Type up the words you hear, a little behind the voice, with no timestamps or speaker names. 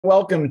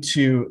Welcome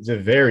to the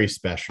very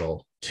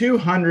special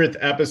 200th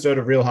episode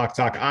of Real Hawk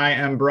Talk. I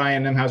am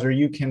Brian Nemhauser.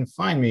 You can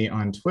find me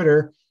on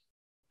Twitter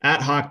at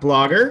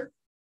HawkBlogger,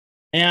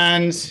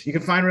 and you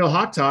can find Real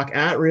Hawk Talk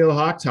at Real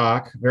Hawk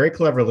Talk very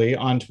cleverly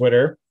on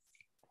Twitter.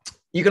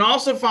 You can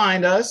also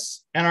find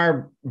us and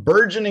our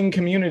burgeoning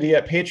community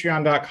at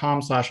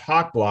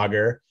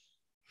patreon.com/HawkBlogger.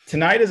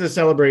 Tonight is a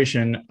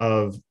celebration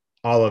of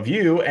all of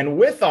you, and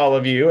with all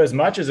of you, as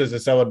much as it's a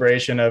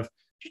celebration of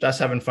just us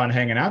having fun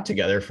hanging out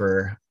together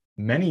for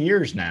many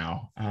years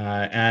now.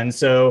 And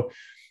so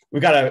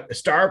we've got a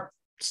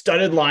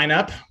star-studded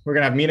lineup. We're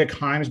going to have Mina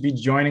Kimes be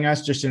joining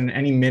us just in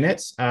any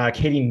minutes.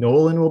 Katie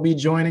Nolan will be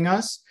joining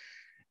us.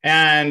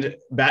 And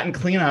batting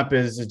cleanup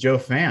is Joe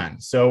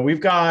Fann. So we've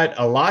got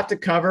a lot to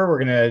cover.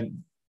 We're going to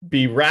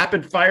be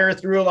rapid fire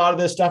through a lot of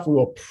this stuff. We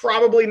will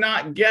probably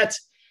not get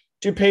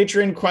to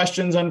Patreon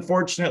questions,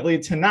 unfortunately,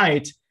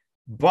 tonight,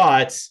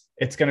 but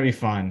it's going to be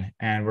fun.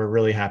 And we're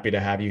really happy to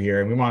have you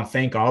here. And we want to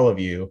thank all of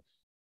you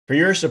for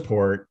your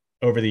support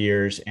over the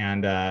years.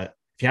 And if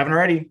you haven't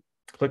already,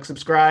 click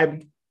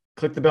subscribe,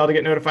 click the bell to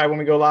get notified when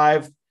we go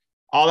live.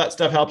 All that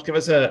stuff helps. Give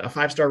us a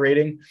 5-star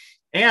rating.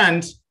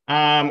 And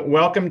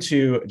welcome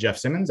to Jeff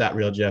Simmons at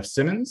Real Jeff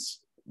Simmons,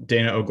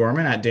 Dayna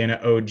O'Gorman at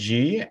Dayna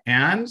OG,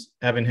 and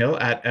Evan Hill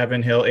at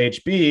Evan Hill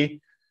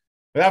HB.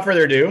 Without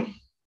further ado,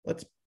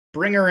 let's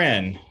bring her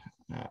in.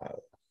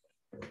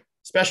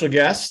 Special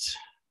guest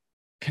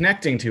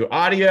connecting to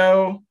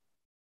audio,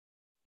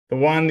 the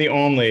one, the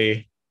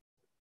only,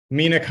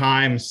 Mina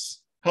Kimes.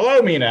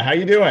 Hello, Mina. How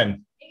you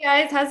doing? Hey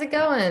guys, how's it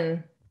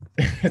going?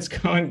 It's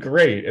going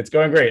great. It's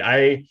going great.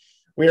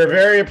 We are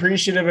very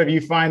appreciative of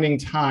you finding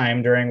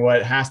time during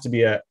what has to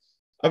be a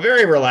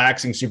very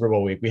relaxing Super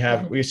Bowl week.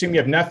 We assume you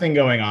have nothing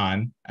going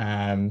on.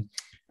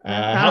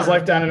 How's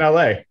life down in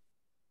LA?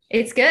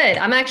 It's good.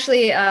 I'm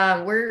actually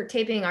we're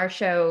taping our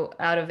show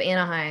out of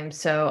Anaheim,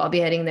 so I'll be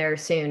heading there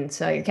soon.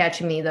 So you're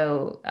catching me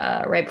though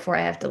right before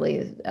I have to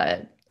leave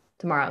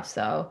tomorrow.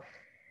 So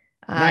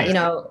Nice.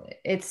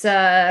 It's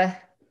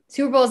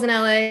Super Bowl's in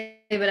LA,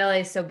 but LA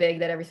is so big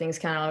that everything's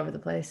kind of all over the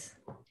place.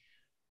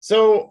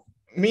 So,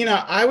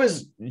 Mina, I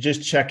was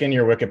just checking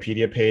your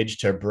Wikipedia page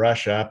to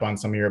brush up on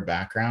some of your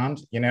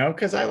background,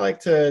 because I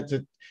like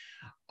to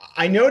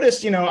I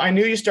noticed, I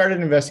knew you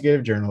started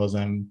investigative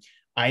journalism.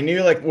 I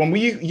knew, like, when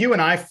you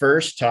and I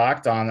first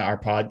talked on our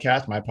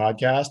podcast, my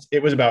podcast,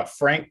 it was about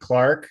Frank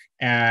Clark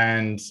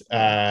and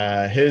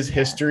his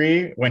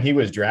history when he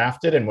was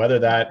drafted and whether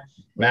that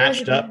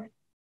matched up.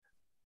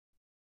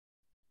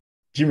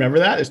 Do you remember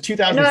that? It's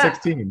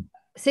 2016.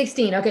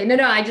 16. Okay.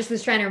 No, I just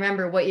was trying to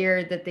remember what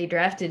year that they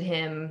drafted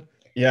him.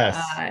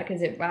 Yes. Because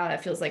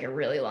that feels like a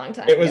really long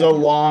time ago. It was a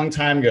long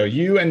time ago.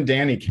 You and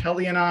Danny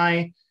Kelly and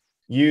I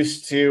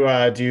used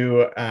to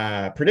do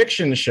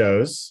prediction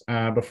shows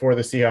before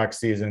the Seahawks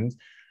seasons.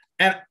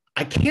 And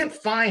I can't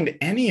find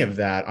any of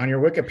that on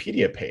your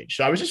Wikipedia page.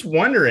 So I was just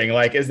wondering,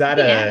 like, is that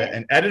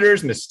an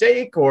editor's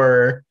mistake,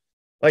 or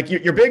like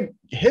your big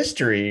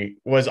history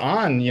was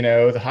on,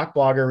 the Hawk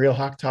Blogger, Real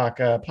Hawk Talk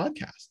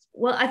podcast?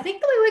 Well, I think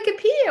the way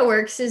Wikipedia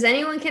works is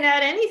anyone can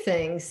add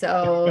anything.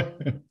 So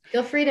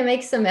feel free to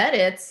make some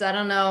edits. I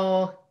don't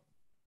know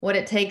what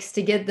it takes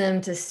to get them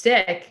to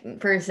stick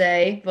per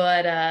se,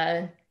 but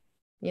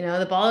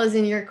the ball is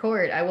in your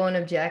court. I won't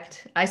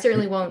object. I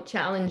certainly won't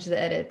challenge the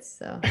edits.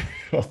 So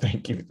well,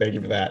 thank you for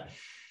that.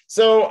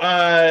 So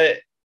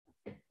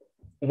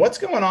what's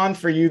going on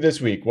for you this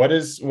week? What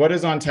is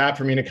on tap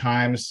for Mina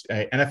Kimes?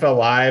 NFL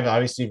Live,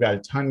 obviously you've got a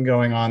ton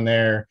going on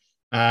there.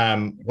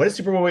 What does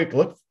Super Bowl week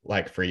look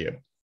like for you?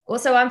 Well,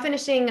 so I'm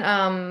finishing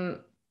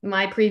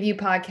my preview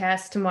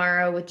podcast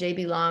tomorrow with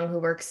JB Long, who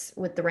works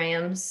with the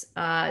Rams,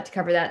 to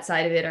cover that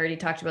side of it. I already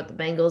talked about the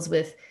Bengals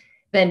with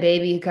Ben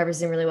Baby, who covers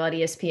them really well at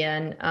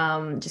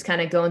ESPN, just kind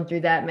of going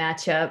through that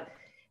matchup.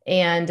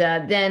 And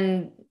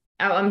then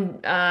I'm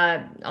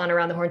on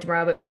Around the Horn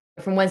tomorrow, but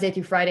from Wednesday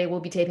through Friday,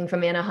 we'll be taping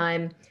from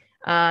Anaheim,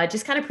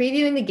 just kind of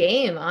previewing the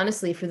game,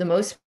 honestly, for the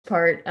most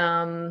part,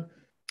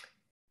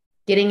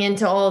 getting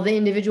into all the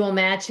individual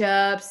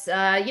matchups.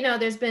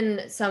 There's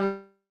been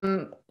some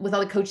with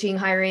all the coaching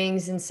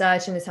hirings and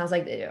such, and it sounds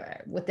like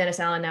with Dennis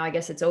Allen now, I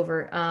guess it's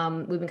over.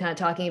 We've been kind of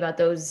talking about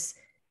those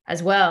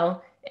as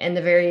well and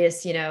the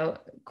various,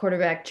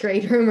 quarterback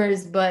trade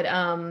rumors. But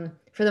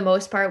for the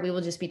most part, we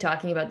will just be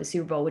talking about the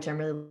Super Bowl, which I'm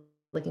really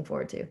looking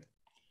forward to.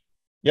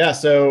 Yeah,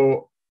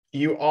 so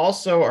you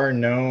also are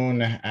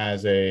known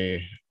as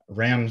a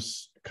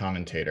Rams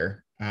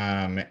commentator.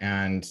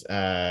 And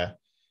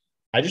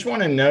I just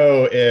want to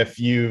know if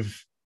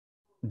you've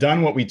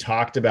done what we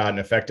talked about and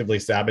effectively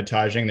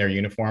sabotaging their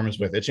uniforms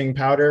with itching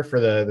powder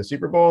for the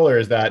Super Bowl, or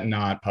is that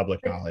not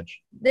public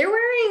knowledge? They're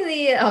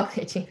wearing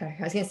itching powder.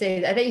 I was going to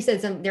say, I thought you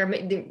said they're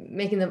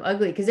making them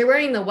ugly because they're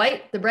wearing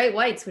the bright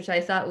whites, which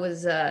I thought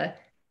was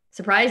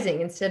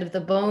surprising, instead of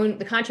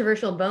the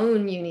controversial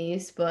bone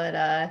unis. But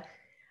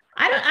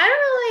I don't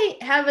really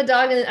have a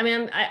dog in it. I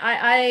mean,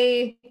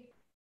 I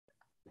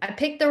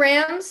picked the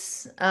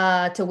Rams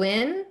to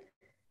win,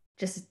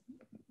 just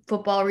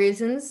football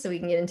reasons, so we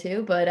can get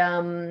into. But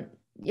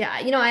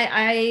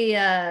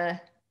yeah,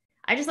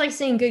 I just like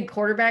seeing good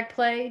quarterback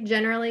play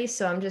generally.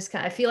 So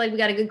I feel like we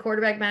got a good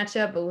quarterback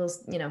matchup, but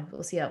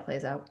we'll see how it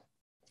plays out.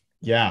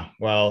 Yeah.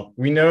 Well,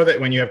 we know that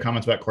when you have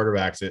comments about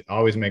quarterbacks, it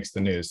always makes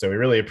the news. So we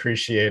really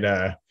appreciate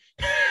no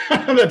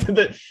one's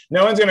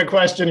going to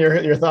question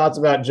your thoughts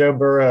about Joe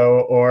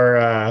Burrow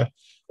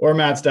or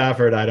Matt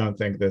Stafford, I don't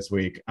think, this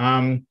week.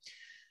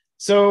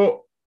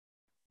 So,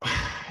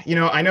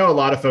 I know a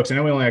lot of folks, I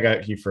know we only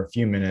got you for a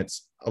few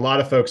minutes. A lot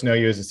of folks know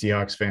you as a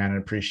Seahawks fan and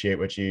appreciate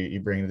what you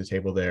bring to the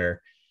table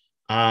there.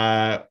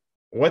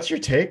 What's your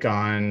take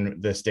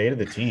on the state of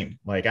the team?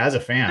 Like, as a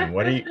fan,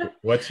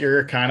 what's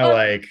your kind of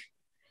like,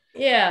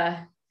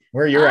 yeah,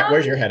 where's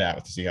your head at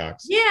with the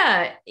Seahawks?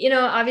 Yeah.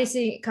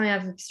 Obviously coming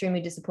off an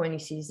extremely disappointing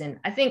season,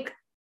 I think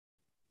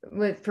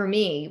for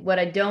me, what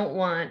I don't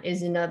want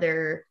is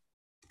another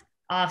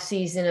off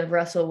season of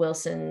Russell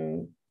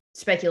Wilson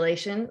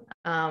speculation.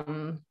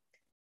 And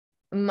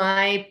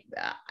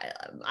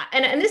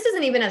this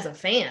isn't even as a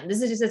fan,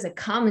 this is just as a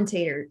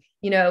commentator.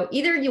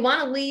 Either you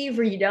want to leave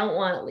or you don't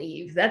want to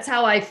leave. That's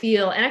how I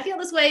feel. And I feel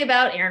this way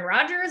about Aaron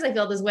Rodgers. I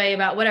feel this way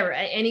about whatever,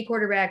 any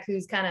quarterback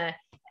who's kind of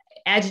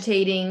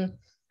agitating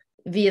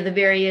via the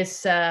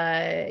various,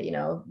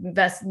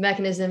 best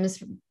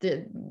mechanisms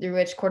through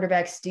which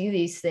quarterbacks do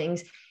these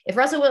things. If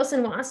Russell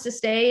Wilson wants to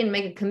stay and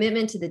make a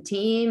commitment to the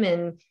team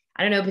and,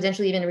 I don't know,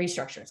 potentially even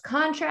restructure his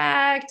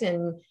contract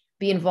and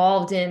be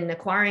involved in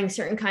acquiring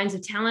certain kinds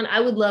of talent, I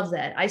would love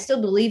that. I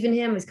still believe in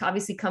him. He's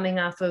obviously coming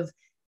off of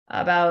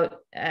about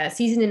a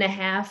season and a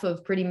half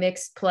of pretty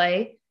mixed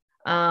play,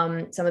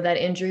 some of that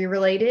injury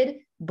related,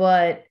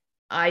 but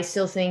I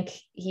still think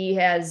he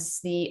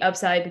has the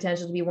upside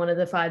potential to be one of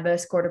the 5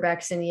 best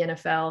quarterbacks in the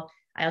NFL.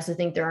 I also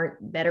think there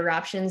aren't better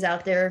options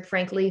out there,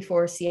 frankly,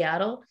 for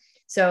Seattle.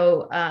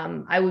 So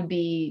I would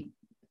be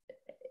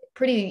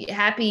pretty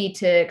happy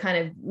to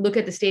kind of look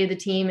at the state of the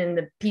team and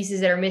the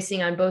pieces that are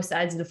missing on both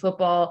sides of the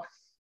football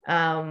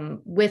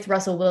with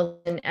Russell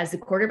Wilson as the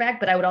quarterback.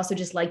 But I would also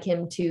just like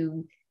him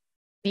to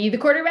be the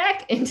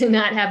quarterback and to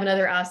not have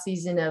another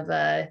offseason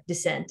of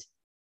dissent.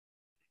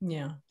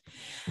 Yeah.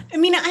 I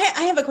mean,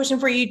 I have a question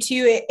for you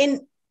too.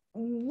 And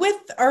with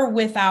or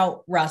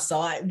without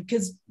Russell,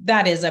 because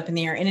that is up in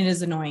the air and it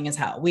is annoying as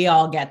hell. We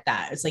all get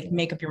that. It's like,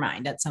 make up your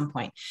mind at some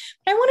point.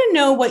 But I want to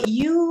know what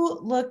you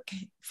look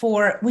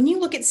for when you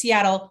look at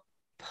Seattle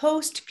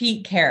post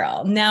Pete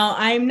Carroll. Now,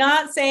 I'm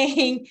not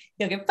saying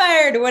he'll get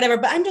fired or whatever,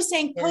 but I'm just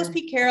saying post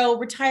Pete Carroll,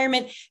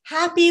 retirement,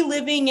 happy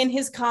living in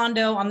his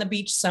condo on the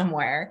beach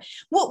somewhere.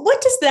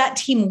 What does that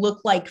team look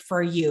like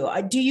for you?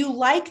 Do you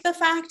like the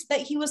fact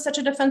that he was such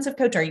a defensive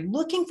coach? Are you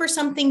looking for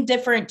something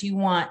different? Do you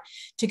want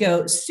to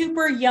go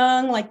super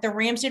young like the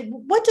Rams did?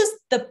 What does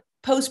the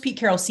post Pete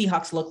Carroll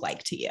Seahawks look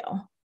like to you?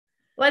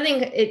 Well, I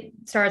think it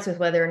starts with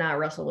whether or not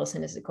Russell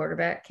Wilson is the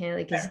quarterback,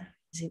 because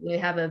you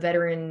have a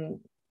veteran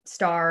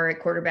star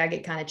at quarterback,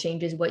 it kind of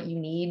changes what you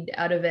need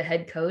out of a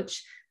head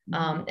coach.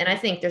 And I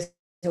think there's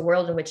a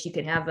world in which you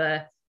can have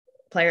a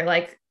player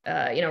like,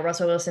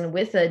 Russell Wilson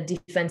with a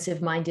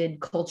defensive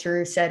minded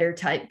culture setter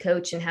type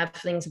coach and have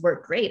things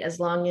work great as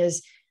long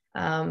as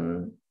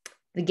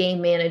the game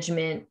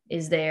management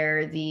is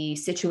there, the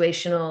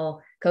situational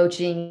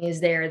coaching is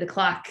there, the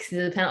clock,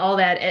 all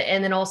that.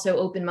 And then also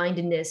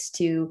open-mindedness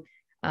to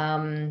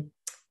an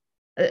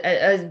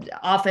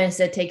offense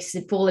that takes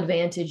full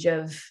advantage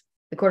of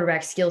the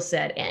quarterback skill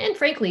set, and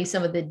frankly,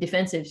 some of the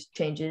defensive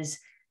changes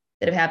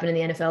that have happened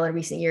in the NFL in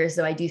recent years,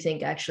 though I do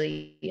think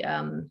actually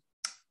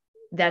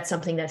that's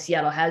something that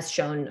Seattle has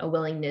shown a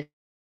willingness,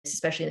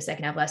 especially in the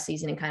second half last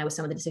season and kind of with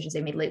some of the decisions they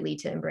made lately,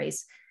 to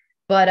embrace.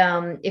 But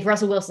if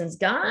Russell Wilson's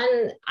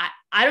gone,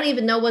 I don't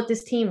even know what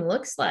this team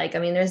looks like. I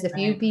mean, there's a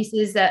few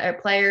pieces that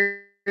are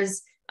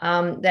players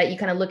that you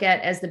kind of look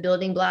at as the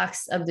building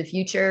blocks of the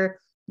future.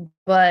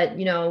 But,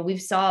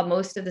 we've saw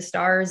most of the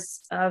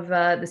stars of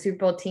the Super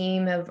Bowl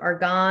team are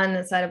gone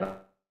outside of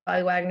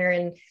Bobby Wagner.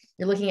 And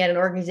you're looking at an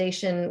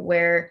organization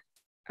where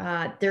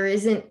there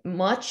isn't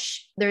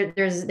much. There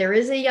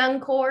is a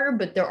young core,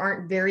 but there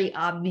aren't very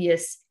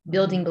obvious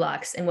building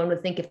blocks. And one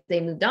would think if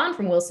they moved on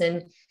from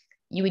Wilson,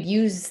 you would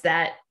use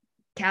that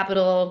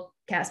capital,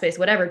 cap space,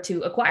 whatever,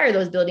 to acquire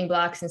those building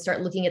blocks and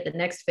start looking at the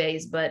next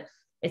phase. But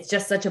it's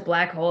just such a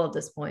black hole at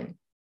this point.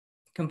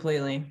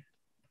 Completely.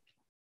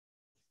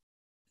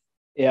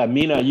 Yeah,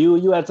 Mina,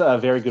 you had a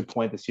very good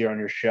point this year on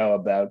your show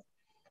about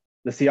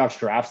the Seahawks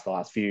drafts the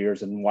last few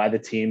years and why the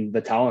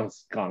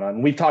talent's gone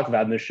on. We've talked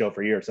about it in this show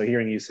for years, so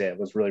hearing you say it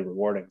was really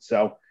rewarding.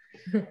 So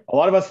a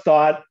lot of us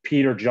thought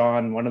Pete or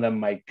John, one of them,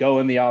 might go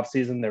in the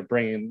offseason.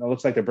 It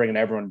looks like they're bringing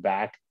everyone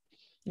back.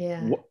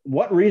 Yeah.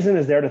 What reason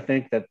is there to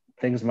think that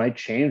things might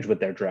change with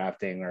their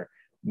drafting, or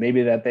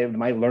maybe that they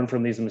might learn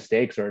from these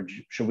mistakes, or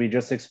should we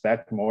just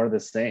expect more of the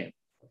same?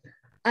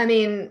 I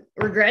mean,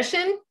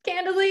 regression,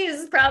 candidly,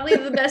 is probably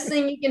the best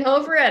thing you can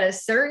hope for. At a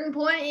certain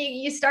point,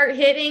 you start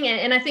hitting.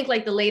 And I think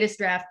like the latest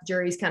draft,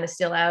 jury's kind of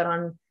still out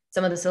on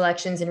some of the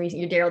selections and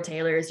your Darrell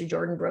Taylors, your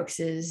Jordan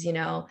Brookses, D.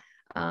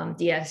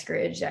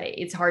 Eskridge.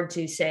 It's hard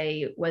to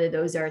say whether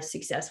those are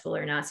successful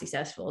or not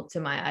successful to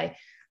my eye.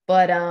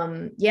 But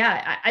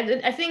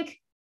I think,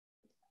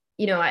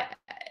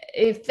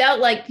 it felt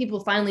like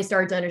people finally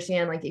started to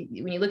understand, like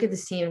when you look at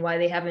this team, why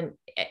they haven't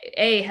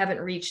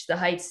reached the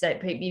heights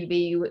that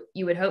maybe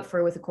you would hope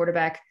for with a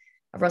quarterback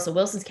of Russell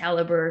Wilson's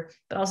caliber,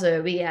 but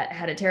also we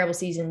had a terrible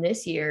season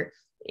this year.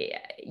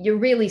 It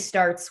really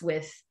starts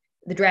with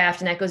the draft,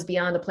 and that goes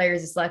beyond the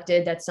players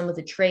selected. That's some of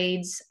the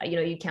trades.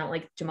 You count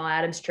like Jamal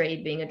Adams'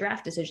 trade being a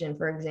draft decision,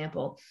 for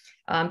example.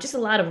 Just a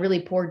lot of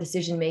really poor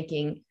decision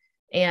making.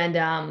 And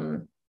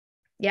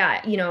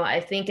I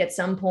think at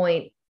some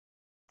point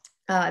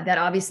that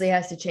obviously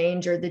has to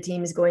change, or the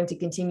team is going to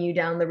continue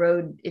down the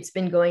road it's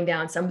been going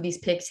down. Some of these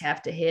picks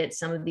have to hit.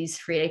 Some of these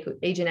free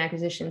agent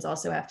acquisitions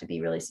also have to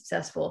be really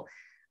successful.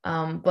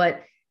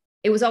 But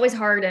it was always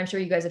hard. I'm sure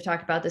you guys have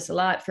talked about this a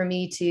lot, for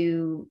me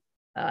to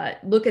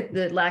look at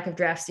the lack of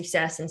draft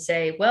success and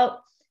say,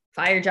 well,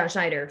 fire John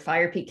Schneider,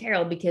 fire Pete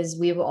Carroll, because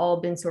we've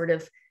all been sort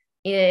of,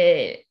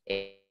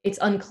 it's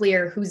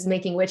unclear who's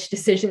making which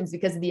decisions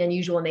because of the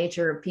unusual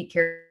nature of Pete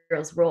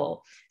Carroll's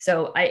role.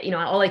 So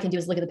all I can do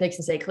is look at the picks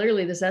and say,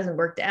 clearly this hasn't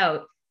worked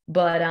out.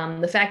 But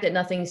the fact that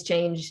nothing's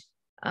changed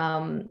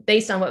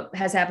based on what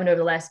has happened over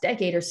the last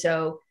decade or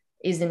so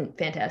isn't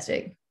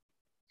fantastic.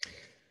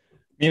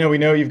 We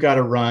know you've got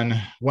to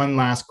run. One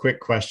last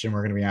quick question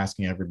we're going to be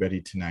asking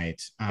everybody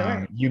tonight.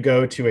 Sure. You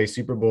go to a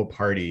Super Bowl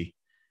party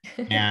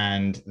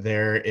and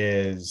there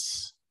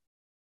is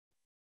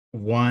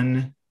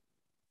one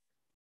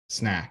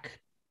snack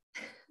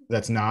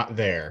that's not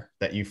there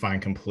that you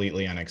find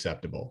completely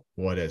unacceptable.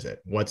 What is it?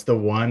 What's the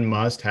one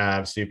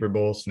must-have Super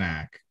Bowl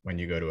snack when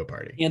you go to a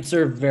party?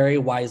 Answer very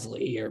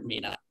wisely here,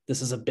 Mina.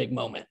 This is a big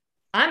moment.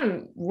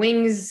 I'm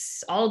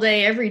wings all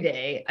day, every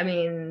day. I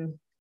mean,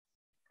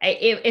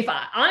 if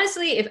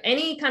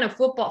any kind of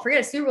football,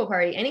 forget a Super Bowl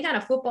party, any kind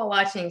of football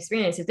watching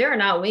experience, if there are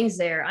not wings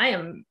there, I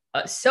am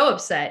so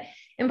upset.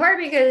 In part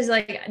because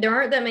there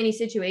aren't that many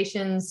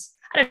situations.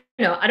 I don't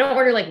know. I don't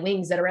order like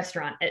wings at a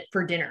restaurant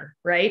for dinner,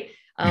 right?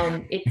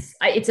 I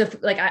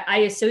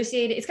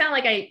associate it. It's kind of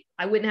like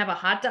I wouldn't have a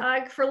hot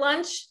dog for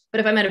lunch, but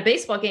if I'm at a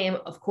baseball game,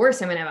 of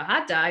course I'm gonna have a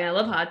hot dog. And I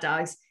love hot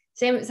dogs.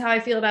 Same as how I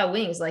feel about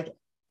wings. Like,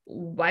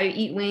 why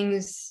eat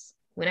wings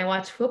when I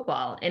watch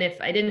football? And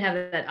if I didn't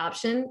have that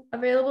option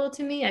available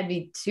to me, I'd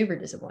be super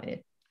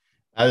disappointed.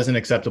 That is an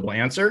acceptable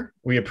answer.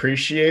 We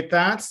appreciate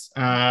that.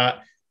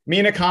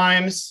 Mina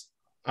Kimes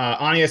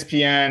on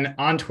ESPN,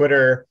 on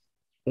Twitter,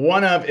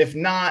 one of, if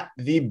not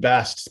the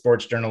best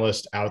sports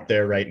journalist out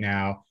there right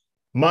now.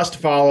 Must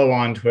follow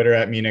on Twitter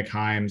at Mina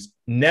Kimes.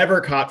 Never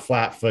caught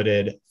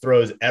flat-footed,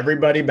 throws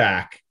everybody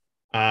back.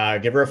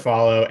 Give her a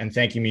follow, and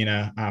thank you,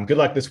 Mina. Good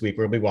luck this week.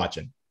 We'll be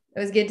watching. It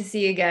was good to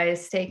see you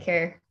guys. Take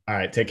care. All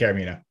right. Take care,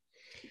 Mina.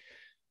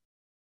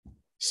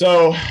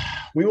 So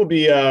we will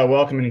be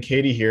welcoming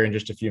Katie here in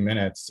just a few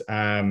minutes.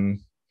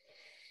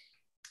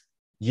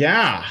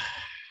 Yeah.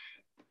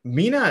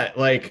 Mina,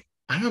 I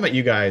don't know about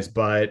you guys,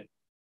 but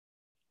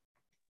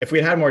if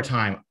we had more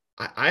time,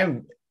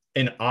 I'm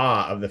in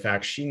awe of the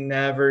fact she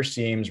never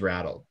seems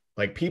rattled.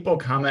 People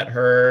come at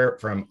her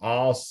from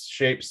all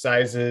shapes,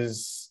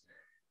 sizes,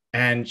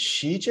 and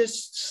she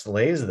just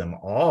slays them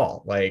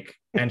all.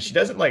 And she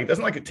doesn't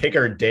take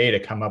her a day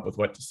to come up with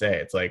what to say.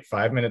 It's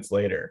 5 minutes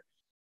later.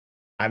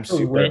 I'm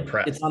super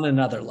impressed. It's on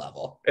another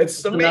level.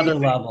 It's another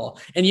level.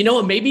 And you know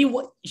what? Maybe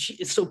what she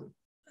is so.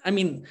 I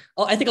mean,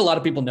 I think a lot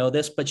of people know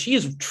this, but she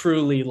is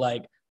truly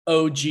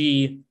OG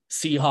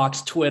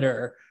Seahawks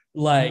Twitter,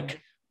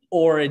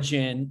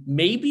 origin.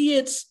 Maybe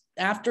it's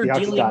after Seahawks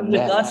dealing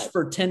with us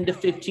for 10 to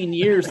 15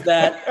 years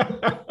that,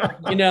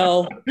 she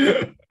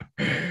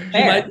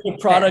might be a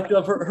product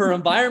of her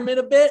environment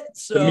a bit.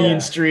 So the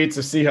mean streets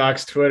of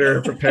Seahawks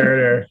Twitter prepared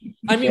her.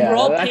 I mean, we're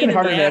all that can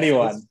harden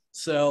anyone.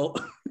 So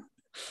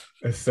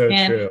it's so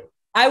true.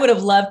 I would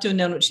have loved to have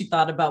known what she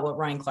thought about what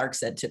Ryan Clark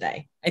said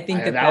today. I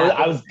think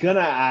I was gonna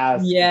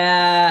ask.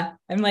 Yeah,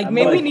 I'm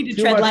maybe we need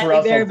to tread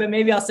lightly there, but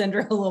maybe I'll send her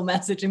a little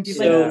message and be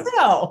no.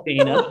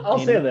 I'll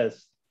say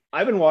this: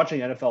 I've been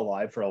watching NFL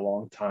Live for a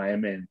long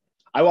time, and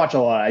I watch a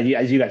lot.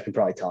 As you guys can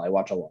probably tell, I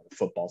watch a lot of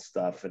football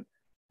stuff. And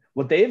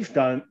what they've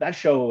done, that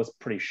show was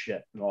pretty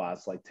shit in the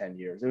last 10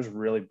 years. It was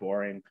really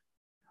boring.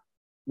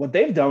 What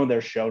they've done with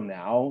their show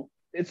now,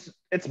 it's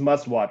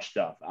must-watch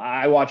stuff.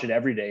 I watch it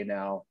every day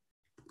now.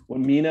 What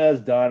Mina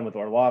has done with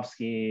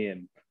Orlovsky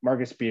and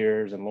Marcus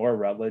Spears and Laura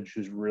Rutledge,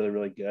 who's really,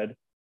 really good,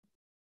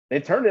 they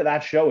turned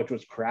that show, which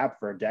was crap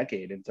for a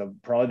decade, into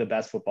probably the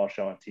best football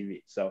show on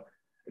TV. So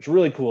it's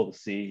really cool to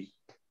see.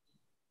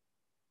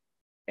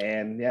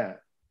 And yeah.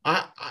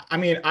 I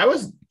mean,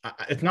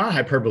 it's not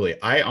hyperbole.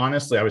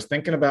 I was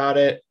thinking about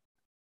it.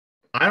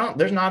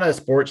 There's not a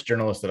sports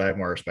journalist that I have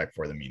more respect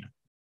for than Mina,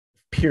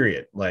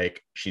 period.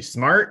 She's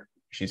smart.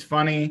 She's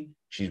funny.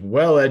 She's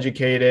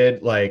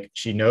well-educated.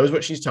 She knows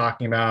what she's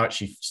talking about.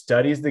 She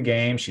studies the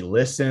game. She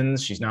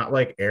listens. She's not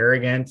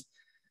arrogant.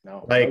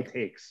 No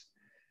takes.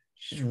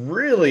 She's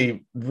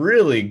really,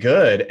 really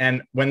good.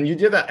 And when you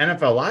did that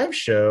NFL Live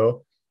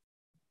show,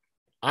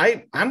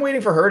 I'm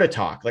waiting for her to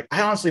talk.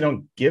 I honestly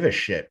don't give a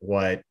shit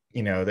what,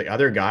 the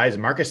other guys,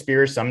 Marcus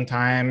Spears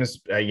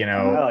sometimes, I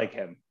like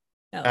him.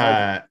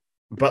 But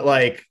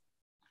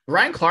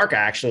Ryan Clark, I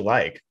actually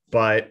like.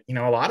 but a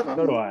lot of them.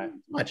 So do I.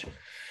 Much.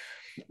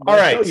 My All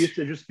right. show used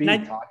to just be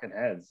Can I- talking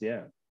heads.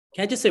 Yeah.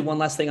 Can I just say one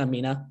last thing on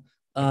Mina?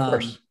 Of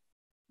course.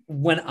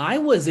 When I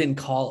was in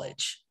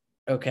college,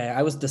 okay,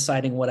 I was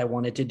deciding what I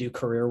wanted to do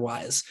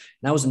career-wise,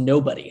 and I was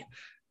nobody.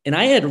 And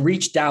I had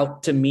reached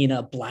out to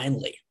Mina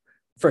blindly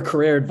for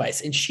career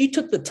advice, and she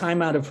took the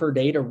time out of her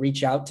day to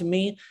reach out to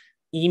me,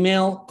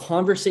 email,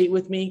 conversate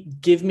with me,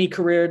 give me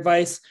career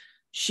advice.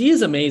 She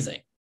is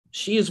amazing.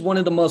 She is one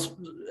of the most,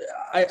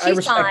 I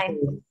respect fine.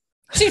 her.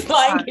 She's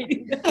fine,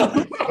 Katie.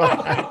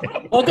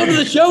 Welcome to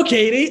the show,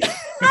 Katie.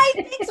 Hi,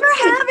 thanks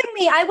for having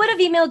me. I would have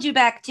emailed you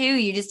back too.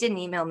 You just didn't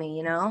email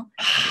me,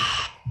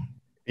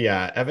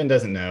 Yeah, Evan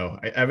doesn't know.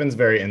 Evan's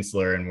very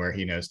insular in where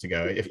he knows to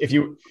go. If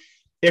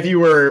you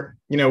were,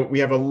 we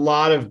have a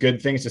lot of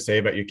good things to say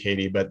about you,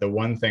 Katie, but the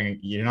one thing,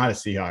 you're not a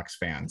Seahawks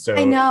fan. So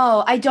I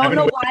know. I don't Evan,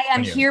 know why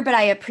I'm you. here, but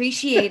I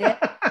appreciate it.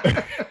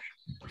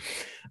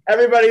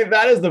 Everybody,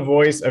 that is the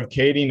voice of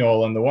Katie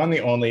Nolan, the one,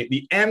 the only,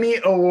 the Emmy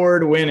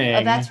Award winning.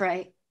 Oh, that's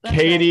right.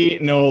 Katie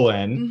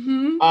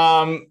Nolan.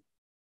 Mm-hmm.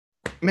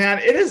 Man,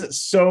 it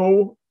is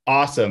so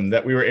awesome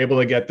that we were able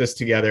to get this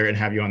together and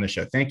have you on the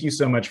show. Thank you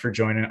so much for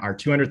joining our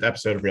 200th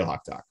episode of Real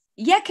Hawk Talk.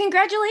 Yeah,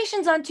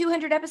 congratulations on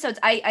 200 episodes.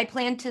 I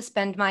plan to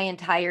spend my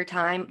entire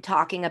time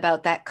talking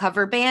about that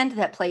cover band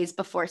that plays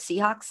before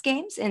Seahawks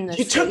games in the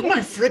You took stadium.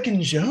 my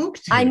freaking joke,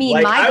 dude. I mean,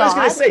 Like, my I was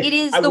gonna God, say, it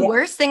is I the wa-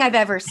 worst thing I've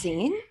ever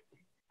seen.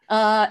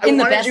 I In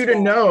the wanted best you to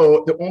way.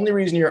 know the only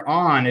reason you're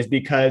on is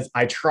because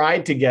I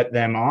tried to get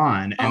them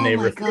on and Oh they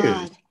my refused.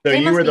 God. So They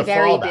you must were be the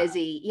very fallback.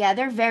 busy. Yeah,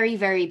 they're very,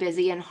 very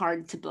busy and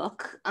hard to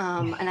book.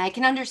 And I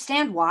can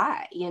understand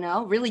why,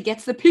 really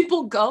gets the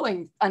people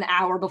going an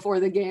hour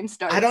before the game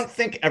starts. I don't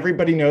think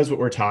everybody knows what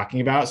we're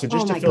talking about. So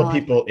just Oh to my fill God.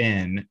 people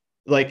in,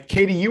 like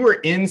Katie, you were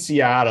in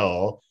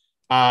Seattle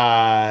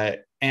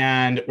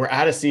and we're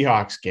at a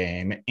Seahawks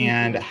game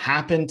and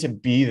happened to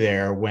be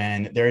there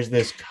when there's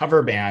this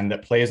cover band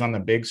that plays on the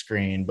big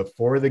screen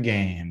before the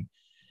game.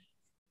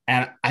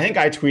 And I think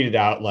I tweeted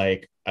out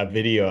like a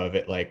video of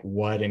it, like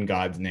what in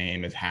God's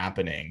name is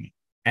happening?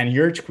 And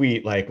your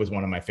tweet like was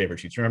one of my favorite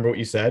tweets. Remember what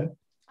you said?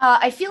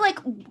 I feel like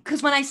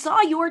because when I saw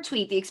your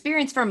tweet, the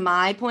experience from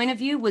my point of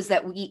view was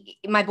that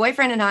my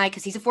boyfriend and I,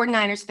 because he's a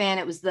 49ers fan,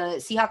 it was the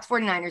Seahawks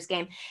 49ers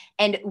game.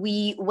 And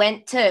we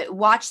went to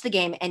watch the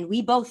game and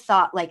we both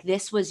thought like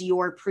this was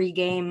your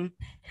pregame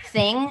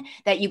thing,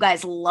 that you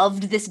guys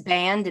loved this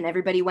band and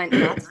everybody went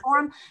nuts for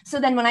him. So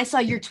then when I saw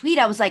your tweet,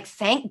 I was like,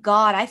 thank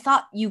God, I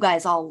thought you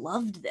guys all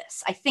loved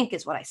this, I think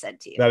is what I said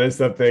to you. That is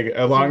something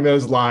along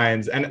those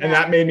lines. And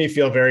that made me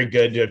feel very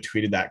good to have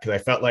tweeted that because I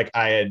felt like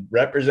I had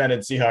represented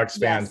Seahawks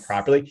fans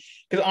properly.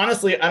 Because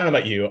honestly, I don't know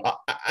about you.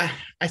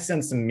 I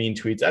send some mean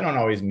tweets. I don't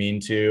always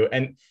mean to.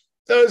 And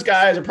those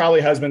guys are probably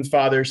husbands,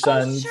 fathers,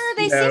 sons. Oh, sure.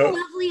 They seem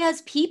lovely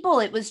as people.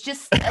 It was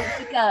just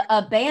like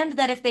a band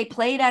that if they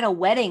played at a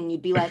wedding,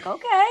 you'd be like,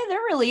 okay, they're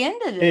really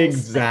into this.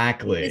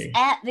 Exactly. It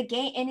was at the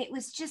game, and it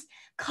was just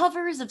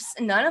covers of,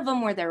 none of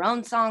them were their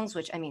own songs,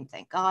 which I mean,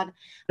 thank God.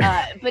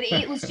 But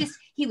it was just,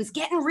 he was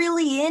getting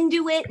really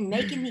into it and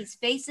making these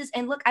faces.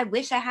 And look, I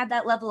wish I had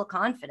that level of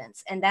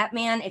confidence. And that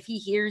man, if he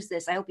hears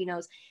this, I hope he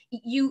knows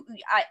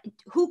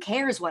who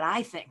cares what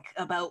I think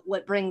about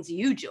what brings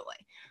you joy.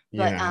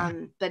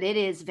 But it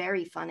is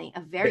very funny, a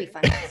very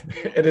funny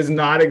experience. It is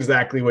not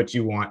exactly what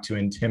you want to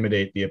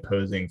intimidate the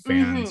opposing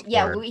fans.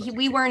 Yeah,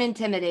 we weren't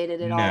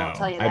intimidated at all, I'll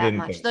tell you that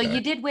much. Though you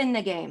did win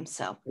the game,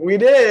 so. We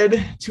did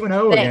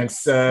 2-0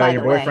 against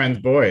your boyfriend's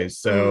boys.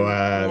 So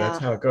that's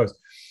how it goes.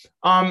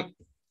 I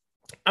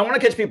want to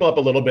catch people up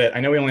a little bit.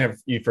 I know we only have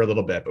you for a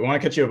little bit, but we want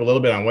to catch you up a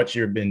little bit on what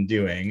you've been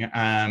doing.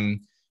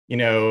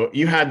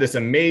 You had this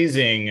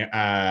amazing,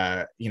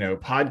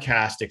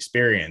 podcast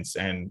experience.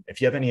 And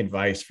if you have any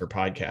advice for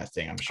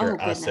podcasting, I'm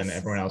sure us and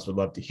everyone else would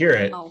love to hear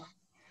it.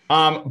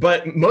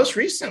 But most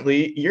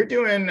recently, you're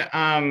doing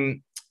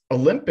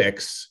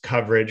Olympics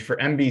coverage for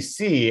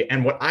NBC.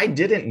 And what I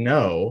didn't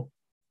know,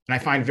 and I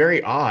find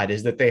very odd,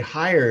 is that they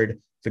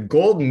hired the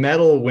gold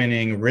medal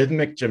winning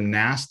rhythmic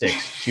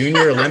gymnastics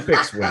junior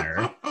Olympics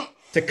winner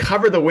to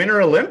cover the Winter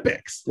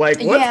Olympics.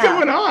 Like, what's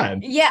going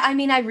on? Yeah, I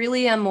mean, I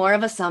really am more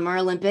of a Summer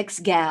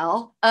Olympics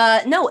gal.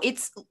 Things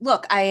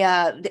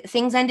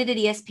ended at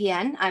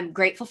ESPN. I'm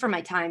grateful for my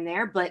time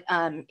there, but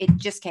it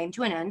just came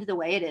to an end the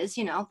way it is.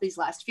 These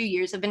last few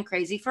years have been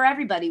crazy for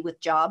everybody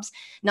with jobs,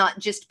 not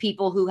just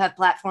people who have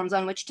platforms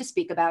on which to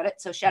speak about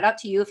it. So shout out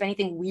to you if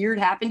anything weird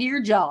happened to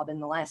your job in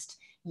the last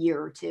year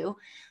or two.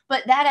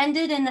 But that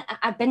ended, and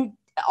I've been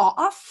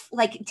off,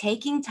 like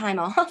taking time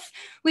off,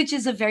 which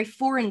is a very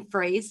foreign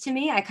phrase to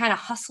me. I kind of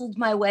hustled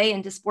my way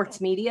into sports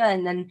media,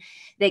 and then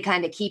they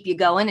kind of keep you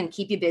going and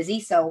keep you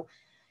busy. So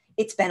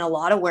it's been a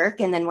lot of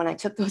work. And then when I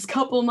took those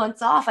couple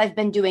months off, I've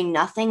been doing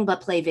nothing but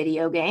play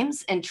video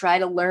games and try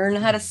to learn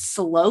how to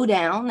slow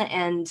down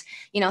and,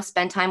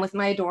 spend time with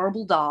my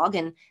adorable dog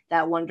and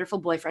that wonderful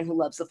boyfriend who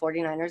loves the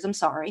 49ers. I'm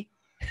sorry.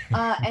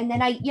 And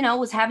then I,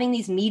 was having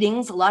these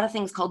meetings, a lot of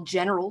things called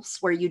generals,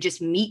 where you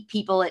just meet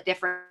people at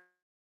different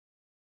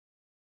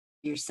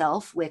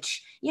yourself,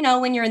 which, you know,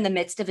 when you're in the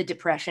midst of a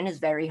depression is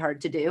very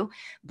hard to do.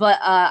 But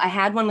I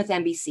had one with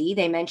NBC.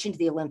 They mentioned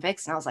the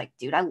Olympics and I was like,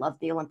 dude, I love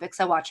the Olympics.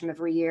 I watch them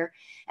every year.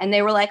 And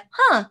they were like,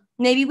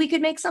 maybe we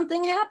could make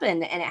something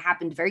happen. And it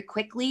happened very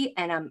quickly.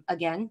 And I'm,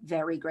 again,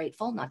 very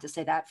grateful, not to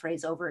say that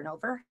phrase over and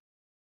over.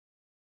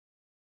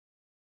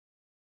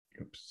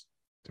 Oops.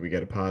 Do we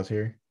get a pause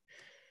here?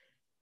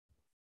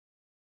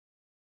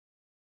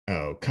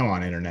 Oh, come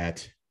on,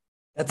 internet.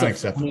 That's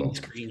unacceptable. A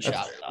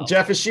screenshot.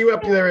 Jeff, is she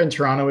up there in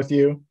Toronto with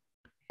you?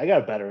 I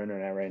got a better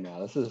internet right now.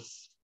 This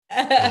is.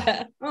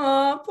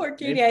 Oh, poor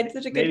Katie. I had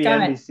such a good maybe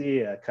comment.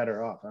 NBC cut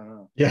her off. I don't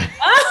know. Yeah.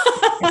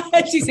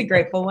 She's a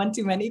grateful one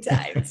too many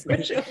times,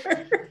 for sure.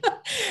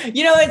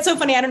 You know, it's so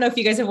funny. I don't know if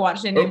you guys have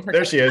watched it.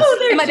 There she is.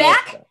 Am I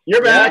back?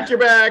 You're back. You're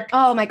back.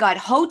 Oh my God.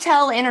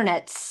 Hotel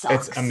internet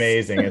sucks. It's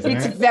amazing, isn't it?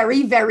 It's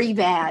very, very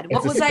bad.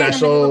 It's a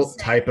special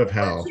type of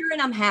hell. Here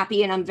and I'm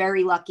happy and I'm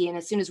very lucky. And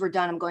as soon as we're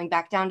done, I'm going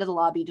back down to the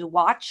lobby to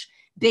watch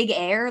Big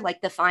Air,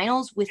 like the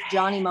finals with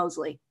Johnny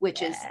Mosley,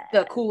 which is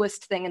the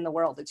coolest thing in the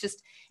world. It's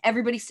just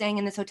everybody staying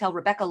in this hotel.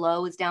 Rebecca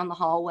Lowe is down the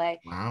hallway.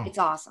 Wow. It's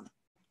awesome.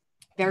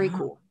 Very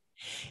cool.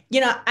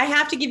 You know, I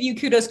have to give you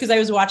kudos because I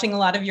was watching a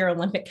lot of your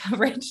Olympic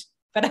coverage,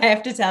 but I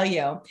have to tell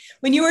you,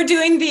 when you were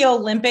doing the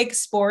Olympic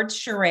sports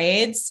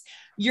charades,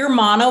 your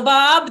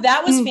monobob,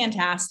 that was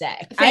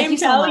fantastic. I am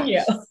telling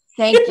you.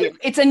 Thank you.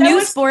 It's a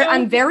new sport.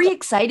 I'm very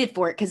excited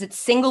for it because it's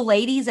single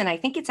ladies. And I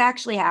think it's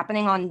actually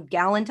happening on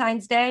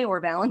Galentine's Day or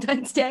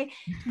Valentine's Day.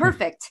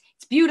 Perfect.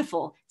 It's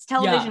beautiful. It's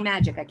television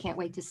magic. I can't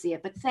wait to see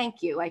it. But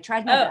thank you. I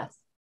tried my best.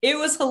 It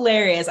was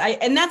hilarious.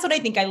 And that's what I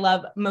think I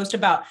love most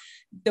about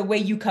the way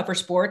you cover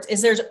sports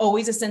is there's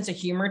always a sense of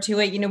humor to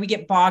it. You know, we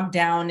get bogged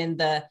down in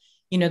the,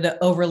 you know,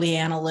 the overly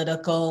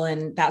analytical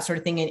and that sort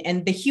of thing.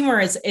 And the humor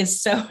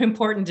is so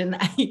important. And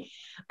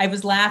I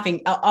was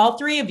laughing. All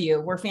three of you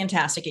were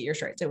fantastic at your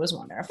shirts. It was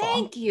wonderful.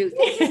 Thank you.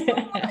 Thank you so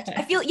much.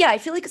 I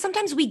feel like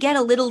sometimes we get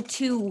a little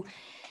too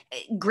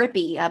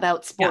grippy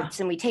about sports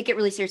and we take it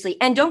really seriously.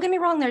 And don't get me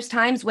wrong, there's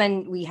times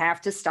when we have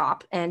to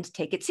stop and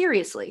take it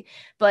seriously.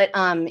 But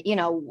you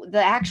know,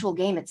 the actual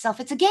game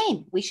itself, it's a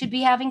game. We should be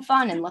having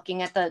fun and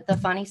looking at the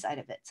funny side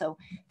of it. So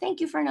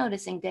thank you for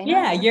noticing, Dayna.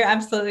 Yeah, you're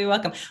absolutely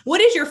welcome.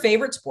 What is your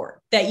favorite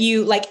sport that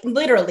you like,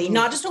 literally,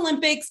 not just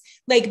Olympics,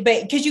 like,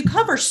 but because you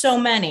cover so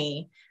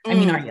many? I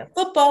mean, are you a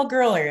football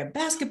girl or a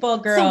basketball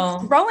girl?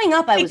 So growing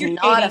up, I was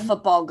not a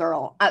football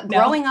girl. No.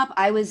 Growing up,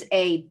 I was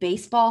a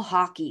baseball,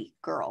 hockey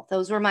girl.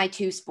 Those were my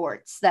two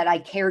sports that I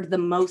cared the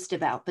most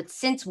about. But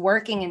since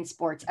working in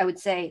sports, I would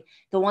say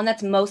the one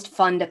that's most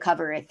fun to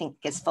cover, I think,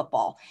 is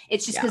football.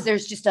 It's just because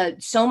there's just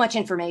so much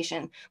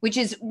information, which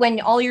is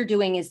when all you're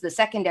doing is the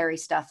secondary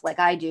stuff like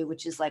I do,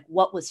 which is like,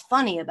 what was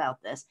funny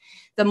about this?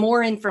 The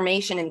more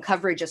information and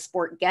coverage a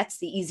sport gets,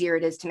 the easier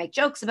it is to make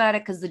jokes about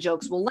it because the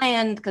jokes will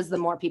land because the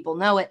more people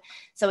know it.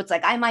 So it's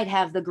like, I might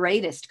have the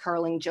greatest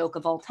curling joke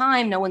of all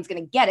time. No one's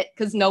going to get it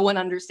because no one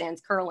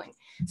understands curling.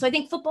 So I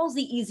think football's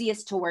the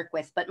easiest to work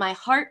with, but my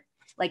heart,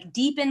 like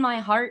deep in my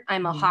heart,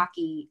 I'm a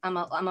hockey. I'm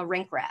a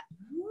rink rat.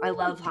 I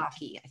love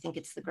hockey. I think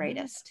it's the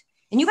greatest.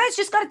 And you guys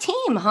just got a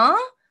team, huh?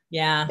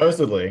 Yeah.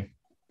 Supposedly.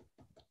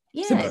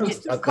 Yeah.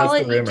 Just call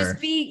it,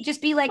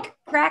 just be like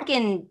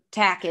Kraken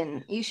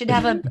tacking. You should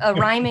have a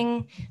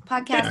rhyming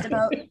podcast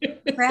about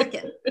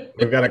Kraken.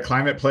 We've got a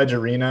climate pledge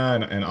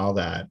arena and all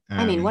that.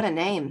 I mean, what a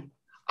name.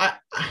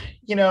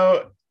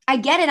 I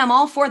get it. I'm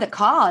all for the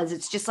cause.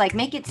 It's just like,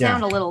 make it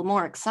sound a little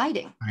more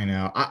exciting. I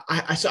know.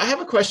 So I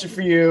have a question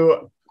for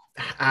you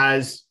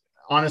as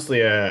honestly,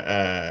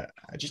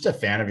 just a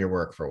fan of your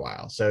work for a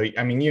while. So,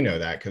 I mean, you know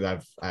that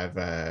because I've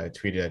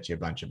tweeted at you a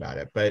bunch about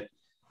it, but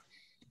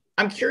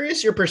I'm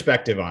curious your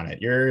perspective on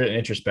it. You're an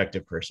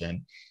introspective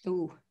person.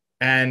 Ooh.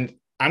 And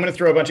I'm going to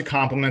throw a bunch of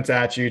compliments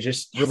at you.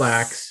 Just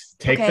relax,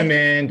 take them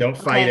in. Don't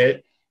fight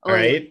it. All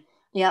right.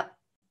 Yep.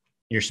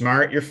 You're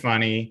smart. You're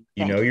funny.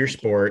 You know your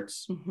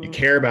sports. Mm-hmm. You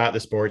care about the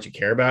sports. You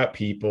care about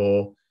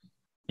people.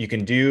 You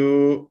can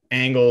do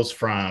angles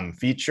from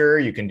feature.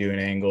 You can do an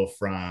angle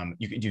from,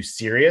 you can do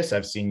serious.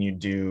 I've seen you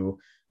do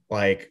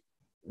like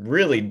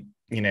really,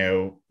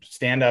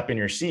 stand up in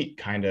your seat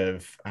kind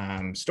of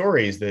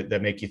stories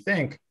that make you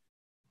think.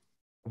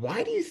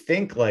 Why do you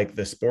think like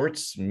the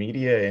sports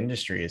media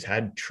industry has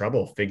had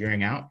trouble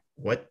figuring out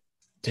what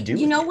to do?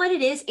 You know what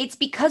it is? It's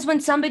because when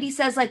somebody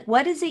says like,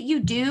 what is it you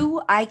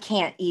do? I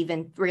can't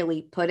even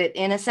really put it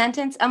in a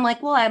sentence. I'm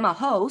like, well, I'm a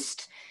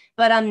host,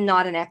 but I'm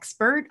not an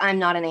expert. I'm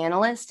not an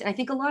analyst. And I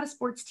think a lot of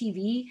sports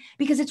TV,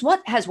 because it's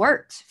what has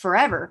worked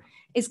forever,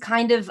 is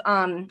kind of,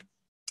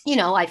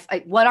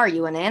 what are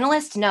you, an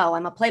analyst? No,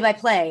 I'm a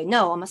play-by-play.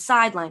 No, I'm a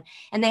sideline.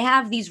 And they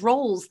have these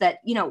roles that,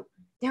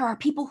 there are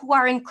people who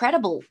are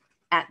incredible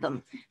at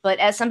them. But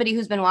as somebody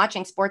who's been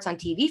watching sports on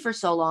TV for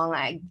so long,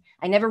 I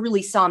never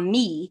really saw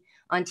me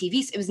on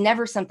TV. So it was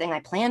never something I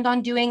planned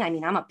on doing. I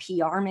mean, I'm a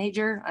PR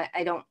major.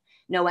 I don't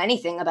know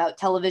anything about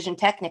television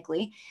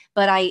technically,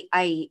 but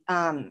I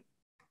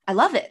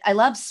love it. I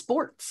love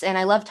sports and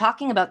I love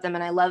talking about them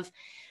and I love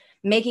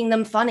making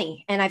them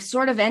funny. And I've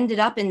sort of ended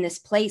up in this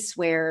place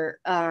where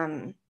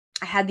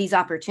I had these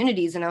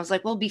opportunities and I was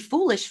like, well, it'd be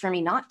foolish for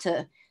me not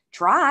to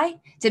try,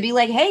 to be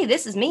like, hey,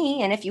 this is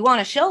me. And if you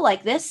want a show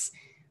like this,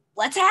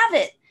 let's have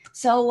it.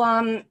 So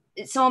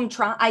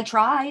I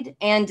tried,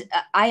 and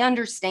I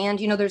understand,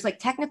 there's like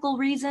technical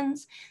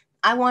reasons.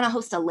 I want to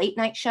host a late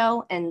night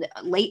show, and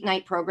late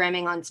night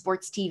programming on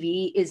sports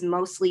TV is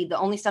mostly the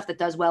only stuff that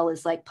does well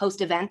is like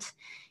post event.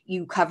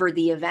 You cover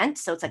the event.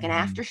 So it's like an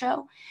after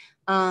show.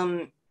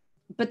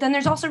 But then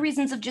there's also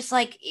reasons of just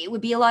like, it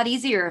would be a lot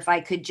easier if I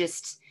could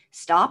just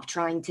stop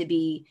trying to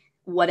be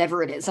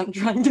whatever it is I'm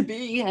trying to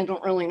be. I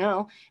don't really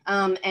know.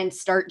 And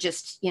start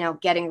just,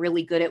 getting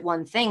really good at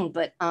one thing.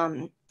 But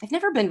I've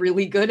never been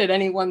really good at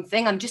any one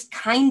thing. I'm just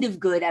kind of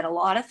good at a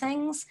lot of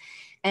things.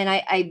 And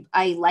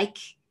I like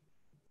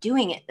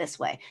doing it this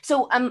way.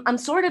 So I'm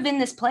sort of in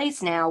this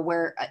place now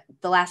where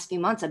the last few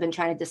months I've been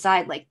trying to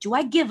decide, like, do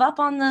I give up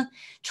on the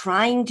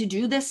trying to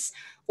do this,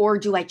 or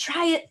do I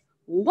try it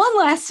one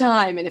last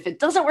time? And if it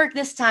doesn't work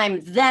this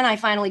time, then I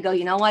finally go,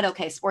 you know what?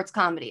 Okay, sports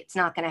comedy, it's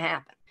not going to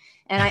happen.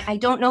 And I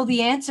don't know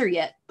the answer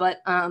yet,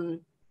 but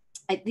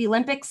the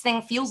Olympics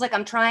thing feels like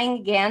I'm trying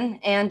again,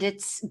 and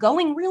it's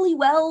going really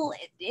well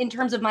in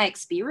terms of my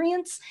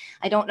experience.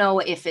 I don't know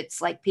if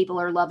it's like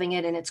people are loving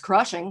it and it's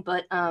crushing,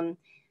 but I'm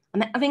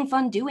having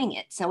fun doing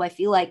it. So I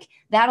feel like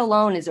that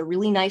alone is a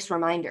really nice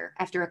reminder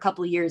after a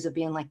couple of years of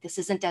being like, this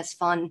isn't as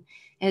fun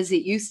as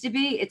it used to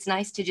be. It's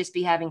nice to just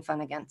be having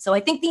fun again. So I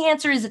think the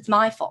answer is it's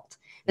my fault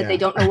that they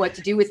don't know what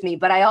to do with me.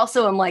 But I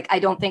also am like, I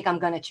don't think I'm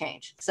going to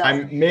change. So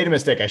I made a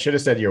mistake. I should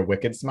have said you're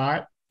wicked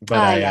smart,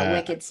 but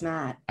wicked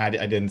smart. I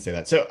didn't say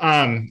that. So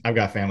I've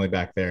got family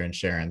back there in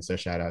Sharon. So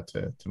shout out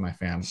to my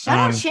fam.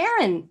 Shout out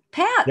Sharon,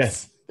 Pats.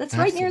 Yes. That's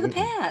absolutely. right near the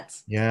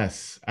Pats.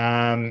 Yes.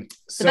 The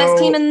best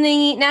team in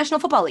the National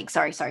Football League.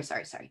 Sorry. So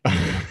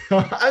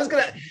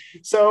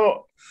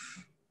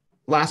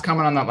last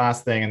comment on that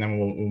last thing, and then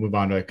we'll move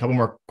on to a couple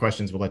more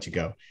questions. We'll let you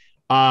go.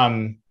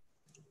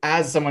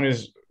 As someone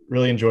who's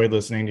really enjoyed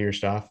listening to your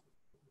stuff,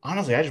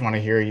 honestly, I just want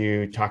to hear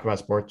you talk about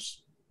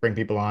sports, bring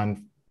people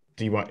on.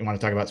 Do you want to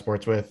talk about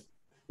sports with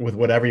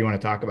whatever you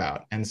want to talk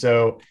about? And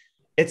so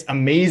it's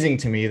amazing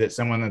to me that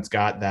someone that's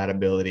got that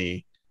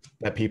ability,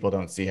 that people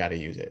don't see how to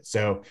use it.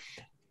 So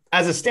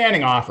as a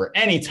standing offer,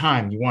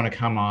 anytime you want to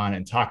come on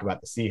and talk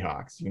about the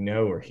Seahawks,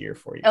 we're here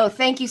for you. Oh,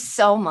 thank you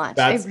so much.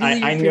 I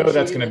know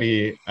that's going to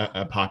be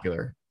a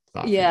popular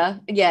thought. Yeah.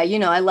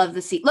 I love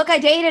the Look, I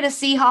dated a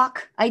Seahawk.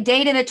 I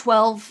dated a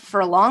 12 for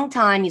a long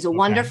time. He's a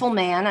wonderful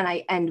man.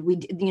 And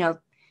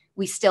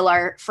we still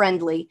are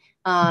friendly.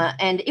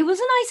 And it was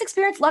a nice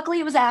experience. Luckily,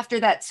 it was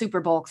after that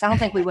Super Bowl, because I don't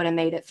think we would have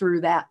made it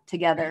through that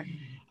together.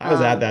 I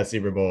was at that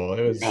Super Bowl.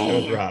 It was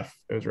rough.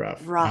 It was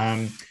rough.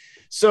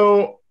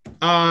 So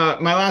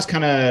my last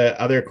kind of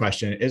other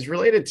question is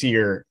related to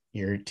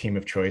your team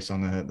of choice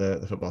on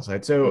the football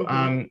side.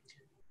 So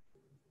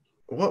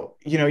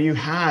you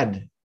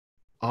had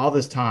all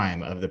this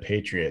time of the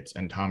Patriots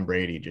and Tom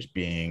Brady just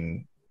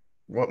being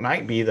what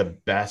might be the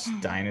best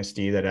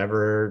dynasty that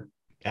ever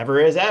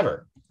is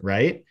ever,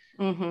 right?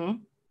 Mm-hmm.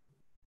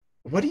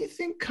 What do you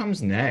think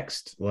comes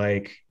next?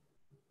 Like,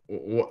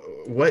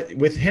 what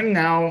with him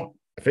now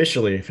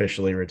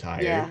officially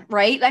retired? Yeah,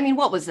 right. I mean,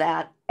 what was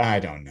that? I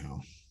don't know.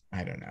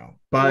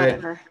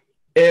 But whatever.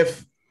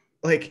 If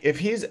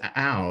he's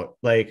out,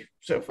 like,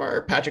 so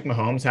far Patrick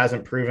Mahomes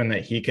hasn't proven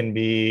that he can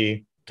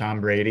be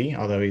Tom Brady,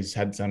 although he's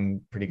had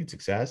some pretty good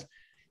success.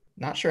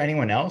 Not sure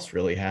anyone else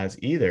really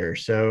has either.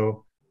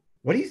 So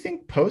what do you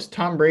think post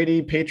Tom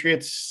Brady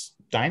Patriots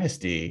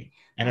dynasty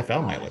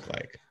NFL might look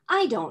like?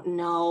 I don't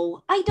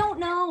know.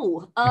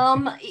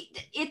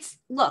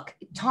 Look,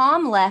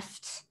 Tom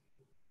left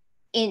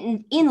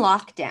in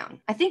lockdown.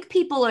 I think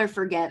people are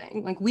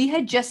forgetting, like, we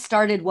had just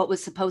started what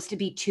was supposed to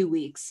be 2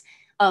 weeks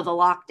of a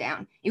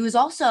lockdown. It was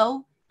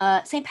also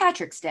St.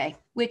 Patrick's Day,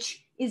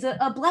 which is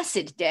a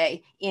blessed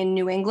day in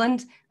New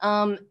England.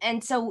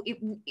 And so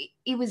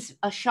it was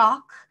a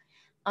shock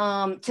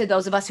to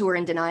those of us who were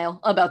in denial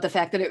about the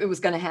fact that it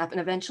was going to happen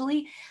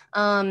eventually.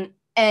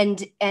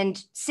 And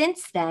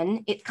since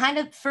then, it kind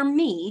of, for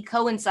me,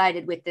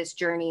 coincided with this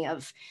journey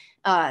of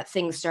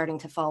things starting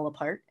to fall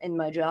apart in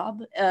my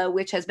job,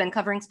 which has been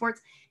covering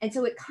sports. And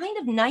so it kind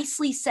of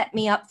nicely set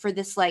me up for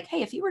this, like,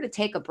 hey, if you were to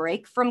take a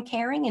break from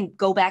caring and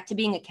go back to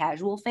being a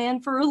casual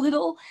fan for a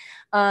little,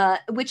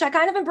 which I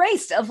kind of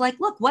embraced, of like,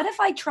 look, what if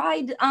I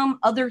tried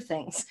other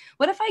things?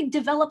 What if I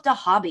developed a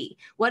hobby?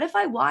 What if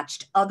I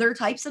watched other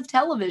types of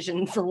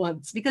television for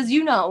once? Because,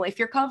 if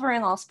you're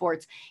covering all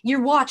sports,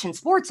 you're watching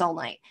sports all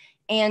night.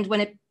 And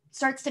when it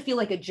starts to feel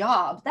like a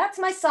job, that's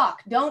my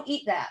sock. Don't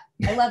eat that.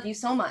 I love you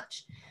so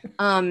much. Is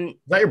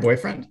that your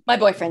boyfriend? My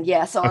boyfriend,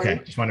 yeah. Sorry.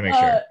 Okay, just want to make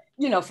sure.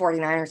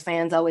 49ers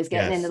fans always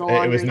getting into the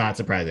laundry. It was not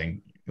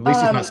surprising. At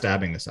least he's not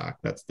stabbing the sock.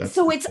 That's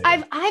so it's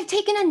I've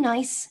taken a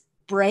nice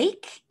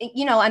break.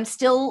 I'm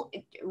still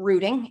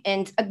rooting,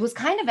 and I was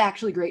kind of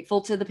actually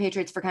grateful to the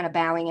Patriots for kind of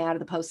bowing out of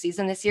the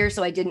postseason this year.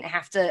 So I didn't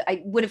have to.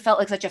 I would have felt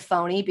like such a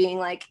phony being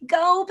like,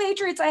 "Go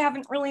Patriots!" I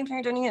haven't really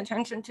paid any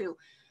attention to.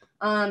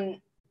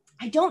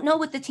 I don't know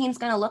what the team's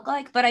going to look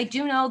like, but I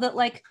do know that,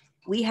 like,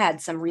 we had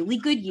some really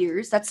good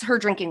years. That's her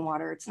drinking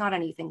water. It's not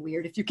anything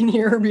weird. If you can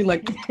hear her be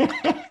like,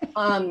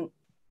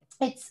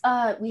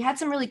 we had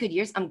some really good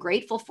years. I'm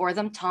grateful for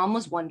them. Tom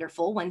was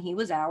wonderful when he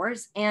was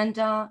ours. And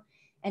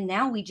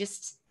now we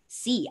just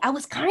see. I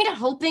was kind of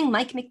hoping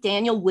Mike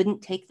McDaniel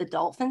wouldn't take the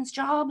Dolphins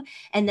job.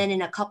 And then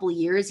in a couple of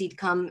years, he'd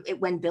come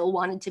when Bill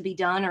wanted to be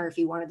done, or if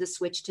he wanted to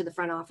switch to the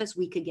front office,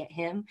 we could get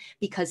him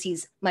because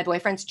he's my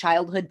boyfriend's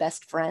childhood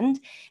best friend.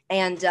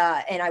 And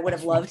I would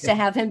have loved to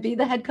have him be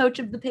the head coach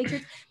of the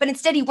Patriots. But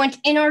instead, he went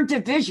in our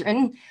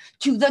division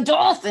to the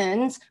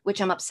Dolphins, which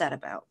I'm upset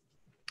about.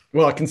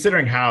 Well,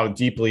 considering how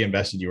deeply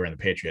invested you were in the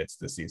Patriots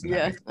this season.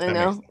 Yeah, I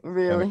know.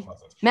 Really.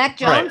 Mac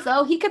Jones,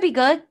 though, he could be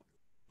good.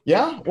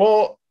 Yeah.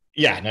 Well,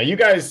 yeah. No, you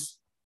guys,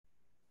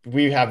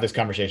 we have this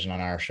conversation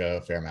on our show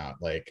a fair amount.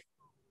 Like,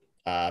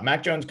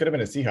 Mac Jones could have been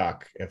a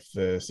Seahawk if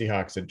the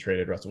Seahawks had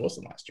traded Russell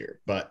Wilson last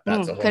year, but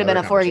that's a whole could have been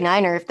a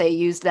 49er if they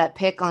used that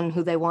pick on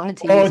who they wanted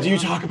to use. Oh, do you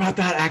talk about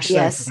that? Actually,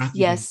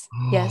 yes.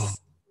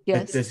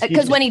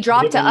 Because when he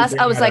dropped to us,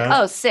 I was like,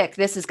 oh, sick.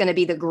 This is going to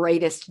be the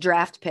greatest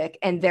draft pick.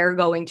 And they're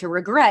going to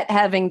regret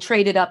having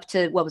traded up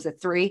to, what was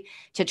it, 3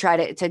 to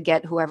try to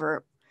get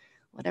whatever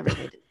they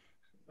did.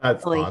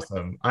 That's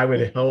awesome. I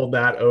would hold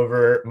that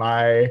over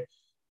my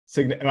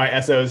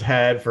SO's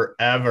head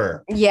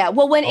forever. Yeah.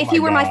 Well, if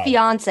he were my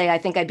fiance, I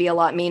think I'd be a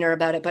lot meaner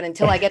about it. But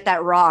until I get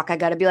that rock, I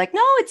got to be like,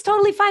 no, it's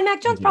totally fine.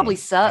 Mac Jones probably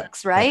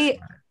sucks, right?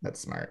 That's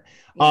smart.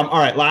 Yeah. All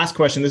right. Last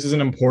question. This is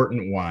an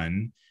important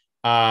one.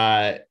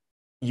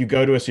 You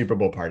go to a Super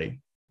Bowl party.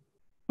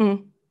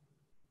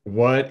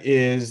 What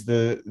is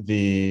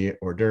the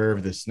hors d'oeuvre,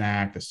 the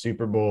snack, the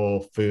Super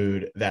Bowl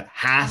food that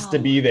has to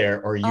be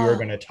there, or you are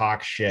going to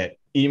talk shit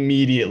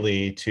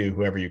immediately to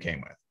whoever you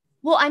came with?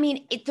 Well, I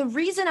mean,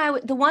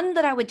 the one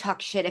that I would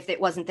talk shit if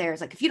it wasn't there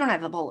is like, if you don't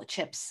have a bowl of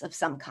chips of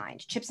some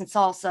kind, chips and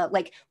salsa,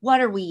 like,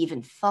 what are we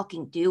even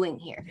fucking doing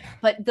here?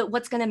 Yeah. But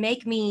what's going to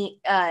make me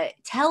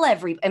tell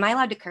am I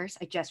allowed to curse?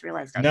 I just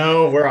realized.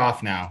 No, we're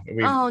off now.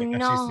 No.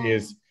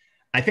 FCC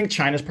I think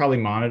China's probably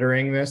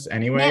monitoring this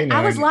anyway. Man,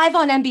 I was live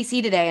on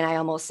NBC today and I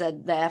almost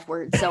said the F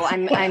word. So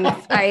I'm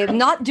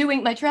not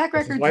doing my track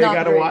record. Why you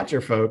got to watch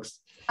her, folks.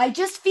 I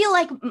just feel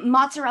like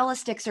mozzarella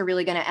sticks are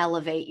really going to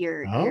elevate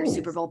your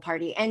Super Bowl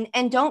party.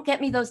 And don't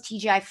get me those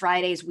TGI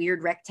Fridays,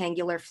 weird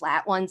rectangular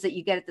flat ones that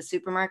you get at the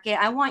supermarket.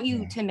 I want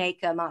you to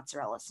make a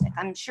mozzarella stick.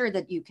 I'm sure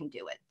that you can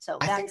do it. So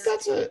I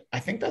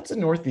think that's a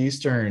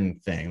Northeastern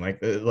thing.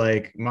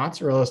 Like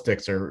mozzarella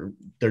sticks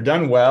they're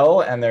done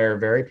well and they're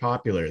very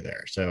popular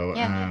there. So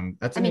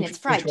it's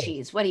fried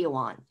cheese. What do you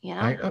want? You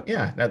know?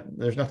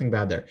 There's nothing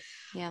bad there.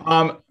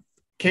 Yeah.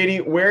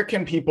 Katie, where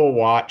can people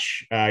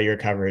watch your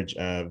coverage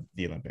of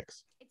the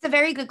Olympics? It's a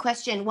very good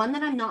question. One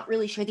that I'm not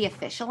really sure the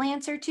official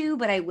answer to,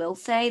 but I will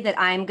say that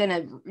I'm going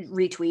to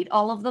retweet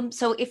all of them.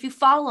 So if you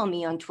follow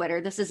me on Twitter,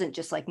 this isn't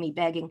just like me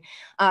begging.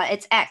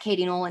 It's at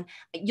Katie Nolan.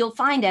 You'll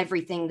find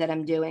everything that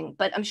I'm doing,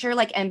 but I'm sure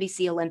like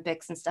NBC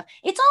Olympics and stuff,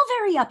 it's all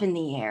very up in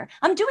the air.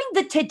 I'm doing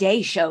the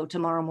Today Show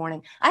tomorrow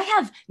morning. I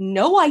have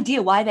no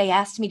idea why they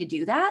asked me to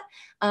do that.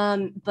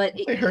 But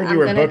I heard you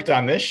were booked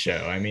on this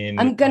show. I mean,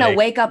 I'm going to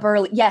wake up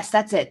early. Yes,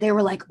 that's it. They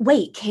were like,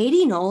 wait,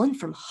 Katie Nolan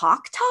from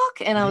Hawk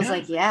Talk? And I was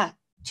like, yeah.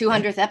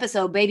 200th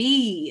episode,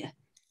 baby.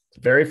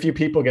 Very few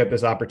people get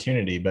this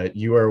opportunity, but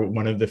you are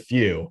one of the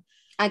few.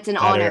 It's an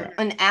honor,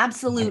 an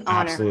absolute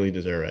honor. Absolutely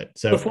deserve it.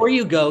 So before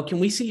you go, can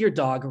we see your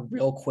dog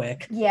real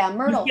quick? Yeah,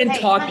 Myrtle. We've been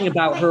talking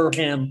about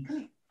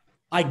him.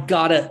 I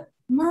gotta.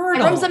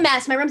 Myrtle. My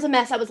room's a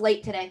mess. I was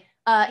late today.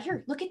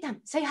 Here, look at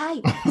them. Say hi.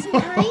 Say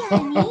hi,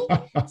 honey.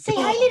 Say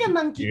hi, little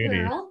monkey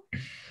girl.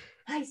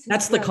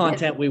 That's the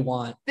content we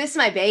want. This is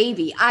my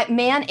baby.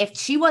 If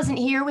she wasn't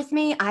here with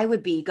me, I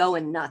would be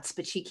going nuts.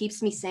 But she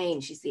keeps me saying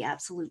she's the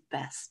absolute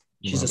best.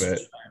 She's a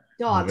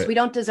dogs. We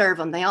don't deserve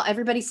them.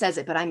 Everybody says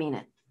it, but I mean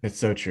it. It's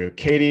so true.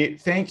 Katie,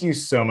 thank you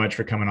so much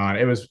for coming on.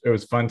 It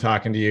was fun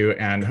talking to you,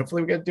 and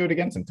hopefully we get to do it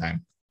again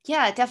sometime.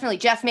 Yeah, definitely.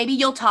 Jeff, maybe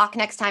you'll talk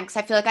next time because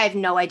I feel like I have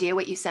no idea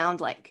what you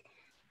sound like.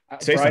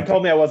 Brian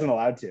told me I wasn't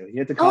allowed to. You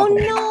had to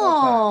compliment me.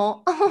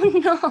 Oh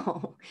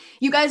no.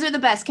 You guys are the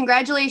best.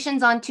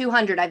 Congratulations on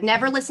 200. I've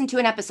never listened to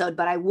an episode,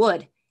 but I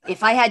would.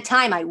 If I had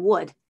time, I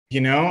would.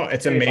 You know,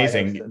 it's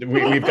amazing.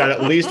 We've got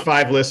at least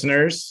 5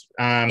 listeners.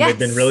 Yes. They've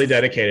been really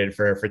dedicated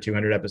for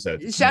 200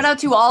 episodes. Shout out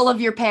to all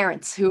of your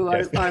parents who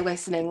are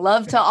listening.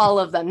 Love to all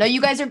of them. No,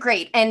 you guys are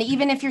great. And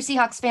even if you're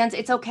Seahawks fans,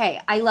 it's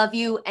okay. I love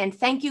you. And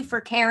thank you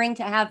for caring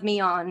to have me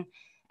on.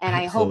 And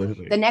Absolutely. I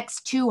hope the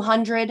next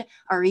 200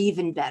 are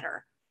even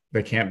better.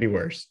 They can't be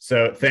worse.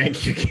 So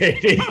thank you,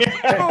 Katie.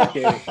 All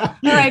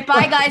right.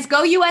 Bye, guys.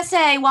 Go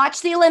USA.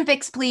 Watch the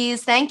Olympics,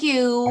 please. Thank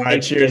you. All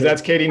right. Cheers.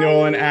 That's Katie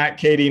Nolan at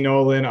Katie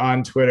Nolan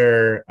on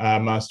Twitter.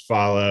 Must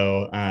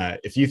follow.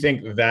 If you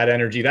think that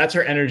energy, that's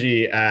her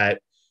energy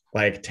at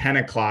like 10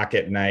 o'clock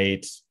at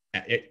night.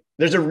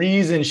 There's a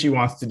reason she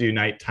wants to do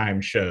nighttime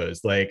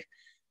shows. Like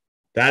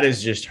that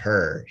is just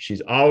her.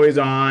 She's always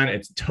on.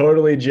 It's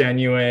totally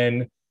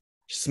genuine.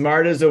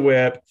 Smart as a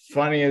whip.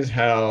 Funny as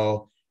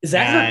hell. Is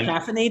that her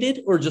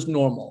caffeinated or just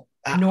normal?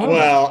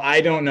 Well, I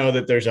don't know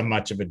that there's a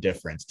much of a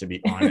difference, to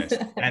be honest.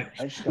 And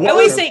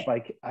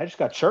I just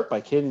got chirped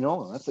by Katie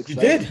Nolan. That's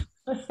exciting. You did.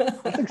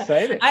 That's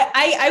exciting.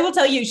 I will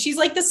tell you, she's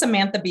like the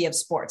Samantha Bee of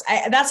sports.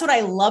 That's what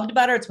I loved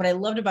about her. It's what I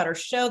loved about her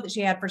show that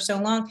she had for so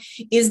long,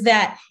 is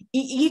that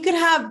you could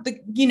have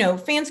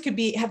fans could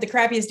have the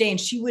crappiest day and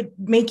she would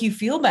make you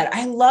feel better.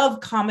 I love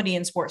comedy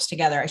and sports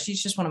together.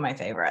 She's just one of my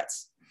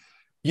favorites.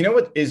 You know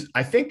what is,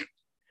 I think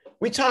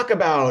we talk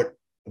about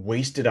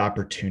wasted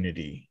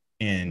opportunity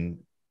in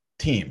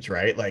teams,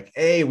 right? Like,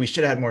 hey, we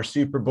should have had more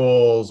Super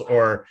Bowls,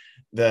 or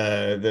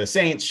the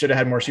Saints should have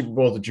had more Super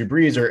Bowls with Drew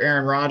Brees or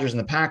Aaron Rodgers and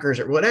the Packers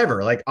or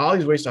whatever, like all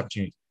these wasted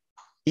opportunities.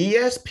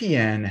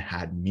 ESPN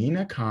had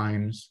Mina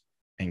Kimes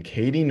and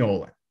Katie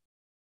Nolan,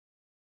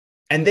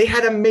 and they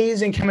had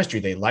amazing chemistry.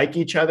 They like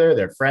each other.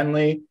 They're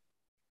friendly.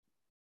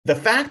 The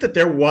fact that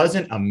there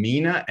wasn't a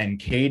Mina and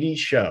Katie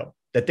show,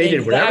 that they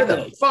did whatever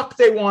the fuck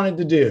they wanted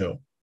to do.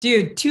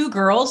 Dude, two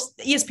girls,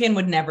 ESPN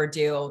would never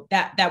do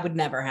that. That would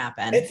never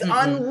happen. It's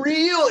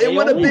unreal. It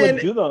would have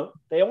been.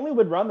 They only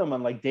would run them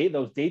on like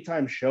those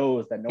daytime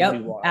shows that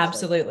nobody watched.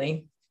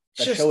 Absolutely.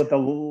 Like, that show with the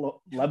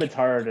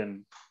Levitard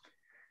and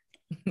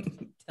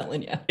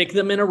telling you. Pick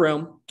them in a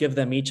room, give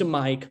them each a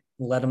mic,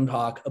 let them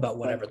talk about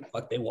whatever the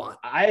fuck they want.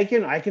 I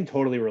can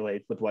totally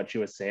relate with what she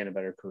was saying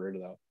about her career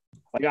though.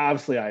 Like,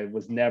 obviously I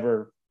was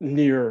never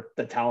near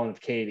the talent of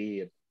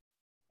Katie.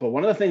 But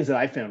one of the things that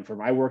I found from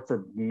my work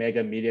for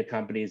mega media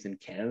companies in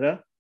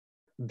Canada,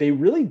 they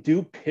really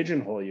do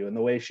pigeonhole you in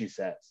the way she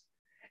says.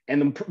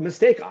 And the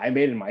mistake I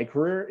made in my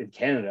career in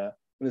Canada,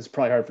 and this is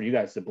probably hard for you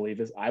guys to believe,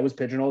 is I was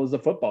pigeonholed as a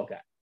football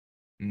guy.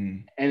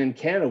 And in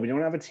Canada, we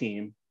don't have a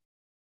team.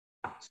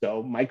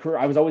 So my career,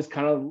 I was always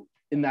kind of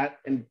in that,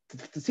 and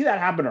to see that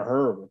happen to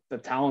her with the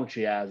talent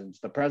she has and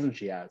the presence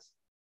she has,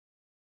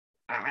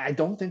 I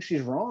don't think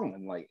she's wrong.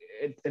 And like,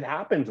 it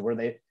happens where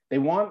they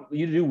want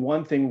you to do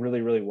one thing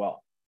really, really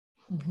well.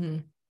 Mm-hmm.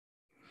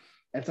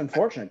 It's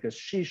unfortunate because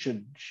she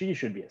should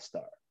be a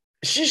star.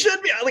 She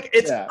should be, like,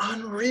 it's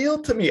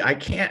unreal to me. I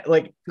can't,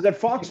 like, because at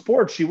Fox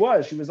Sports she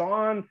was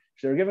on.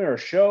 They were giving her a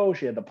show.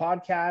 She had the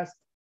podcast.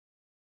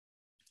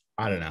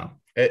 I don't know.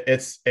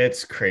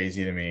 It's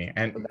crazy to me,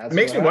 and it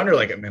makes me wonder.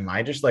 Like, am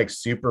I just like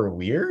super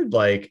weird?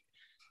 Like,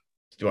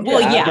 Screw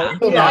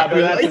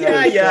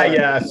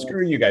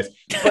you guys.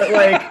 But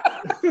like,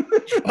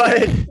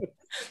 but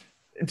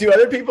do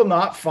other people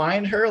not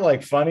find her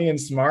like funny and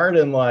smart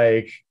and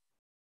like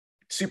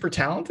super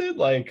talented?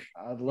 Like,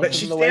 but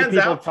she stands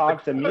out.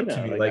 Talk to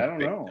Mina. Like, I don't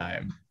know.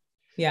 Time.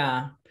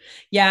 Yeah.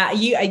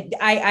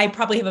 I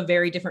probably have a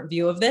very different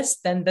view of this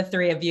than the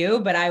three of you,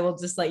 but I will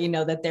just let you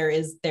know that there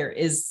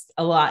is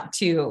a lot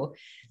to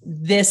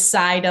this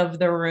side of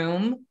the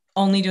room.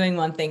 Only doing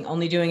one thing,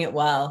 only doing it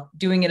well,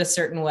 doing it a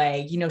certain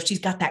way. She's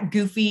got that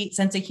goofy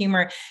sense of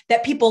humor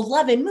that people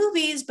love in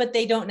movies, but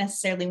they don't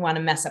necessarily want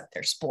to mess up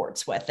their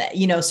sports with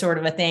it, sort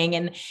of a thing.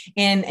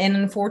 And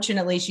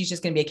unfortunately, she's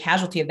just going to be a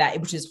casualty of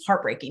that, which is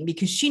heartbreaking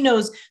because she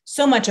knows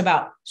so much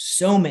about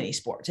so many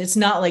sports. It's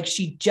not like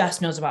she just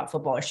knows about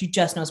football or she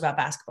just knows about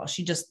basketball.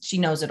 She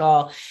knows it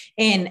all.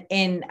 And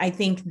I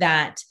think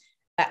that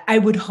I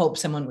would hope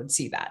someone would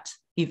see that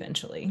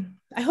eventually.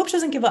 I hope she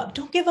doesn't give up.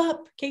 Don't give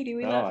up, Katie.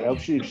 We love you. I hope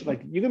she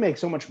like, you can make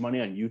so much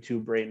money on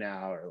YouTube right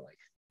now, or like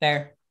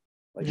there.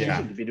 Like, she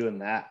should be doing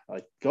that.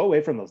 Like, go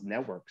away from those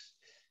networks.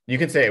 You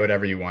can say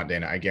whatever you want,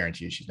 Dayna. I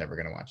guarantee you she's never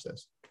going to watch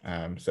this.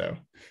 So.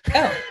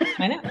 Oh,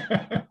 I know.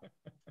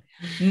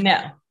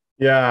 No.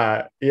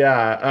 Yeah.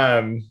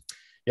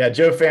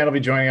 Joe Fann will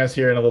be joining us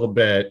here in a little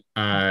bit.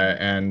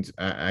 And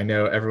I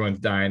know everyone's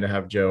dying to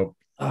have Joe.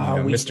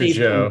 Mr.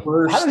 Joe.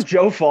 How does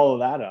Joe follow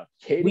that up?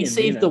 We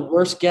saved the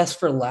worst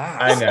guest for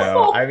last. I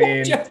know. I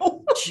mean,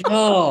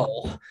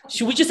 Joe.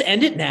 Should we just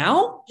end it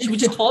now? Should we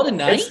just call it a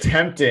night? It's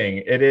tempting.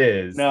 It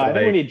is. No, I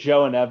think we need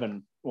Joe and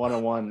Evan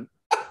one-on-one.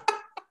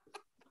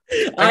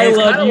 I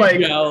love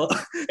you, Joe.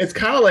 It's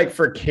kind of like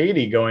for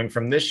Katie going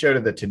from this show to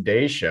the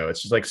Today Show.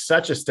 It's just like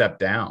such a step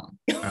down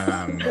for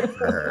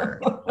her.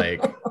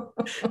 Like,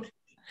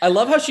 I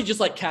love how she just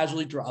like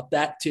casually dropped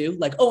that too.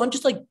 Like, oh, I'm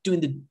just like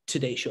doing the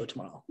Today Show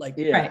tomorrow. Like,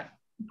 right.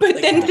 But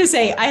like, then to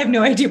say, I have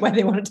no idea why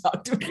they want to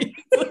talk to me.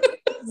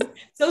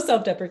 So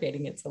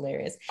self-deprecating. It's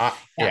hilarious.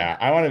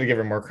 I wanted to give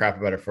her more crap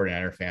about her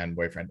 49er fan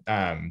boyfriend.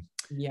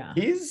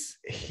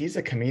 He's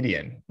a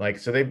comedian. Like,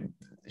 so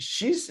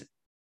she's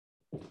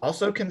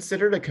also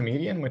considered a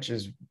comedian, which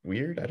is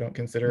weird. I don't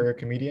consider her a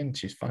comedian.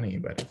 She's funny,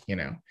 but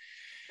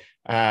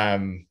I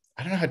don't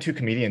know how two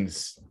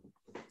comedians,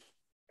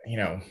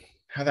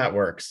 how that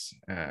works.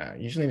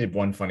 Usually need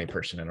one funny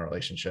person in a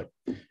relationship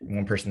and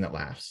one person that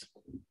laughs.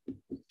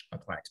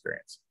 That's my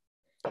experience.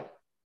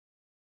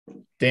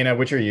 Dayna,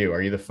 which are you?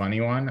 Are you the funny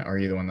one or are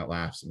you the one that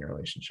laughs in your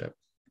relationship?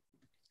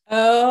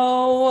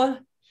 Oh,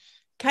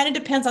 kind of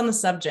depends on the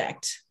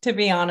subject, to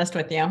be honest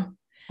with you.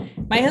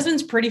 My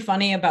husband's pretty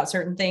funny about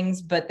certain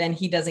things, but then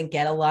he doesn't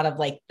get a lot of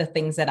like the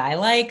things that I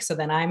like. So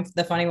then I'm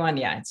the funny one.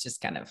 Yeah, it's just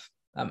kind of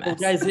a mess. Well,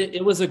 guys,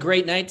 it was a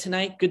great night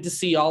tonight. Good to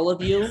see all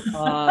of you.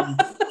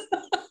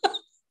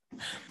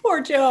 Poor Poor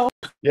Joe.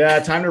 Yeah,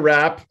 time to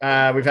wrap.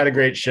 We've had a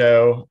great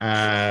show.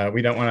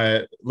 We don't want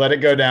to let it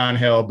go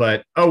downhill,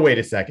 but wait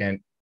a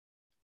second.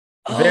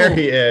 There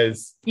he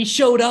is. He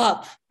showed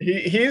up.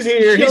 He's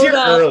here. He's here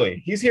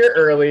early. He's here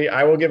early.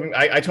 I will give him.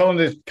 I told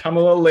him to come a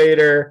little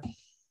later,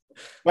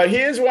 but he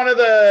is one of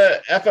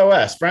the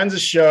FOS friends of the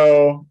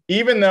show.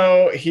 Even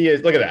though he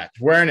is, look at that,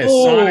 wearing his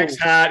Sonics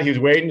hat. He was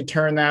waiting to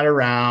turn that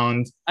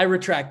around. I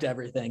retract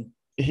everything.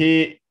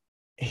 He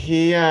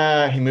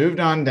moved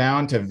on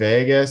down to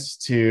Vegas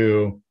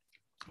to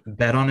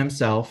bet on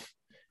himself,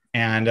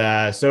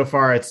 and so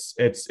far it's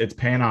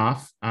paying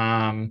off.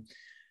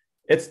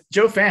 It's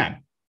Joe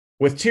Fann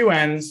with 2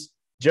 N's,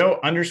 Joe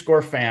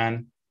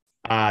 _Fan.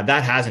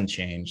 That hasn't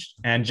changed.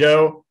 And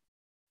Joe,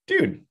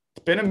 dude,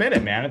 it's been a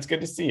minute, man. It's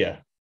good to see you.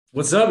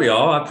 What's up,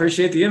 y'all? I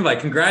appreciate the invite.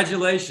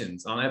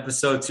 Congratulations on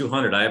episode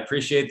 200. I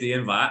appreciate the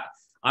invite.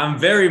 I'm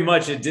very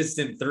much a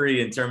distant 3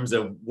 in terms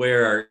of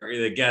where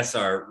the guests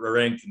are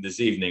ranked this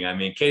evening. I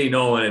mean, Katie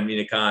Nolan and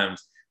Mina Kimes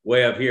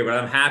way up here, but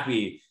I'm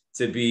happy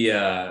to be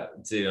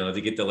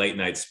to get the late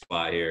night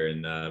spot here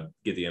and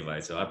get the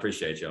invite. So I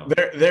appreciate y'all.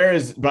 There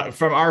is, but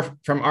from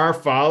our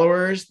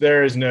followers,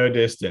 there is no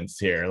distance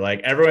here.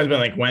 Like everyone's been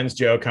like, when's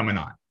Joe coming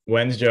on?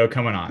 When's Joe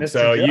coming on? Mr.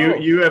 So Joe.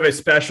 you have a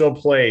special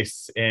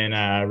place in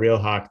Real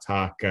Hawk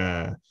Talk.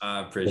 I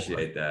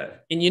appreciate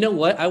that. And you know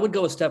what? I would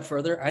go a step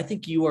further. I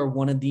think you are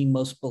one of the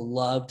most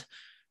beloved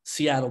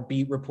Seattle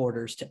beat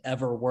reporters to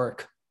ever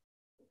work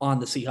on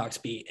the Seahawks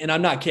beat. And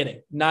I'm not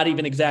kidding, not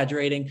even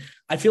exaggerating.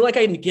 I feel like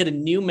I get a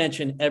new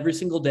mention every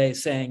single day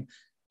saying,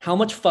 how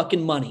much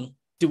fucking money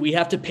do we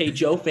have to pay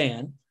Joe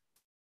Fann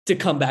to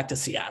come back to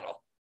Seattle?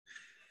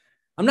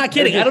 I'm not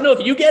kidding. I don't know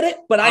if you get it,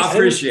 but I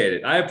appreciate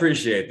it. I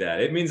appreciate that.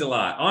 It means a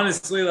lot.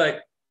 Honestly, like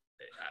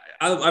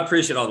I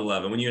appreciate all the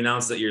love. And when you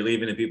announce that you're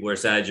leaving and people are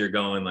sad you're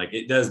going, like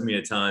it does mean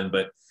a ton.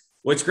 But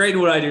what's great in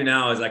what I do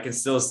now is I can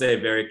still stay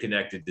very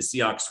connected to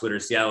Seahawks Twitter,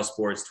 Seattle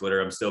sports Twitter.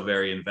 I'm still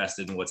very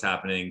invested in what's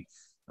happening.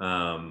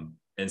 And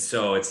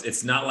so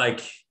it's not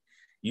like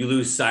you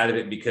lose sight of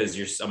it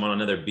because I'm on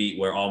another beat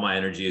where all my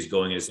energy is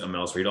going into something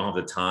else where you don't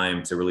have the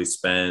time to really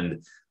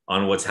spend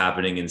on what's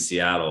happening in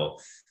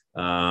Seattle.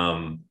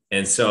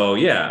 And so,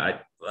 yeah,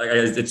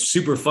 it's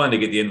super fun to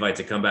get the invite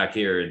to come back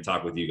here and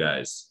talk with you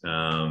guys.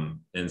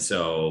 And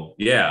so,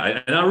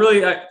 yeah,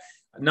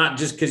 not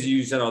just because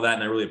you said all that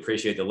and I really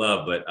appreciate the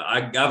love, but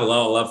I have a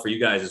lot of love for you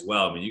guys as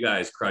well. I mean, you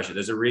guys crush it.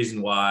 There's a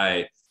reason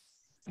why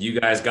you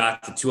guys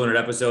got to 200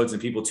 episodes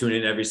and people tune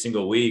in every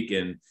single week.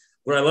 And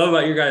what I love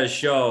about your guys'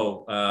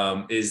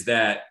 show is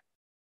that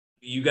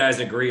you guys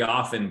agree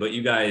often, but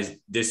you guys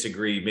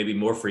disagree maybe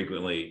more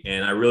frequently.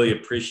 And I really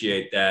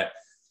appreciate that.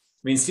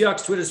 I mean,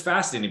 Seahawks Twitter is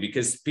fascinating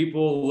because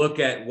people look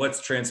at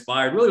what's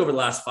transpired really over the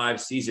last 5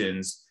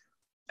 seasons.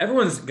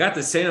 Everyone's got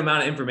the same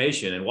amount of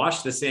information and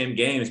watched the same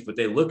games, but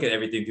they look at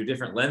everything through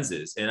different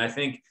lenses. And I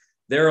think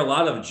there are a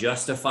lot of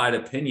justified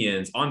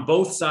opinions on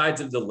both sides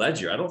of the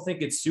ledger. I don't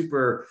think it's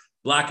super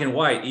black and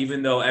white,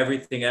 even though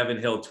everything Evan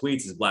Hill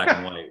tweets is black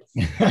and white.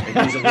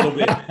 And he's a little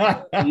bit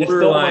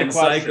borderline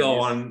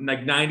psycho on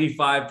like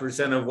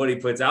 95% of what he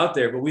puts out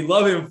there, but we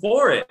love him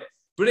for it.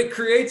 But it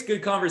creates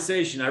good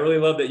conversation. I really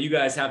love that you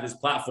guys have this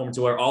platform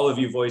to where all of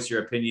you voice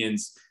your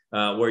opinions,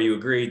 where you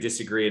agree,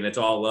 disagree, and it's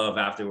all love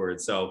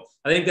afterwards. So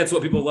I think that's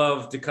what people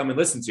love to come and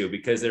listen to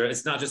because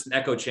it's not just an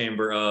echo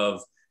chamber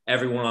of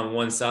everyone on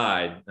one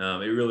side.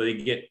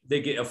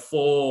 They get a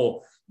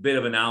full bit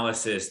of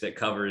analysis that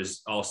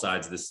covers all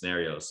sides of the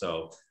scenario.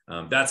 So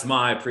that's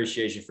my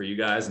appreciation for you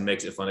guys and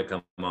makes it fun to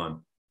come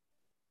on.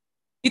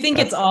 You think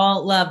it's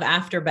all love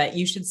after, but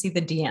you should see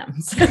the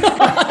DMs.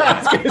 I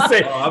was going to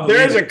say,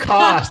 there's a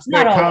cost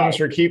that comes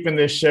for keeping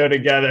this show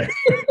together.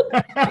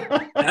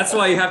 That's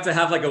why you have to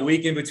have like a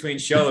week in between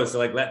shows to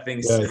like let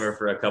things simmer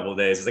for a couple of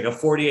days. It's like a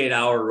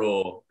 48-hour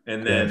rule.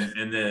 And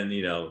then,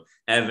 you know,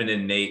 Evan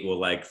and Nate will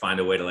like find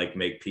a way to like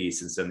make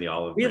peace and send the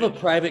olive. We have a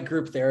private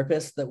group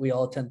therapist that we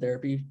all attend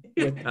therapy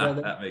with.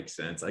 That makes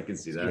sense. I can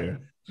see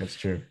that. That's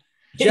true.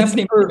 Jeff,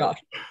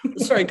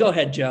 sorry, go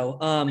ahead, Joe.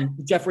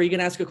 Jeff, were you going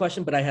to ask a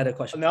question? But I had a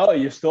question. No,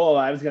 you stole.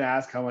 I was going to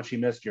ask how much you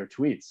missed your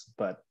tweets,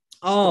 but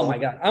oh my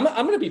God, I'm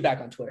going to be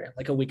back on Twitter in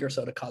like a week or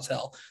so to cause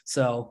hell.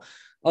 So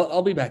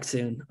I'll be back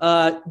soon.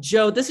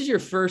 Joe, this is your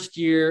first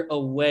year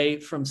away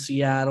from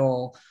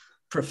Seattle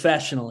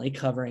professionally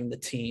covering the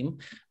team.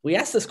 We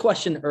asked this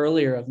question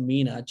earlier of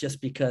Mina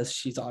just because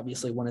she's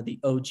obviously one of the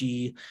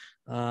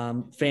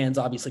OG fans,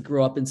 obviously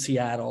grew up in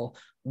Seattle.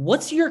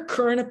 What's your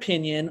current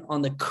opinion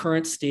on the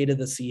current state of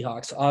the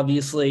Seahawks?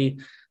 Obviously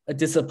a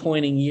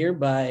disappointing year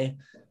by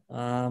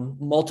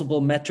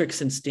multiple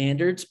metrics and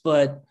standards,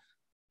 but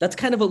that's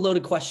kind of a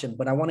loaded question,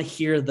 but I want to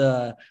hear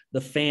the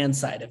fan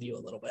side of you a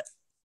little bit.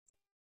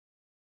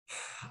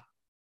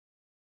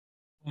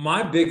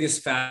 My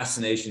biggest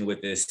fascination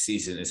with this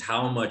season is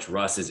how much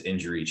Russ's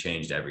injury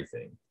changed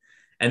everything.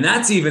 And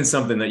that's even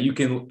something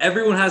that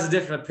everyone has a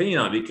different opinion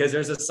on because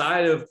there's a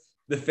side of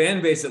the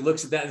fan base that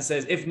looks at that and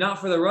says, if not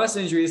for the Russ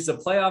injury, it's a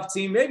playoff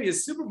team, maybe a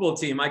Super Bowl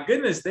team. My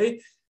goodness,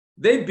 they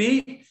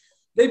beat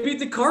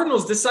the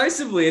Cardinals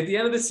decisively at the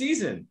end of the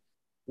season.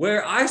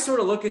 where I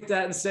sort of look at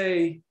that and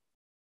say,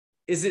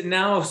 is it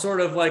now sort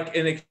of like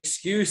an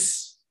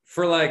excuse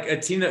for like a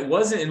team that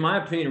wasn't, in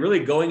my opinion, really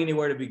going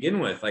anywhere to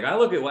begin with? Like I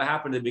look at what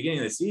happened at the beginning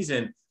of the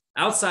season,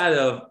 outside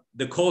of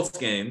the Colts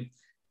game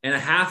and a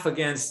half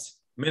against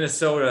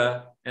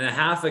Minnesota and a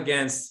half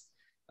against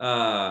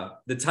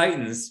the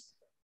Titans,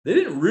 they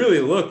didn't really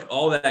look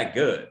all that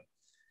good.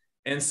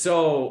 And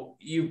so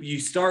you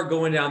start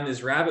going down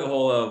this rabbit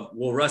hole of,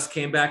 well, Russ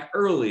came back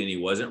early and he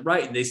wasn't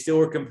right. And they still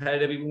were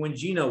competitive even when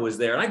Geno was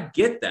there. And I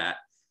get that.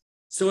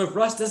 So if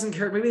Russ doesn't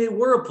care, maybe they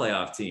were a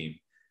playoff team.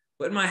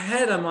 But in my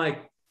head, I'm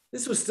like,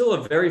 this was still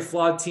a very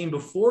flawed team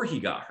before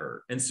he got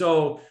hurt. And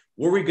so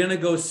were we going to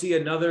go see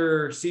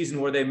another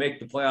season where they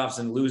make the playoffs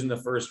and lose in the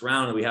first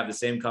round and we have the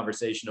same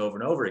conversation over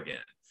and over again?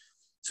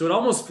 So it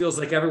almost feels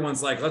like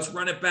everyone's like, let's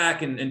run it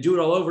back and do it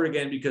all over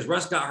again because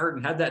Russ got hurt,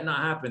 and had that not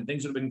happened,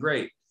 things would have been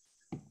great.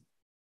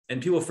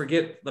 And people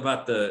forget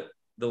about the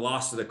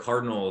loss to the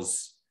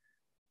Cardinals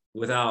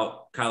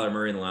without Kyler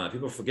Murray in the lineup.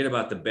 People forget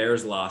about the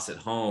Bears loss at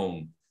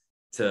home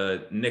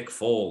to Nick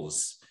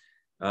Foles.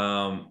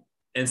 And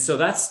so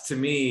that's, to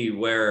me,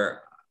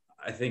 where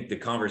I think the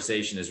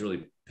conversation has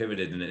really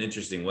pivoted in an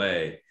interesting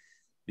way,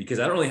 because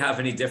I don't really have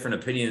any different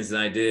opinions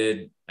than I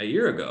did a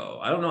year ago.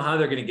 I don't know how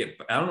they're going to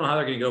get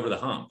over the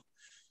hump.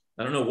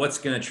 I don't know what's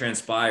going to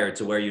transpire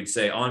to where you'd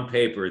say on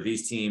paper,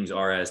 these teams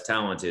are as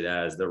talented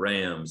as the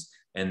Rams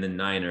and the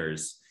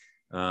Niners.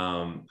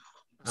 So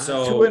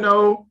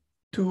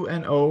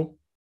 2-0.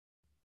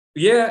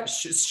 Yeah,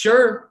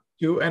 sure.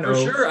 2-0. For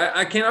sure.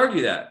 I can't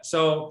argue that.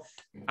 So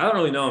I don't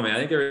really know, man. I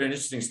think they're in an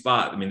interesting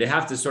spot. I mean, they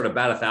have to sort of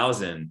bat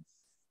 1,000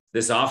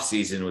 this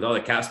offseason with all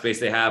the cap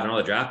space they have and all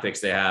the draft picks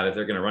they have if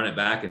they're going to run it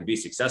back and be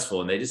successful.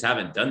 And they just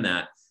haven't done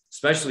that,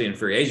 especially in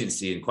free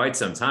agency, in quite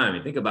some time.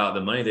 You think about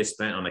the money they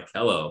spent on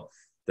Akello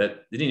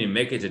that didn't even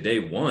make it to day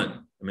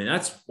one. I mean,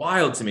 that's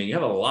wild to me. You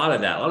have a lot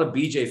of that, a lot of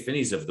BJ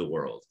Finneys of the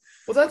world.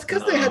 Well, that's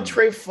because they had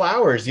Trey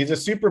Flowers. He's a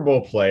Super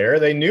Bowl player.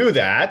 They knew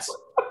that.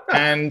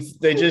 And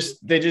they just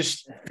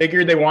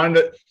figured they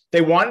wanted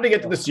to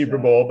get to the Super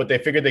Bowl, but they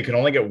figured they could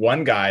only get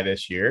one guy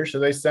this year. So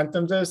they sent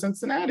them to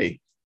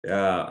Cincinnati.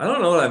 Yeah. I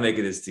don't know what I make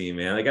of this team,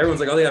 man. Like everyone's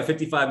like, oh, they have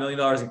 $55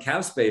 million in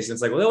cap space. And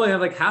it's like, well, they only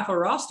have like half a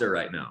roster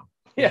right now.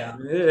 Yeah.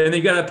 And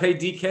you got to pay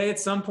DK at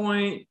some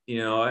point. You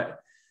know,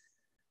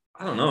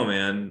 I don't know,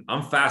 man.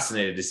 I'm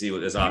fascinated to see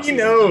what this offseason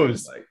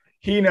knows. like.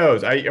 He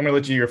knows. I'm going to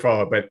let you your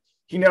follow-up, but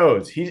he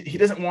knows. He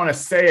doesn't want to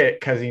say it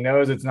because he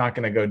knows it's not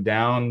going to go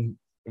down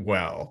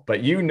well.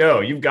 But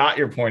you've got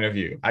your point of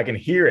view. I can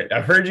hear it.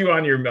 I've heard you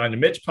on the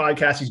Mitch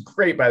podcast. He's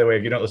great, by the way.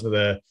 If you don't listen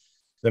to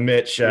the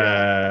Mitch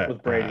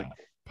with Brady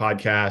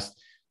podcast,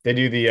 they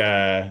do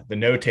the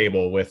No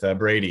Table with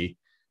Brady.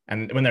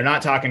 And when they're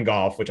not talking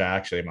golf, which I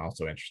actually am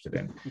also interested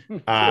in,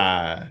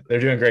 they're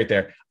doing great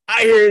there.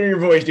 I hear it in your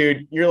voice,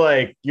 dude.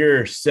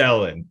 You're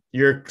selling.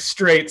 You're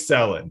straight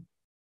selling.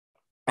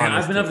 And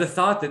I've been of the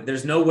thought that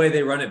there's no way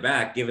they run it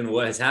back given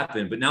what has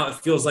happened. But now it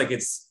feels like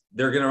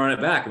they're going to run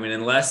it back. I mean,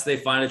 unless they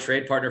find a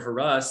trade partner for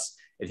Russ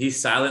and he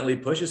silently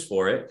pushes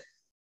for it.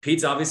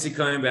 Pete's obviously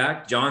coming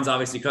back. John's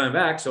obviously coming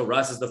back. So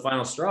Russ is the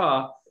final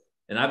straw.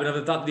 And I've been of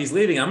the thought that he's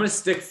leaving. I'm going to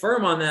stick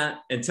firm on that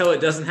until it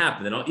doesn't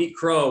happen. Then I'll eat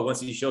crow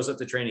once he shows up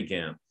to training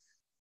camp.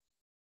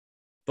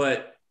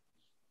 But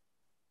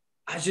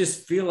I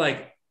just feel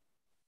like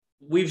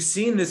we've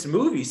seen this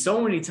movie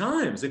so many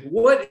times. Like,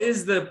 what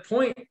is the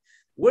point?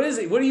 What is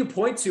it? What do you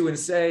point to and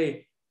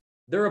say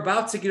they're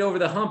about to get over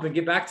the hump and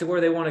get back to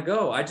where they want to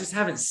go? I just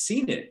haven't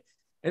seen it.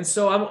 And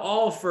so I'm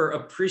all for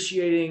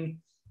appreciating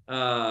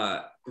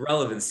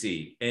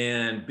relevancy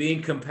and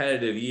being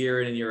competitive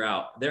year in and year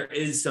out. There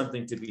is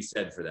something to be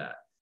said for that.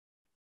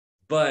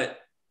 But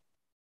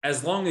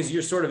as long as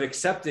you're sort of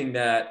accepting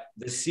that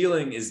the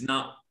ceiling is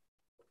not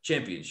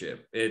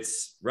championship,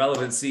 it's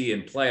relevancy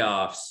in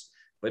playoffs,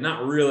 but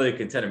not really a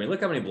contender. I mean,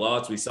 look how many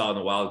blowouts we saw in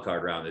the wild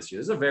card round this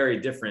year. There's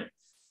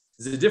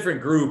a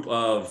different group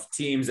of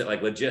teams that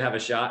like legit have a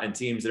shot and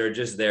teams that are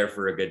just there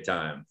for a good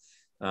time.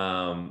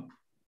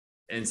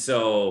 And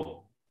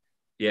so,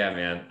 yeah,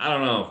 man, I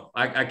don't know.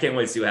 I can't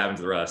wait to see what happens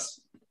to the Russ.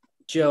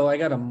 Joe, I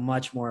got a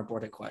much more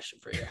important question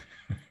for you.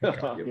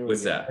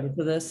 What's that? Ready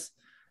for this?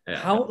 Yeah.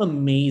 How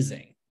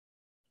amazing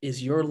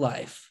is your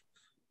life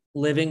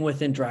living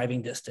within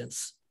driving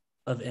distance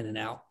of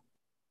In-N-Out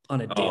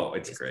on a daily Oh,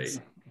 it's basis? great.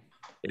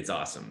 It's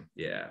awesome.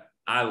 Yeah.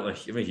 I'm a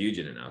huge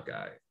In-N-Out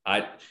guy.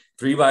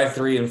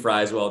 3x3 and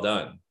fries well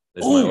done.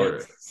 That's my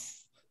order.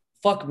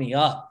 Fuck me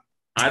up.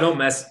 I don't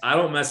mess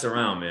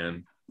around,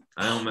 man.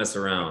 I don't mess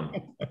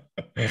around.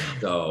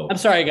 So I'm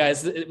sorry,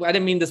 guys. I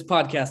didn't mean this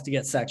podcast to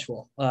get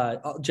sexual.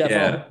 Jeff,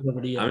 yeah. over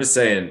to you. I'm just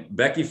saying,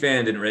 Becky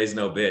Fan didn't raise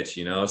no bitch,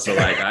 you know. So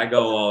like, I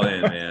go all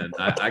in, man.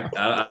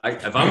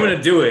 If I'm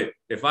gonna do it,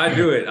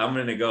 I'm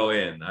gonna go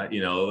in.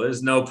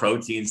 There's no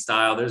protein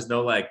style. There's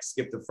no like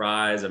skip the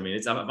fries. I mean,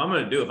 if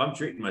I'm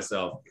treating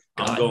myself,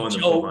 I'm going.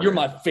 Joe, you're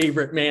my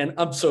favorite, man.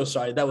 I'm so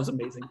sorry. That was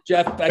amazing.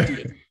 Jeff, back to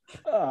you.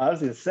 I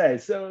was gonna say,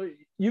 so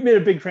you made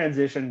a big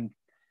transition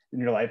in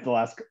your life the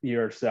last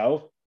year or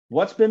so.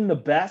 What's been the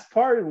best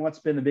part and what's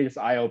been the biggest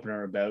eye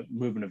opener about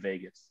moving to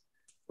Vegas?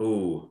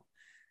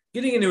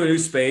 Getting into a new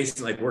space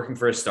and like working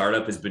for a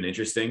startup has been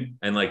interesting,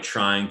 and like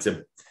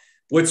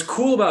what's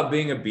cool about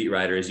being a beat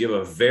writer is you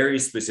have a very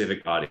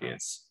specific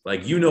audience.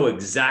 Like, you know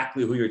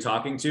exactly who you're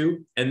talking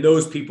to, and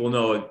those people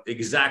know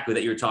exactly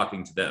that you're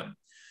talking to them.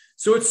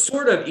 So it's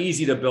sort of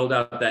easy to build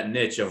out that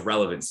niche of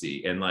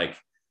relevancy, and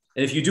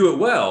if you do it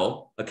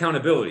well,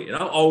 accountability. And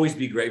I'll always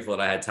be grateful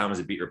that I had time as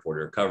a beat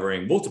reporter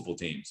covering multiple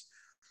teams.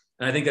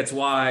 And I think that's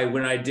why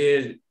when I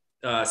did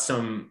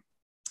some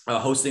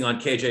hosting on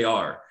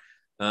KJR,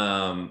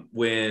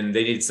 when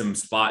they needed some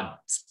spot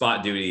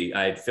duty,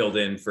 I had filled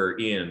in for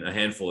Ian a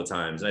handful of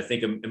times. And I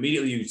think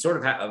immediately you sort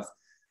of have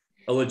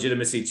a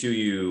legitimacy to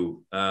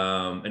you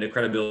and a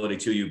credibility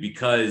to you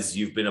because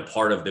you've been a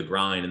part of the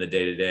grind and the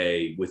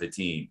day-to-day with a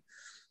team.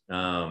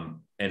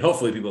 And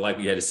hopefully people like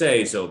what you had to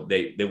say, so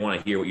they want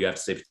to hear what you have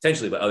to say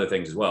potentially about other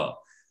things as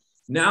well.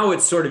 Now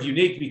it's sort of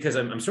unique because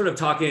I'm sort of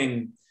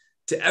talking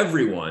to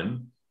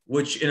everyone,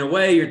 which in a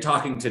way you're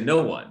talking to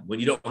no one when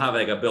you don't have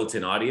like a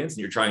built-in audience and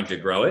you're trying to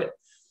grow it.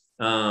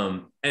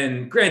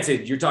 And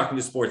granted, you're talking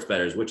to sports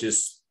bettors, which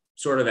is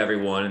sort of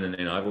everyone, and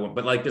everyone,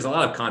 but like there's a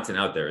lot of content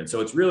out there. And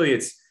so it's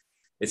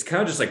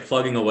kind of just like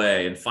plugging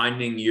away and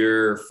finding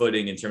your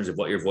footing in terms of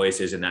what your voice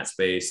is in that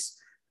space.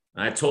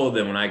 And I told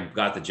them when I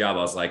got the job, I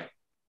was like,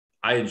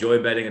 I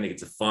enjoy betting. I think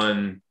it's a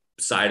fun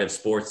side of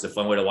sports. It's a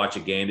fun way to watch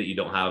a game that you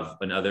don't have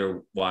an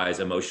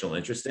otherwise emotional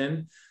interest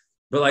in.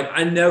 But like,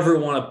 I never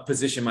want to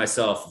position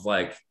myself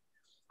like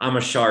I'm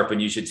a sharp and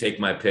you should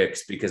take my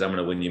picks because I'm going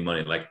to win you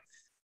money. Like,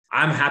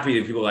 I'm happy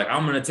that people are like,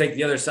 I'm going to take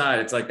the other side.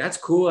 It's like, that's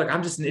cool. Like,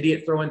 I'm just an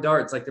idiot throwing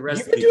darts like the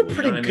rest of the people. You've been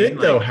doing pretty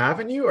good though,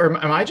 haven't you? Or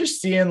am I just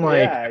seeing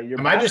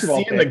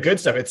the good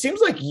stuff? It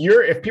seems like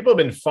if people have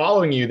been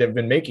following you, they've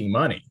been making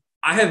money.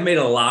 I have made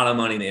a lot of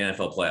money in the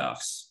NFL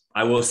playoffs.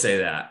 I will say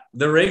that.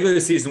 The regular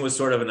season was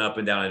sort of an up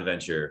and down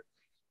adventure,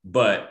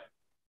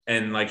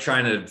 and like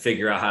trying to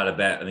figure out how to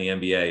bet in the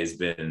NBA has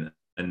been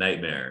a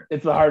nightmare.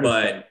 It's the hardest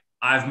thing.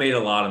 I've made a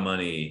lot of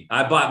money.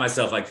 I bought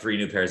myself like 3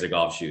 new pairs of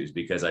golf shoes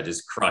because I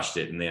just crushed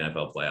it in the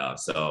NFL playoffs.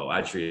 So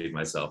I treated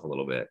myself a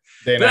little bit.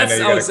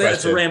 Dayna, I would say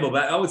that's a ramble,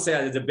 but I would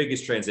say the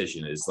biggest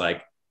transition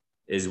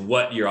is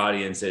what your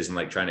audience is and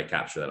like trying to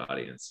capture that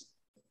audience.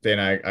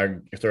 Dayna,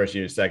 I'll throw it to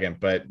you in a second,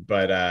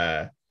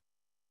 but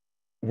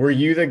were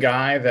you the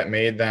guy that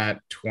made that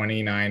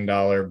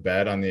 $29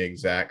 bet on the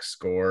exact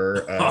score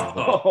of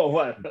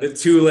the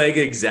 2-leg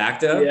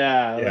exacta?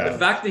 Yeah. The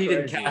fact that he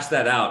didn't cash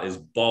that out is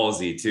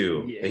ballsy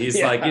too. Yeah.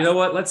 He's like, you know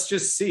what? Let's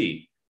just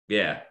see.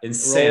 Yeah.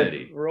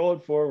 Insanity. Roll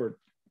it forward.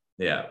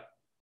 Yeah.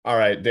 All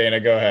right,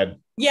 Dayna, go ahead.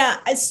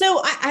 Yeah.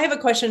 So I have a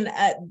question.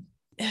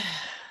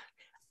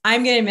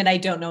 I'm going to admit I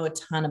don't know a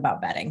ton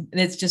about betting, and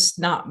it's just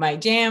not my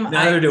jam.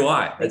 Neither do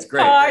I. That's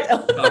great.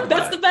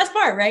 That's the best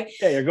part, right?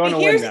 Yeah, you're going to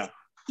win now.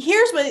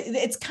 Here's what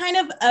it's kind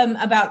of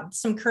about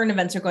some current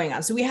events are going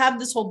on. So we have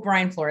this whole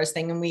Brian Flores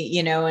thing, and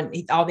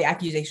and all the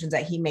accusations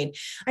that he made.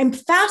 I'm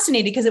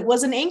fascinated because it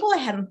was an angle I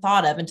hadn't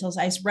thought of until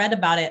I read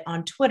about it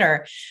on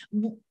Twitter.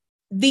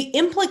 The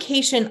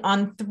implication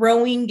on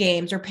throwing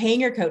games or paying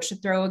your coach to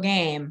throw a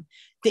game,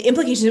 the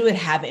implications it would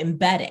have in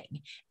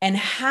betting, and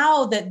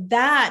how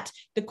the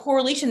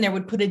correlation there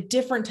would put a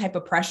different type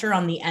of pressure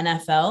on the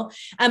NFL.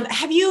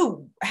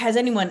 Has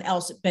anyone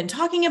else been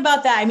talking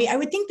about that? I mean, I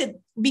would think that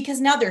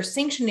because now they're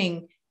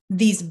sanctioning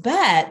these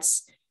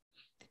bets,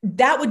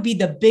 that would be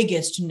the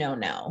biggest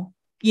no-no,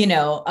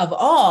 of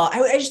all.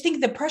 I just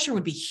think the pressure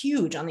would be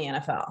huge on the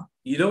NFL.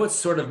 What's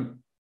sort of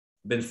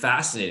been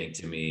fascinating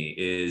to me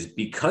is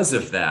because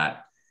of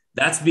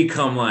that's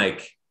become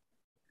like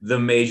the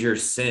major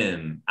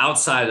sin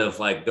outside of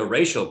like the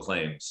racial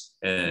claims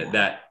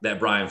that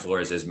Brian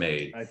Flores has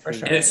made.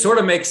 And it sort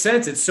of makes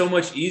sense. It's so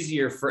much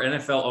easier for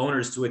NFL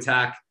owners to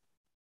attack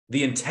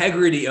the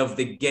integrity of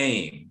the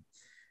game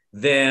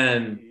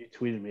than you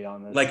tweeted me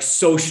on this. Like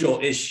social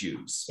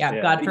issues.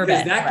 Yeah. God forbid.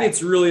 Because that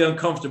gets really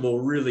uncomfortable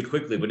really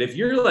quickly. But if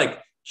you're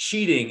like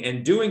cheating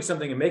and doing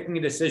something and making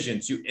a decision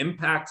to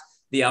impact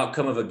the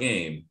outcome of a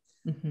game,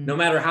 no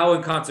matter how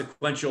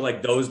inconsequential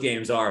like those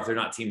games are, if they're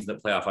not teams in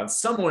the playoff on,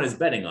 someone is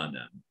betting on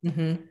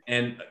them.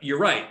 And you're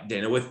right,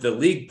 Dayna, with the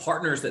league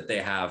partners that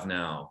they have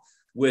now,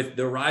 with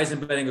the rise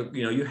in betting,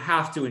 you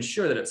have to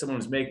ensure that if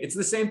someone's it's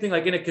the same thing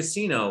like in a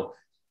casino.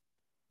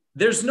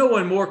 There's no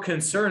one more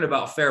concerned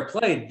about fair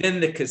play than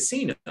the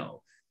casino.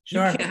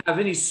 Sure. You can't have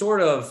any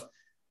sort of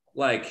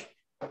like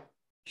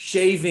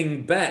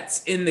shaving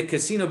bets in the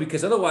casino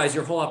because otherwise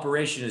your whole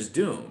operation is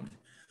doomed.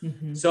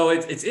 So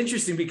it's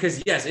interesting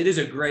because yes, it is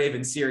a grave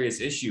and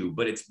serious issue,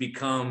 but it's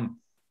become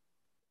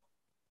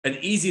an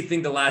easy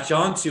thing to latch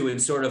onto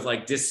and sort of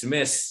like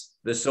dismiss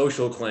the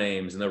social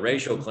claims and the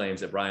racial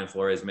claims that Brian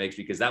Flores makes,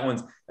 because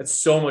that's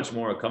so much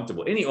more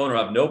comfortable. Any owner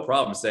have no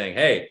problem saying,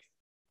 hey,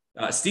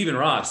 Stephen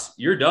Ross,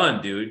 you're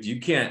done, dude.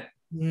 You can't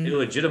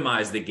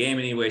legitimize the game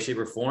in any way, shape,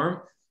 or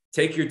form.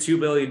 Take your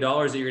 $2 billion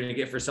that you're going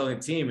to get for selling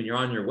the team and you're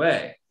on your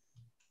way.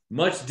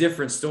 Much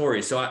different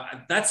story. So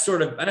that's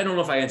sort of, I don't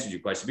know if I answered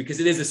your question because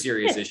it is a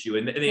serious issue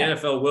and the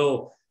NFL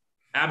will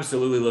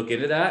absolutely look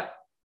into that.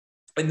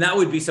 And that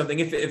would be something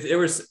if there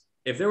was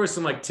if there was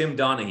some like Tim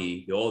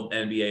Donaghy, the old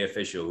NBA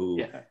official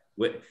who,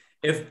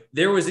 if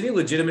there was any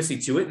legitimacy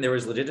to it and there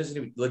was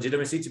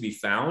legitimacy to be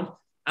found,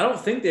 I don't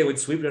think they would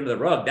sweep it under the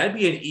rug. That'd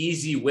be an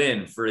easy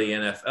win for the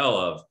NFL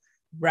of,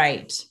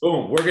 right.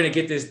 Boom, we're going to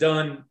get this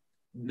done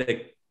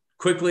like,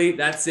 quickly.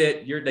 That's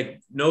it. You're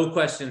like, no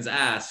questions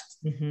asked.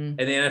 And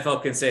the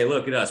NFL can say,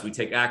 look at us. We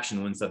take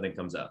action when something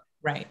comes up.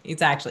 Right.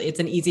 Exactly. It's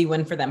an easy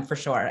win for them for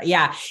sure.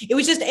 Yeah. It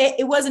was just,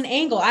 it was an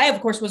angle. I,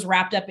 of course, was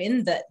wrapped up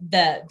in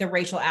the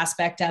racial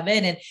aspect of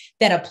it, and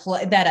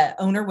that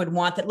a owner would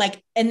want that,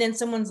 like, and then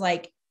someone's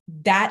like,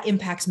 that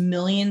impacts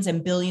millions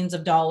and billions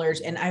of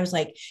dollars. And I was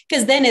like,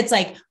 because then it's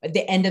like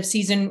the end of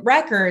season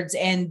records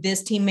and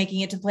this team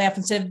making it to playoff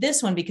instead of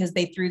this one because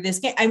they threw this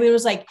game. I mean,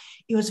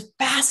 it was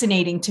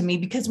fascinating to me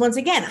because once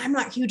again, I'm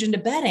not huge into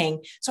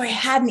betting. So I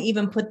hadn't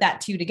even put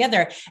that two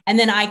together. And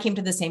then I came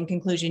to the same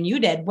conclusion you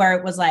did, where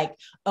it was like,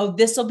 oh,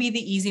 this will be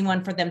the easy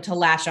one for them to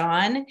lash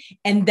on.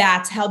 And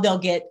that's how they'll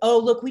get, oh,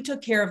 look, we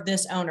took care of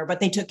this owner, but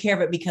they took care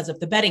of it because of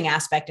the betting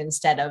aspect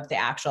instead of the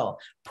actual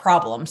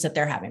problems that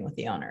they're having with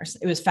the owners.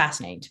 It was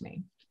fascinating to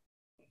me.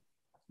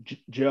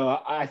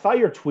 Joe, I thought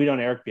your tweet on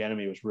Eric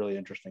Bieniemy was really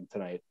interesting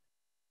tonight.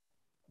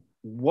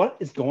 What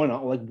is going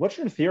on? Like, what's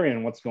your theory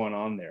on what's going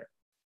on there?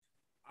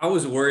 I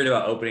was worried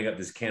about opening up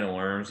this can of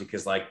worms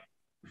because, like,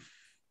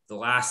 the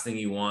last thing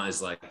you want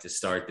is like to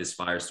start this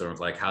firestorm of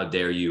like, how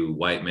dare you,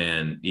 white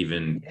man,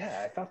 even.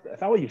 Yeah, I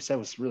thought what you said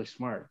was really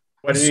smart.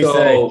 What did you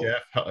say,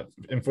 Jeff?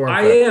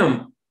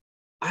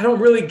 I don't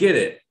really get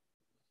it.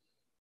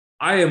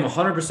 I am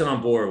 100%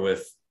 on board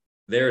with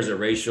there's a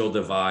racial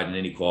divide and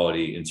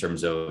inequality in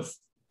terms of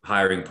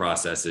hiring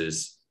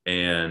processes.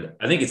 And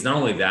I think it's not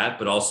only that,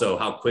 but also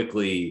how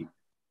quickly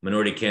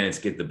minority candidates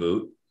get the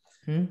boot.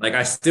 Like,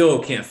 I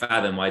still can't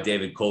fathom why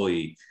David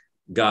Coley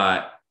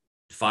got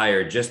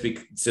fired just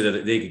so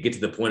that they could get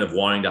to the point of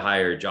wanting to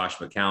hire Josh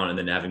McCown and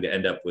then having to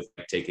end up with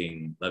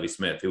taking Lovie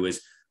Smith, who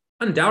is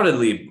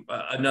undoubtedly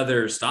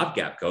another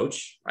stopgap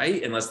coach,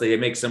 right? Unless they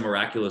make some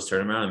miraculous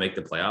turnaround and make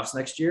the playoffs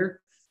next year.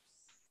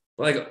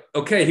 Like,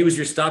 okay, he was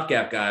your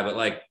stopgap guy, but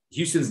like,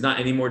 Houston's not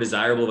any more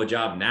desirable of a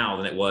job now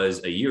than it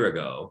was a year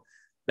ago.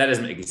 That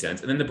doesn't make any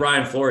sense. And then the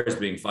Brian Flores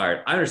being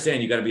fired. I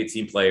understand you got to be a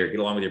team player, get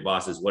along with your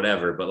bosses,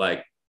 whatever. But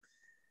like,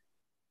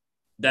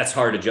 that's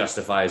hard to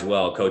justify as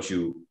well. Coach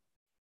who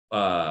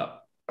objectively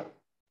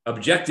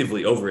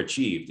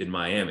overachieved in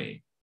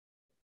Miami.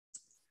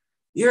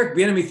 The Eric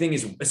Bieniemy thing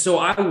is, so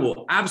I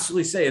will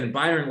absolutely say, and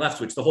Byron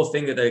Leftwich, the whole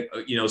thing that they,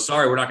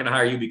 sorry, we're not going to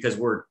hire you because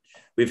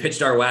we've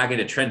hitched our wagon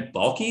to Trent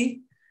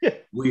Baalke.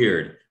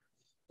 Weird.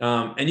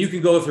 And you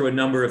can go through a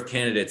number of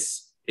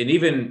candidates and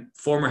even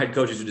former head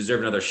coaches who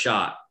deserve another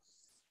shot.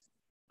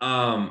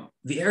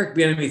 The Eric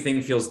Bieniemy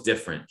thing feels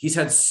different. He's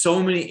had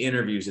so many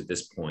interviews at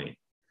this point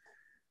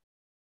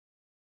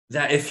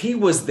that if he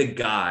was the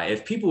guy,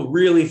 if people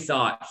really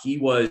thought he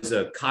was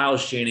a Kyle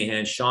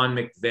Shanahan, Sean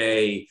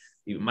McVay,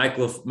 Mike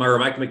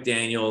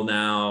McDaniel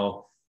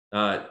now,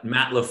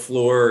 Matt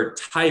LaFleur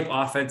type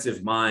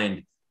offensive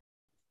mind,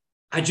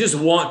 I just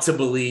want to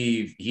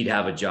believe he'd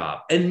have a job.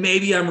 And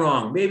maybe I'm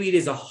wrong. Maybe it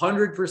is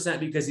 100%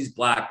 because he's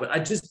black, but I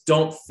just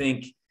don't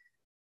think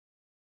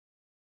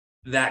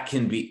that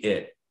can be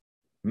it.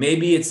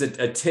 Maybe it's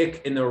a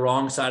tick in the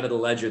wrong side of the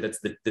ledger. That's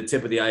the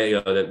tip of the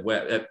IAO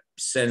that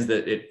sends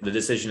the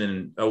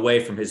decision away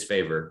from his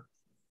favor.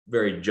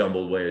 Very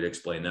jumbled way to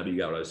explain that, but you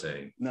got what I was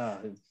saying. No,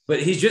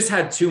 but he's just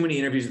had too many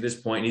interviews at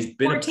this point. He's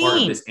been 14. A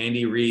part of this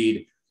Andy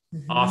Reid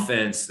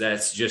offense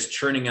that's just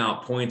churning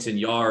out points and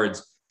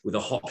yards with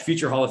a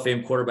future Hall of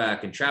Fame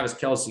quarterback and Travis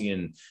Kelce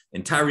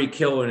and Tyreek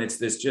Hill, and it's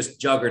this just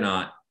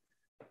juggernaut.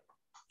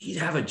 He'd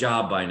have a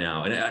job by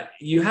now. And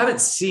you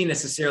haven't seen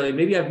necessarily,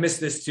 maybe I've missed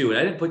this too. And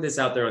I didn't put this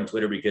out there on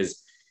Twitter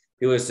because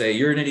people would say,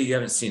 you're an idiot, you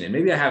haven't seen it.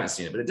 Maybe I haven't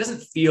seen it, but it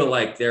doesn't feel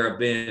like there have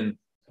been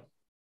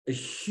a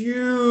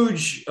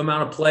huge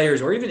amount of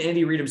players or even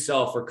Andy Reid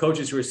himself or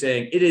coaches who are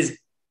saying it is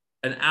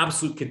an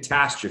absolute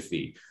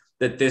catastrophe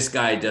that this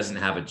guy doesn't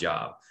have a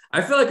job.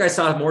 I feel like I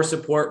saw more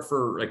support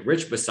for like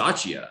Rich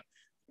Bisaccia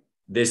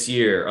this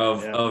year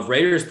of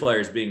Raiders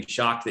players being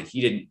shocked that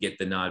he didn't get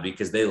the nod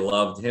because they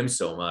loved him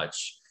so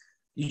much.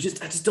 I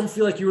just don't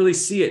feel like you really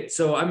see it.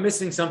 So I'm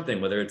missing something,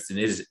 whether it's in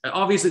his,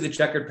 obviously the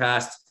checkered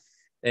past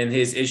and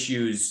his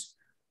issues,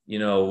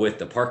 with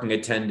the parking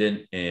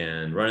attendant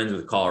and run-ins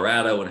with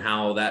Colorado and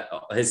how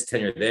his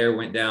tenure there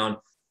went down.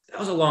 That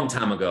was a long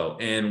time ago.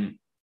 And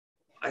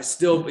I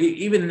still,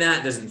 even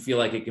that doesn't feel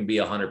like it can be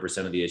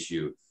 100% of the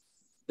issue.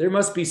 There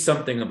must be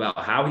something about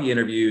how he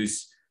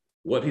interviews,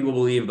 what people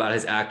believe about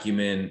his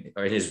acumen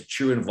or his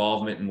true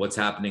involvement in what's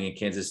happening in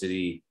Kansas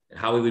City, and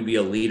how he would be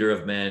a leader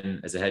of men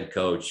as a head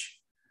coach.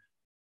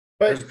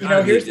 But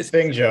here's the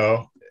thing,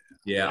 Joe.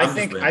 Yeah, I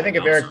think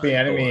if Eric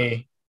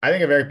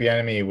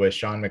Bieniemy was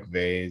Sean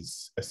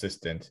McVay's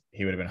assistant,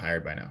 he would have been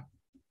hired by now.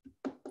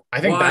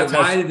 I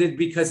think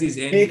because he's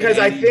in. Because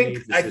I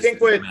think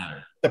what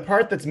the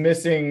part that's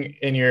missing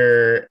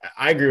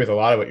I agree with a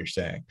lot of what you're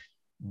saying,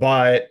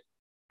 but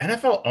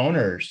NFL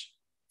owners,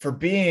 for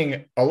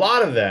being a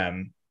lot of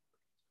them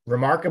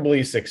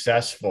remarkably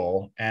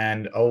successful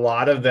and a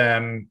lot of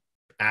them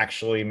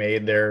actually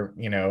made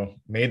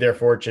their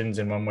fortunes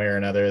in one way or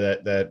another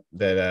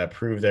that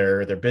prove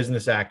their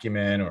business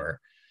acumen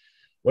or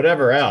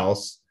whatever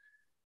else,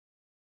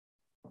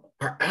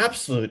 are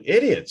absolute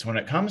idiots when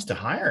it comes to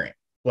hiring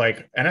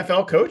like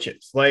NFL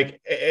coaches.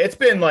 Like it's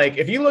been like,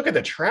 if you look at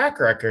the track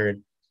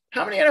record,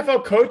 how many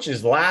NFL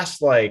coaches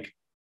last like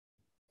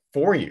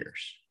 4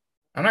 years?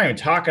 I'm not even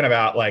talking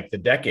about like the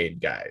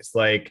decade guys.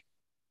 Like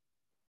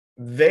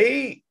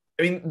this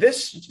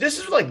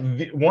is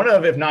like one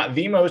of, if not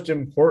the most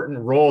important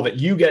role that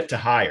you get to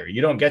hire.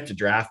 You don't get to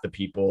draft the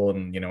people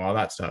and, all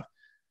that stuff.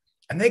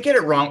 And they get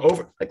it wrong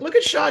over, like, look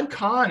at Shad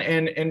Khan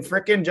and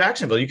frickin'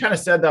 Jacksonville. You kind of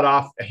said that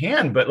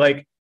offhand, but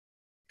like,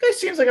 guy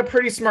seems like a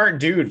pretty smart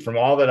dude from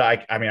all that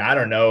I mean, I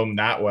don't know him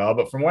that well,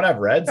 but from what I've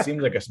read,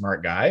 seems like a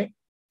smart guy.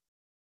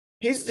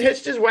 He's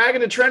hitched his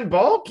wagon to Trent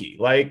Baalke.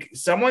 Like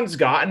someone's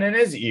gotten in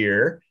his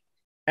ear.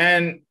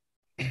 And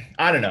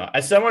I don't know,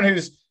 as someone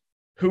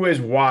who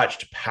has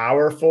watched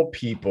powerful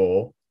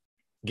people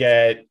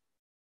get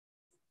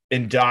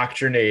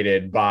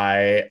indoctrinated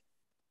by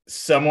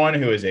someone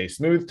who is a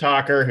smooth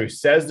talker, who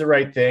says the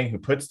right thing, who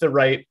puts the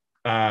right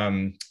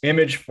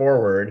image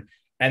forward,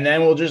 and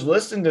then we'll just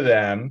listen to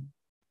them.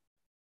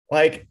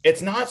 Like,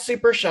 it's not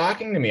super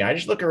shocking to me. I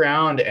just look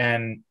around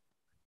and,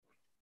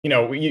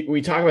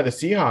 we talk about the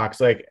Seahawks,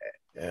 like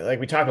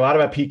we talk a lot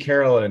about Pete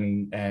Carroll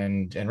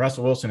and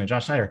Russell Wilson and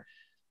John Schneider.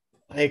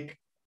 Like,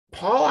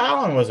 Paul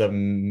Allen was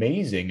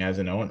amazing as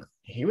an owner.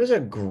 He was a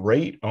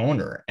great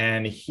owner.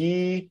 And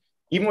he,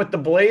 even with the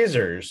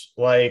Blazers,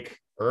 like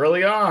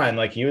early on,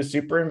 like he was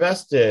super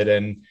invested,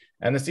 and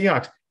the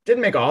Seahawks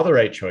didn't make all the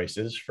right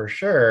choices for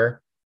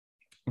sure.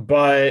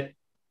 But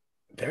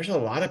there's a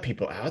lot of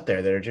people out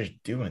there that are just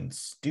doing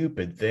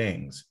stupid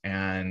things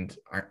and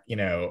are,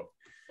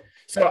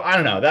 so I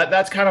don't know,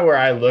 that's kind of where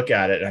I look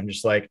at it. I'm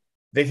just like,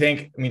 they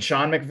think,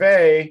 Sean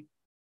McVay,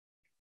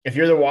 if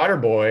you're the water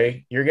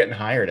boy, you're getting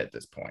hired at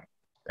this point,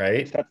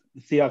 right?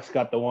 The Seahawks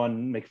got the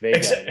one McVay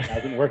guy that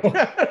hasn't worked.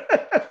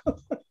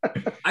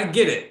 I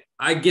get it.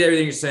 I get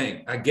everything you're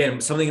saying.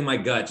 Again, something in my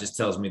gut just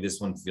tells me this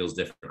one feels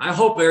different. I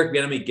hope Eric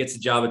Bieniemy gets a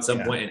job at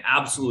some point and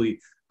absolutely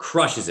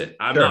crushes it.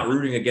 I'm not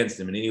rooting against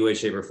him in any way,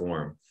 shape, or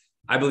form.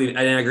 I believe, and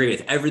I agree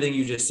with everything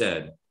you just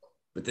said.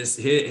 But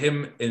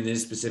him in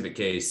this specific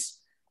case,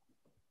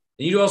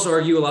 and you'd also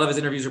argue a lot of his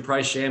interviews are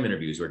probably sham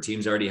interviews where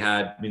teams already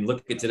had.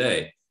 Look at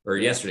today or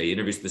yesterday,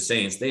 interviews with the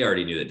Saints. They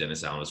already knew that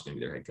Dennis Allen was going to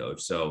be their head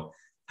coach. So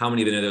how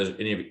many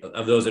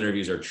of those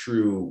interviews are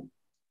true?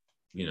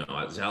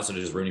 Also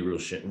just Rooney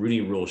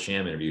Rule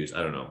sham interviews.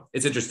 I don't know.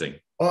 It's interesting.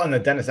 Well, and the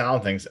Dennis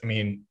Allen things.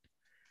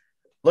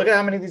 Look at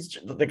how many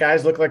of the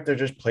guys look like they're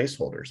just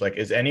placeholders. Like,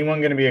 is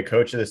anyone going to be a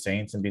coach of the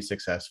Saints and be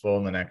successful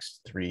in the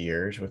next 3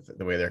 years with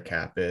the way their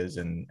cap is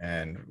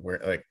and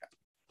where, like,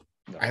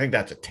 I think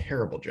that's a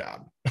terrible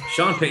job.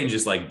 Sean Payton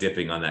just like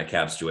dipping on that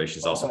cap situation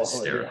is also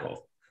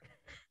hysterical.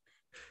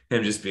 Yeah.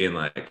 Him just being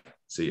like,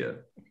 "See ya."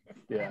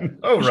 Yeah.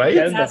 Oh, right.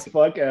 Get the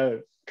fuck out.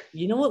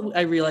 You know what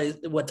I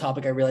realized? What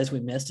topic I realized we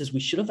missed is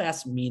we should have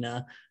asked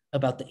Mina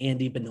about the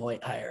Andy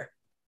Benoit hire.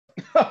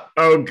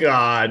 Oh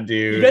God,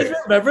 dude! You guys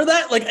remember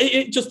that? Like,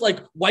 it just like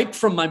wiped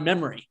from my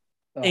memory.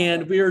 Oh.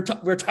 And we're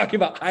talking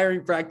about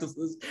hiring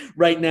practices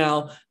right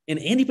now. And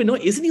Andy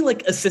Benoit, isn't he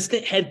like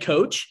assistant head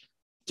coach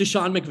to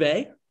Sean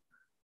McVay?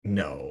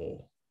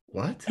 No.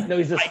 What? No,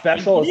 he's a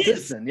special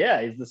assistant.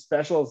 Yeah, he's the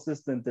special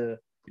assistant to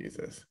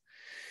Jesus.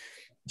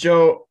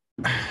 Joe,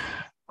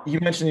 you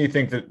mentioned you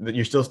think that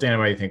you're still standing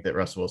by. You think that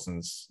Russell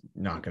Wilson's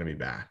not going to be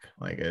back.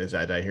 Like, did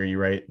I hear you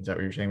right? Is that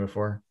what you were saying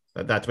before?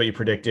 That's what you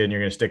predicted, and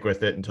you're going to stick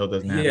with it until it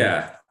doesn't happen.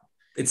 Yeah,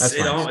 it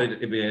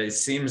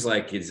seems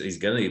like he's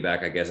going to be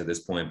back, I guess, at this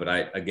point. But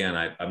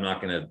I'm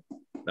not going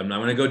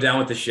to go down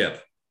with the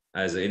ship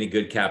as any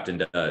good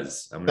captain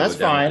does. I'm going to go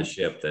down with the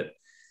ship that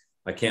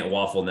I can't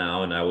waffle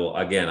now, and I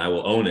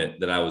will own it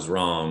that I was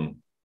wrong.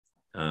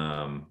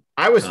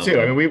 I was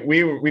too.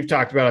 We've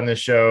talked about on this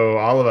show.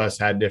 All of us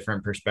had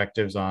different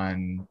perspectives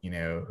on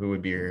who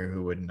would be here,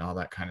 who wouldn't, all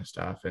that kind of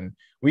stuff, and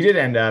we did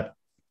end up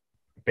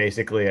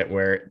basically at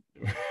where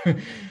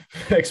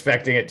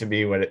expecting it to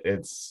be what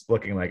it's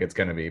looking like it's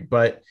going to be.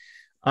 But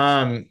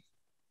knowing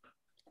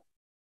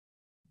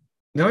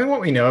what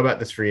we know about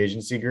this free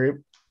agency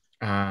group,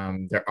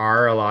 there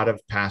are a lot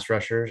of pass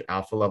rushers,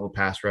 alpha level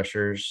pass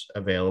rushers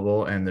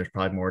available, and there's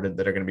probably more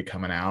that are going to be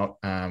coming out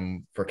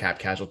for cap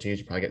casualties.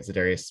 You probably get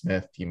Zadarius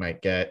Smith. You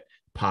might get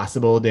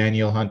possible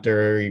Daniel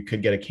Hunter. You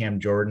could get a Cam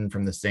Jordan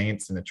from the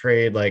Saints in the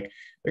trade. Like,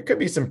 there could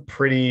be some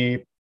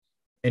pretty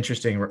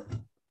interesting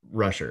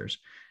rushers.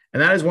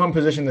 And that is one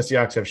position the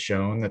Seahawks have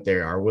shown that they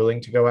are willing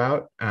to go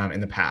out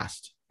in the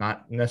past,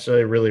 not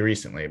necessarily really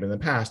recently, but in the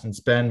past, and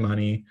spend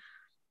money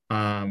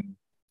on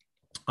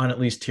at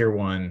least tier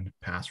one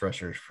pass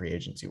rushers free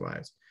agency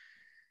wise.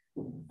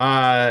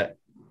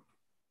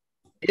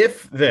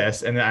 If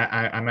this, and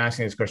I'm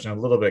asking this question a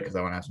little bit because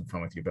I want to have some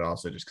fun with you, but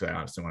also just because I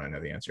honestly want to know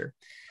the answer.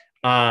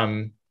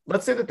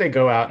 Let's say that they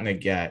go out and they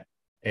get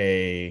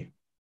a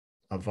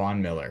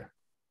Von Miller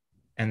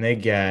and they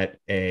get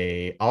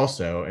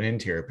also an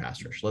interior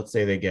pass rush. Let's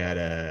say they get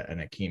an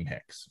Akeem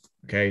Hicks.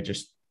 Okay,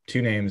 just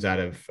two names out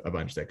of a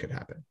bunch that could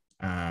happen.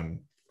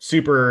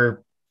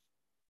 Super,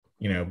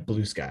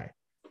 blue sky.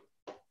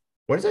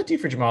 What does that do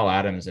for Jamal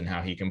Adams and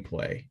how he can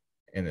play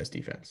in this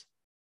defense?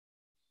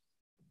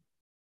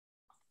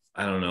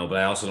 I don't know, but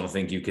I also don't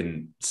think you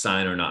can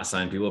sign or not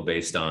sign people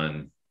based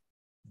on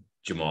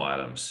Jamal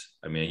Adams.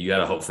 I mean, you got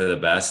to hope for the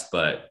best,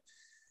 but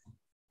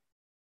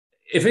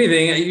if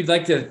anything, you'd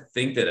like to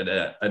think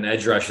that an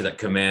edge rusher that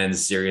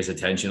commands serious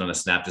attention on a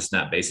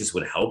snap-to-snap basis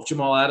would help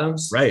Jamal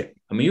Adams. Right.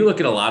 I mean, you look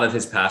at a lot of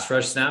his pass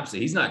rush snaps,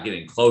 he's not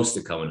getting close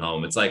to coming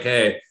home. It's like,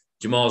 hey,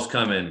 Jamal's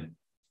coming,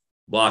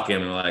 block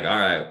him. And like, all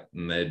right.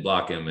 And they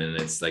block him. And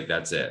it's like,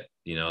 that's it.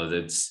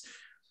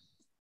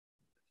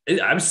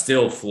 I'm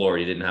still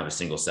floored he didn't have a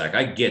single sack.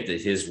 I get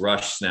that his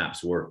rush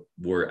snaps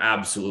were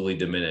absolutely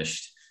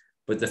diminished.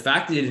 But the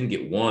fact that he didn't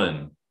get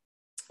one,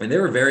 and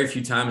there were very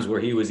few times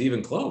where he was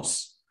even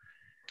close.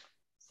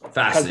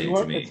 Fascinating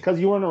to me. It's because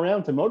you weren't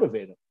around to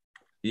motivate him.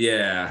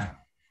 Yeah.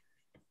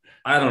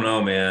 I don't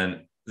know,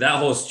 man. That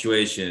whole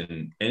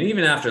situation. And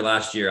even after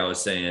last year, I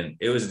was saying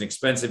it was an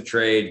expensive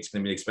trade. It's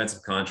going to be an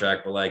expensive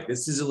contract, but like,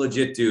 this is a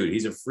legit dude.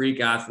 He's a freak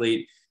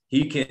athlete.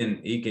 He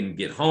can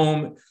get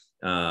home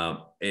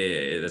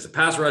as a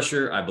pass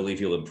rusher. I believe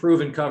he'll improve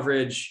in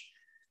coverage.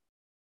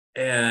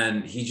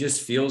 And he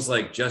just feels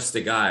like just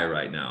a guy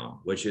right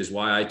now, which is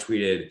why I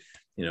tweeted,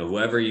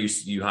 whoever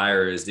you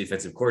hire as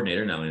defensive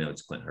coordinator, now I know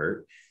it's Clint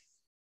Hurt,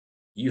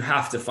 you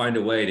have to find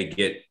a way to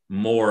get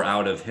more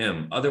out of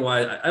him.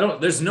 Otherwise,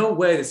 there's no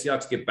way the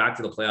Seahawks get back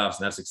to the playoffs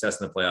and have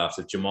success in the playoffs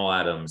if Jamal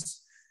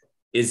Adams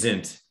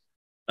isn't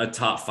a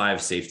top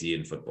 5 safety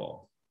in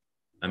football.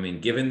 I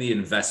mean, given the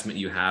investment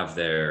you have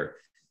there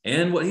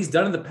and what he's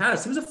done in the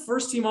past, he was a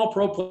first-team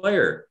All-Pro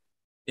player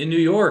in New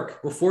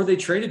York before they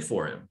traded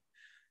for him.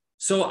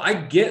 So I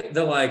get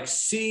the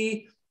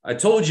I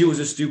told you it was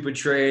a stupid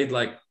trade.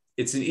 Like,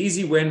 it's an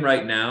easy win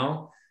right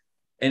now,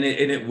 and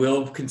it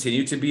will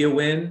continue to be a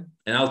win.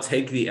 And I'll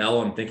take the L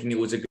on thinking it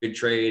was a good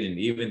trade and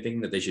even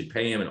thinking that they should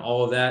pay him and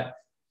all of that.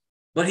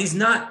 But he's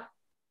not.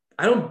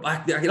 I don't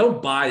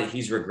buy that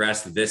he's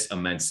regressed this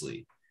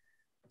immensely.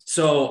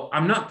 So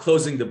I'm not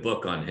closing the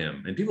book on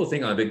him. And people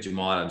think I'm a big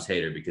Jamal Adams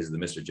hater because of the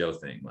Mr. Joe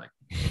thing. Like,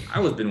 I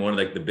was been one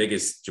of the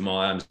biggest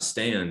Jamal Adams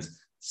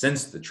stands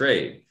since the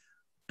trade.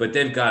 But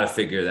they've got to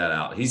figure that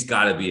out. He's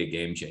got to be a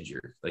game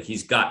changer. Like,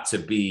 he's got to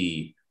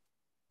be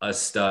a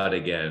stud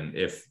again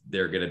if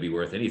they're going to be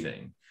worth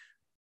anything,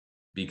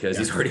 because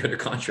he's already under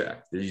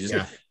contract.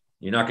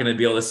 You're not going to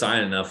be able to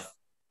sign enough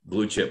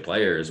blue chip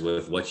players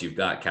with what you've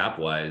got cap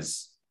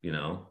wise,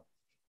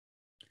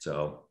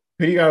 So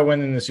who do you got to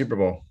win in the Super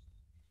Bowl?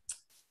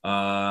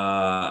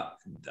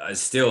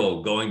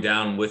 Still going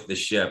down with the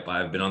ship.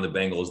 I've been on the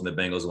Bengals, and the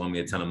Bengals won me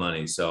a ton of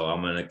money, so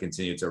I'm going to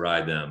continue to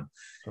ride them.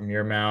 From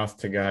your mouth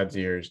to God's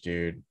ears,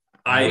 dude.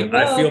 I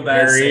feel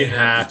bad saying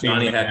that.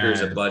 Johnny man. Hekker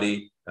is a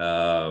buddy.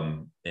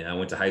 And I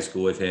went to high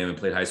school with him and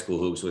played high school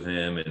hoops with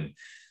him. And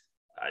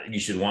you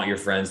should want your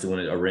friends to win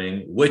a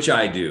ring, which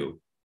I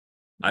do.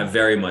 I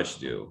very much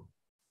do.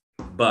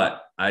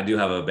 But I do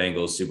have a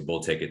Bengals Super Bowl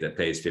ticket that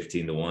pays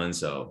 15-1.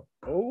 So,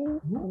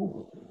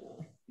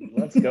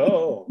 let's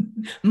go.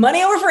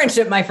 Money over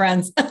friendship, my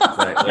friends.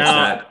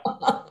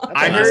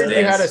 I heard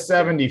you had a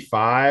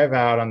 75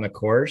 out on the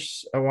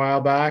course a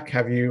while back.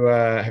 Have you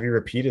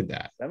repeated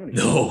that? 70.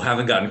 No,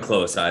 haven't gotten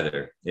close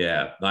either.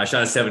 Yeah, I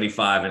shot a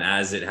 75, and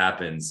as it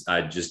happens,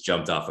 I just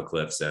jumped off a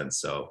cliff since.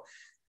 So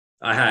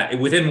I had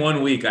within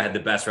 1 week, I had the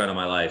best round of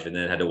my life, and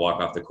then had to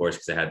walk off the course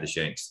because I had the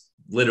shanks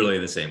literally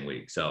in the same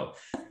week. So,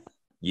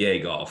 yay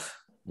golf!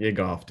 Yay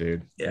golf,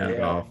 dude! Yeah, yay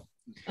golf.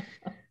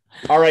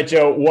 All right,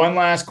 Joe. One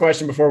last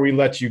question before we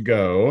let you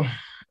go.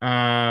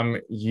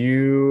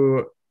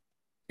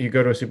 You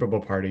go to a Super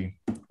Bowl party.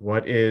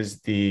 What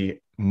is the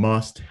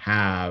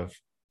must-have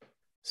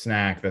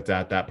snack that's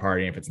at that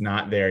party? And if it's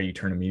not there, you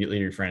turn immediately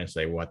to your friend and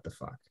say, "What the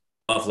fuck?"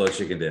 Buffalo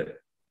chicken dip.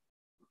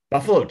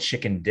 Buffalo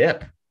chicken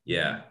dip.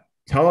 Yeah.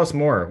 Tell us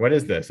more. What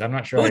is this? I'm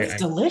not sure. Oh, it's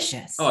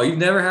delicious. Oh, you've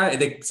never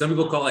had it? Some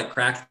people call it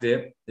cracked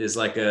dip. Is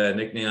like a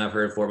nickname I've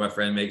heard for. My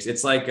friend makes.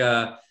 It's like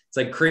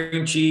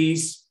cream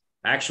cheese,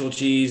 actual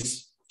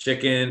cheese,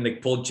 chicken,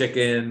 like pulled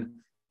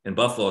chicken, and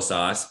buffalo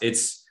sauce.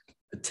 It's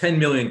 10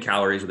 million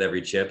calories with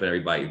every chip and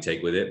every bite you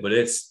take with it, but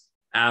it's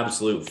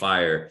absolute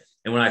fire.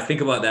 And when I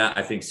think about that,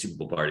 I think Super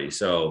Bowl party.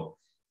 So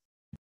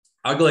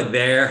I'll go like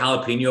there.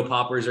 Jalapeno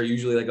poppers are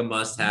usually like a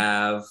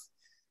must-have.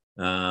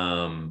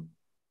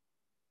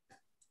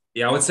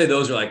 Yeah, I would say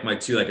those are like my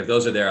two. Like if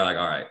those are there, like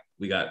all right,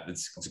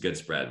 it's a good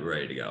spread. We're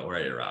ready to go. We're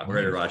ready to rock.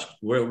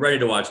 We're ready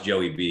to watch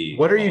Joey B.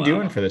 What are you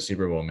doing for the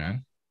Super Bowl,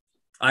 man?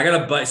 I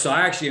got a bite. So I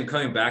actually am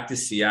coming back to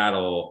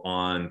Seattle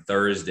on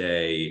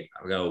Thursday.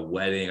 I got a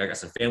wedding. I got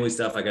some family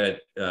stuff I got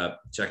to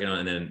check in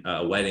on, and then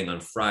a wedding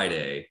on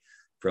Friday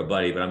for a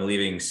buddy. But I'm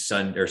leaving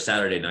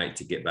Saturday night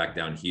to get back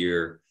down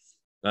here.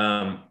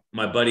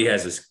 my buddy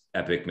has this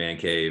epic man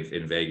cave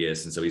in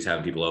Vegas, and so he's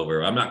having people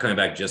over. I'm not coming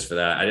back just for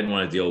that. I didn't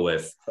want to deal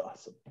with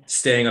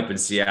staying up in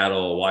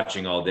Seattle,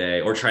 watching all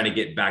day, or trying to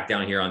get back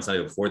down here on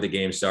Sunday before the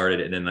game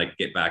started, and then like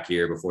get back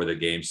here before the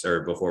game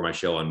or before my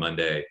show on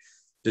Monday.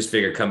 Just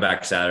figured come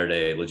back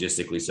Saturday,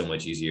 logistically so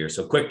much easier.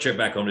 So quick trip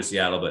back home to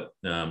Seattle, but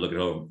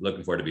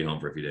looking forward to being home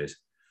for a few days.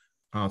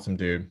 Awesome,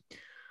 dude.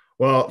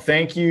 Well,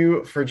 thank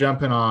you for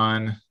jumping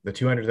on the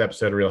 200th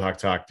episode of Real Hawk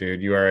Talk,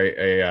 dude. You are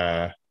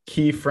a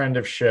key friend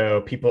of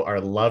show. People are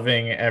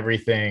loving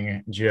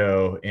everything,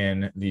 Joe,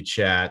 in the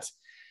chat.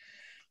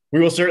 We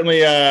will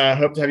certainly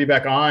hope to have you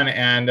back on.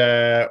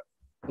 And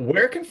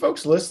where can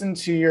folks listen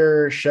to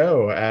your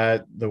show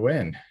at The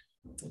Win?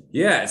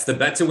 Yeah, it's the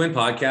Bet to Win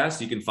podcast.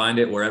 You can find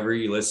it wherever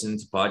you listen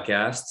to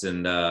podcasts.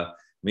 And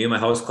me and my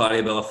host,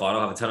 Claudia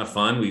Bellafato, have a ton of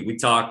fun. We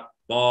talk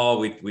ball,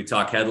 we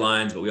talk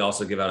headlines, but we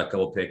also give out a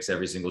couple picks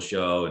every single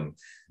show. And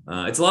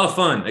it's a lot of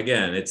fun.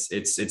 Again,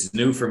 it's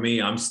new for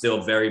me. I'm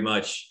still very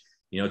much,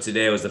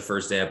 today was the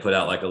first day I put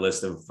out like a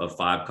list of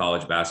 5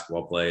 college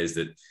basketball plays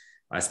that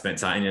I spent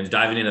time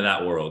diving into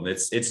that world.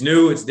 It's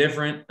new, it's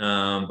different,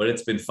 but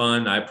it's been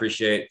fun. I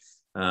appreciate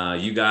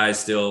you guys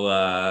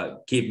still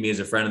keeping me as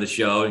a friend of the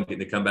show and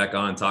getting to come back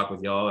on and talk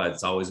with y'all.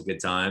 It's always a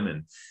good time,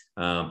 and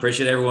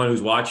appreciate everyone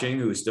who's watching,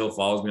 who still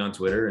follows me on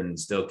Twitter and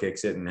still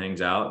kicks it and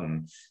hangs out.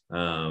 And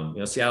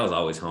Seattle's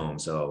always home,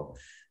 so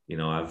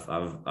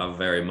I've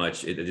very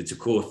much it's a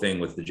cool thing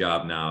with the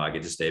job now. I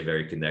get to stay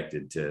very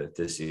connected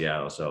to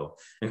Seattle. So,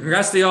 and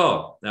congrats to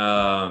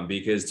y'all,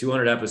 because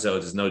 200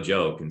 episodes is no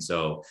joke, and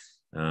so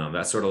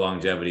that sort of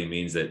longevity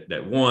means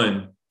that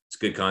one, it's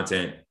good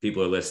content,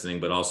 people are listening,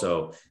 but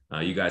also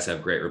you guys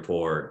have great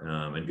rapport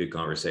and good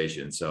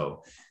conversation.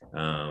 So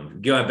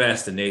give my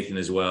best to Nathan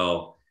as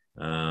well.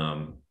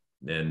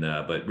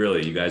 But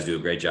really, you guys do a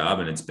great job,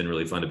 and it's been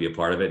really fun to be a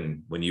part of it.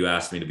 And when you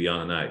asked me to be on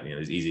tonight, it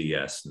was easy,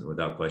 yes,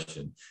 without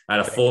question. I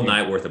had a full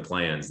night worth of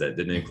plans that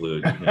didn't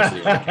include sitting on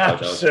the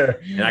couch. Sure.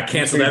 And I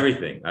canceled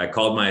everything. I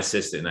called my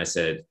assistant and I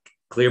said,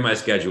 clear my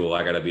schedule.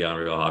 I got to be on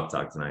Real Hawk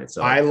Talk tonight.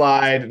 So I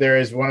lied. There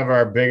is one of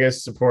our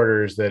biggest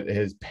supporters that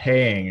is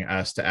paying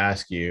us to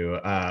ask you,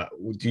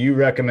 do you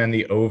recommend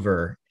the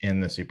over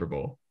in the Super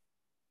Bowl?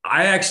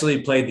 I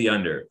actually played the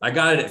under. I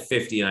got it at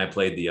 50 and I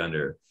played the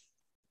under.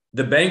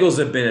 The Bengals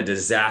have been a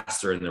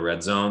disaster in the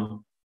red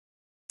zone.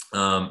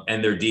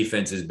 And their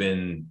defense has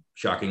been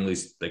shockingly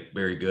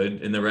very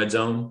good in the red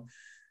zone.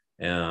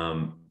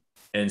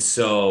 And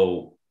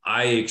so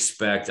I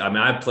expect,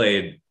 I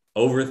played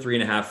over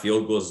 3.5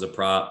 field goals as a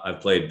prop. I've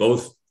played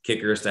both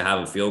kickers to have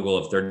a field goal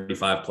of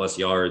 35 plus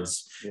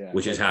yards,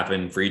 which has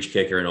happened for each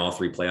kicker in all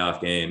 3 playoff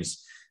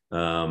games.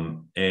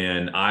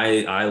 And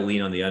I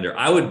lean on the under.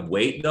 I would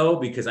wait though,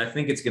 because I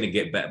think it's going to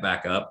get bet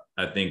back up.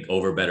 I think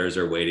over bettors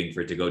are waiting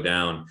for it to go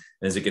down.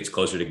 And as it gets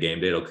closer to game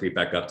day, it'll creep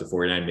back up to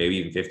 49, maybe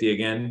even 50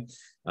 again.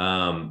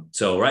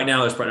 So right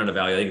now it's probably on the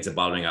value. I think it's a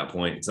bottoming out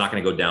point. It's not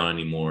going to go down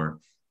anymore.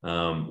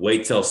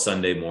 Wait till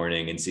Sunday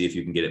morning and see if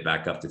you can get it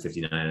back up to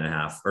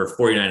 59.5 or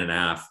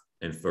 49.5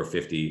 and for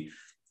 50.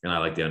 And I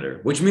like the under,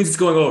 which means it's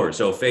going over.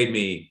 So fade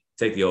me,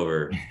 take the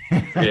over.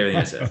 Forget everything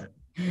I said.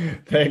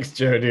 Thanks,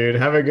 Joe, dude.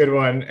 Have a good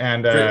one.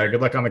 And good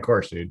luck on the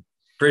course, dude.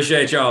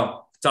 Appreciate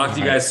y'all. Talk to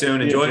you guys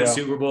soon. Enjoy the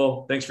Super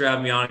Bowl. Thanks for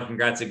having me on.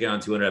 Congrats again on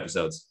 200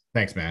 episodes.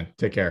 Thanks, man.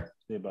 Take care.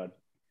 See you, bud.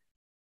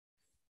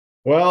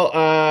 Well,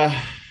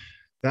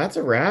 that's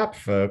a wrap,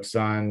 folks,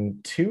 on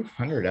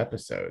 200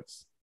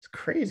 episodes. It's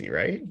crazy,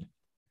 right?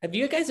 Have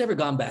you guys ever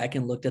gone back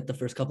and looked at the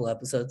first couple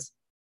episodes?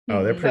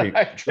 Oh, they're pretty.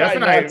 Jeff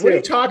and I, what are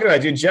you talking about,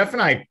 dude? Jeff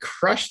and I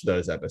crushed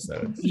those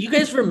episodes. You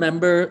guys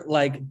remember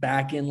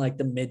back in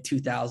the mid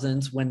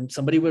 2000s when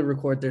somebody would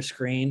record their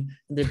screen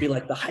and there'd be the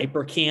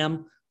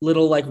hypercam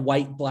little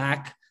white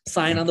black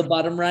sign on the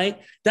bottom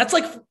right? That's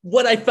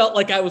what I felt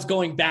like I was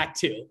going back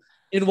to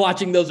in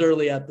watching those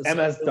early episodes.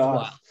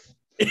 MS-DOS.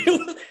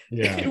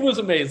 It was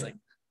amazing.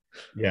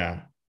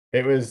 Yeah,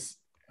 it was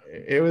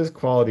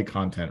quality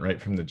content right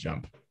from the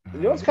jump.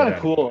 You know what's kind of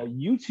cool?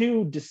 You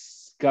two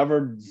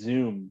discovered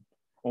Zoom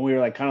when we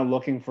were kind of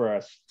looking for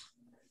us.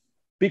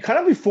 Kind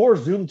of before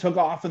Zoom took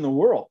off in the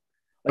world.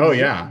 Zoom,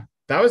 yeah,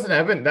 that was an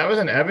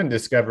Evan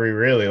discovery.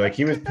 Really,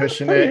 he was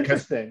pushing it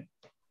because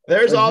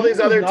there's all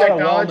these other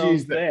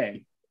technologies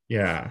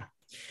yeah.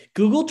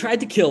 Google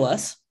tried to kill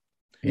us.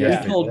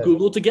 Yeah, we told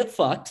Google to get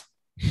fucked,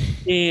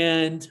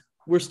 and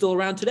we're still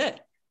around today.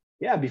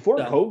 Yeah, before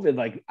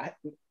COVID,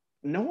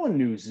 no one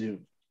knew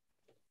Zoom.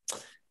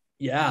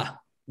 Yeah,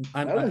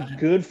 that was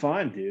good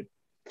fun, dude.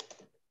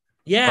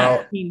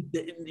 Yeah,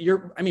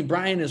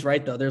 Brian is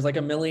right though. There's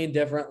a million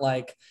different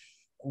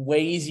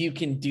ways you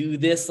can do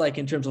this,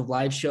 in terms of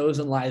live shows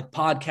and live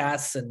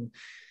podcasts, and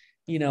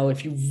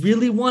if you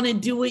really want to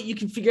do it, you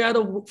can figure out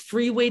a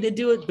free way to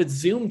do it. But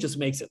Zoom just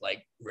makes it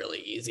really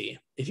easy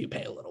if you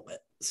pay a little bit.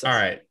 So. All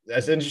right,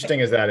 as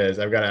interesting as that is,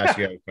 I've got to ask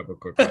you a couple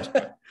of quick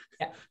questions.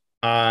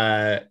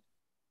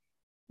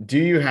 Do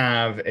you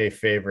have a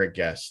favorite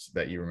guest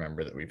that you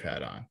remember that we've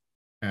had on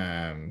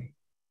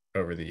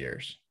over the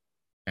years?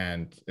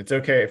 And it's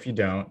okay if you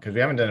don't, because we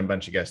haven't done a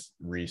bunch of guests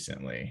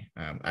recently.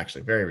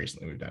 Actually, very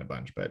recently we've done a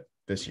bunch, but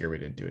this year we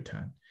didn't do a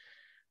ton.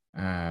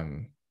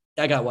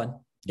 I got one.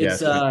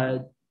 It's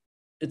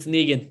it's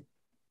Negan.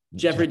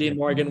 Jeffrey Dean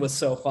Morgan was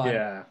so fun.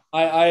 Yeah.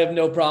 I have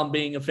no problem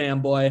being a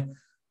fanboy.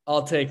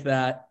 I'll take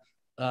that.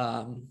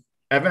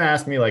 Evan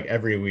asked me like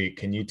every week,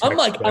 can you text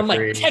I'm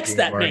like, text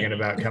that Morgan man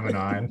about coming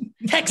on?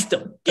 Text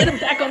him. Get him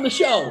back on the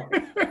show.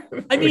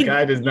 I mean, the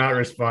guy does not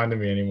respond to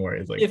me anymore.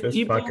 He's like, if this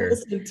people fucker.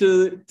 listen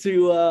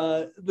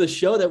to the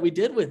show that we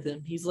did with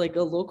him, he's like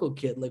a local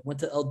kid, like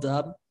went to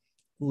L-Dub,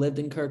 lived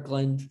in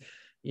Kirkland,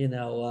 huge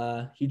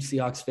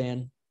Seahawks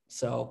fan.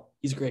 So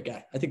he's a great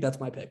guy. I think that's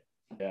my pick.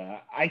 Yeah,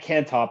 I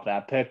can't top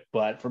that pick,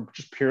 but from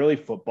just purely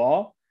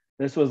football,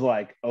 this was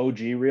like OG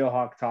Real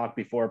Hawk Talk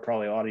before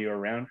probably a lot of you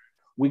around.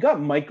 We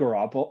got Mike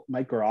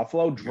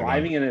Garofalo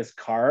driving in his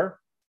car,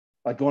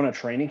 like going to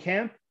training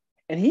camp,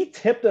 and he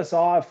tipped us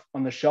off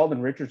on the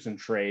Sheldon Richardson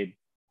trade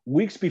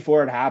weeks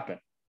before it happened.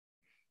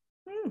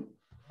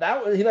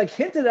 That was, he like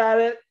hinted at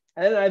it,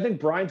 and then I think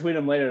Brian tweeted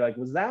him later, like,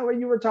 was that what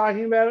you were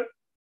talking about?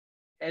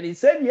 And he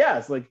said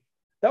yes. Like,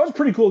 that was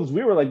pretty cool because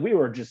we were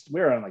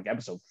on like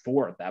episode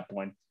 4 at that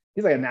point.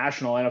 He's like a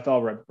national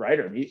NFL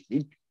writer.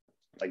 He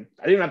like,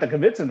 I didn't have to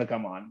convince him to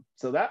come on.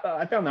 So that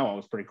I found that one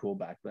was pretty cool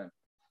back then.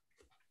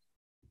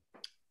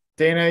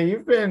 Dayna,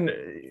 you've been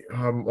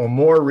a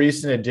more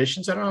recent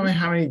addition. So I don't know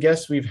how many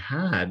guests we've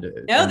had.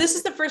 No, this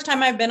is the first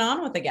time I've been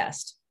on with a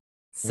guest.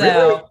 So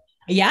Really?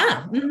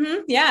 yeah.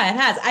 Yeah, it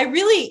has. I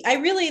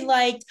really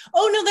liked,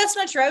 oh no, that's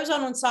not true. I was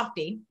on with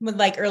Softy with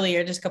like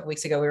earlier, just a couple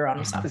weeks ago, we were on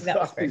with Softy. That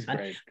was very fun.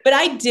 Great. But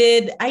I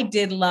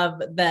did love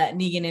the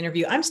Negan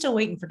interview. I'm still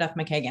waiting for Duff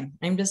McKagan.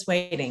 I'm just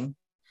waiting,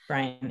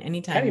 Brian,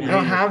 anytime. I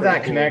don't have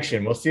that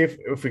connection. We'll see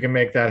if we can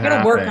make that happen.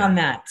 I'm going to work on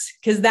that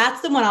because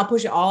that's the one I'll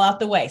push it all out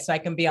the way so I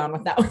can be on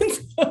with that one.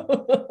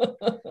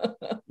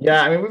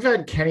 Yeah, I mean, we've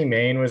had Kenny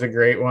Mayne was a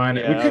great one.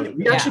 Yeah,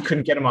 we actually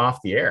couldn't get him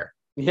off the air.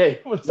 Yeah,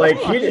 he was Like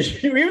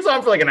he was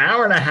on for like an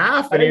hour and a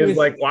half, and he was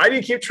like, "Why do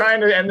you keep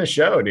trying to end the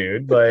show,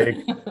 dude?" Like,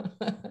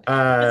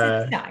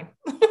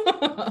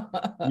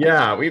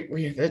 yeah,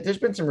 we there's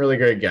been some really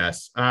great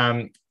guests.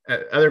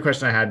 Other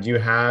question I had: do you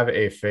have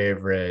a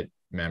favorite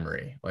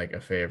memory, like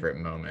a favorite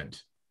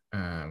moment,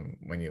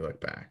 when you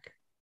look back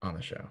on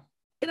the show?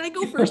 Can I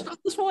go first on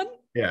this one?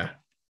 Yeah.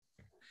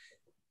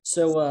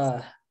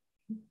 So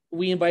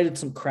we invited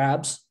some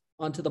crabs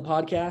onto the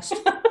podcast.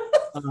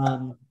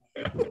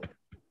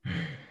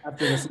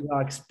 After the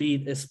Seahawks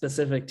beat a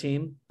specific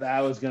team.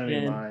 That was going to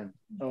be mine.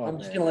 I'm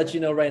just going to let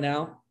you know right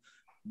now,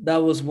 that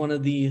was one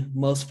of the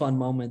most fun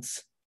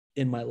moments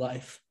in my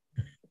life.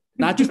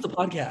 Not just the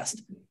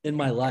podcast, in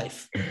my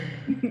life.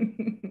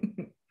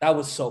 That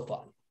was so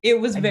fun. It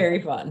was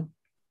very fun.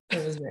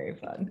 It was very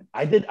fun.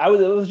 It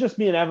was just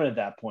me and Evan at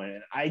that point,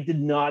 and I did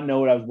not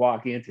know what I was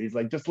walking into. He's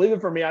like, just leave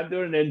it for me. I'm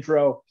doing an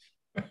intro.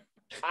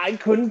 I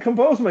couldn't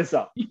compose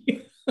myself.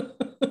 I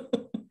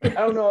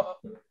don't know.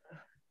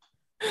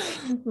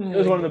 It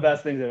was one of the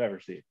best things I've ever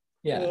seen.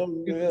 Yeah, it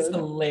was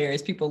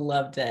hilarious. People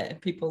loved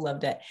it.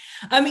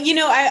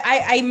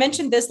 I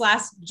mentioned this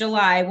last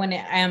July when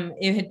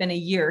it had been a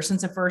year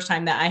since the first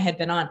time that I had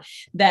been on,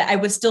 that I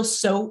was still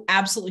so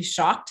absolutely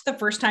shocked the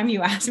first time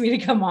you asked me to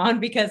come on,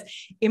 because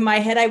in my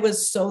head, I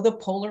was so the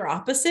polar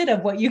opposite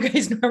of what you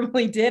guys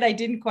normally did. I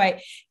didn't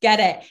quite get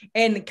it.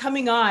 And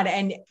coming on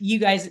and you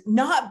guys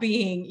not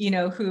being,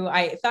 who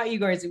I thought you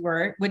guys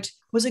were, which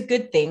was a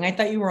good thing. I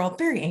thought you were all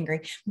very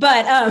angry,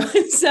 but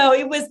so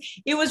it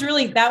was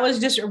really, that was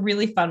just a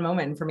really fun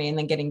moment for me. And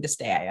then getting to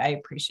stay, I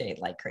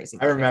appreciate like crazy.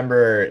 I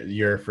remember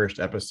your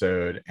first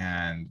episode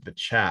and the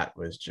chat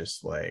was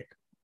just like,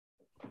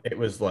 it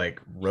was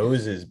like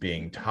roses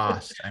being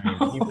tossed. I mean,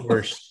 people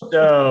were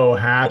so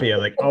happy. I'm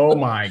like, oh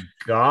my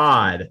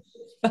God.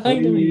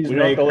 Please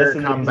make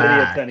her come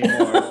back. Do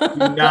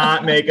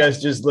not make us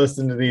just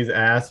listen to these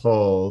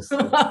assholes. We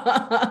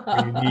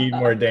need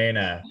more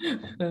Dayna.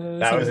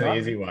 That was an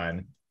easy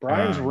one.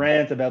 Brian's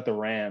rant about the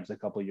Rams a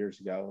couple of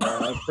years ago.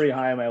 That's pretty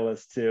high on my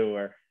list too.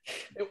 Where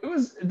it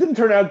didn't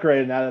turn out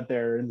great now that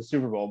they're in the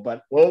Super Bowl,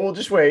 but we'll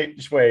just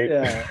wait.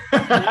 Yeah,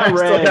 that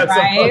rant,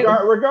 right?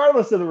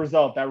 Regardless of the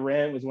result, that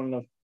rant was one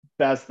of the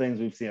best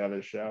things we've seen on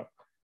this show.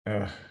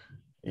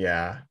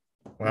 Yeah.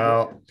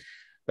 Well,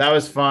 that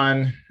was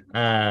fun.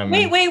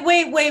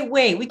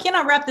 Wait. We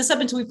cannot wrap this up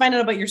until we find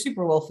out about your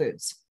Super Bowl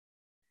foods.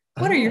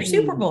 What are your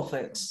Super Bowl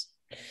foods?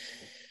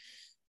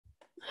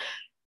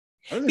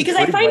 Because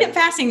I find it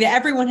fascinating that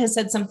everyone has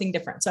said something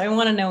different. So I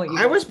want to know what you.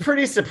 I was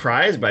pretty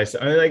surprised by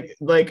something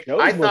like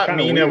I thought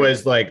Mina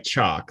was like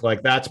chalk.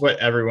 Like that's what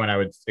everyone I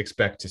would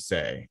expect to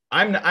say.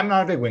 I'm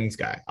not a big wings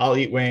guy. I'll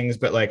eat wings,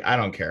 but like I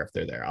don't care if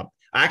they're there. I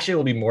actually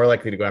will be more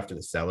likely to go after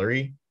the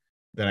celery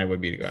than I would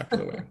be to go after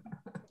the wing.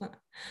 To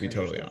be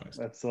totally honest.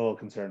 That's a little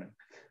concerning.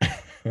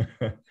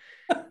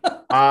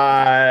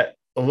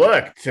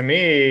 Look, to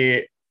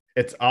me,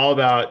 it's all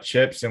about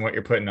chips and what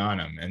you're putting on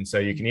them. And so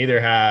you can either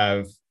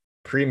have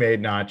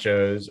pre-made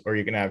nachos or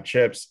you can have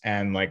chips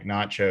and like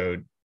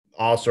nacho,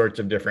 all sorts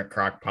of different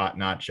crock pot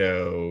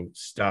nacho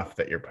stuff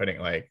that you're putting,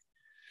 like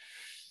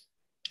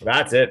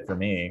that's it for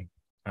me.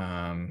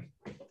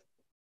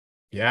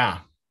 Yeah,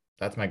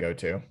 that's my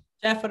go-to.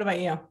 Jeff, what about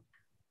you?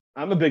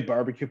 I'm a big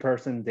barbecue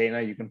person.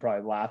 Dayna, you can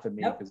probably laugh at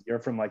me Yep. because you're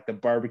from like the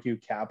barbecue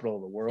capital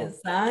of the world.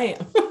 Yes, I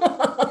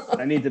am.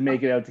 I need to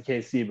make it out to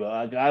KC,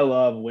 but I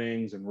love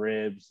wings and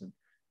ribs and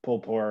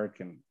pulled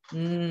pork.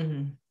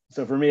 And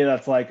so for me,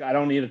 that's like, I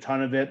don't need a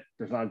ton of it.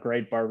 There's not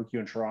great barbecue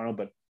in Toronto,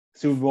 but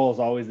Super Bowl is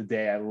always the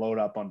day I load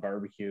up on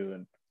barbecue,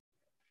 and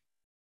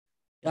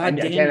I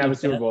can't have a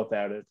Super Bowl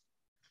without it.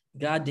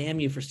 God damn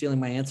you for stealing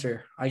my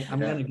answer. I'm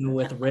going to go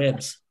with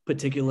ribs,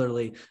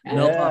 particularly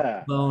melt off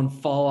the bone,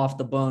 fall off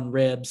the bone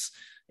ribs.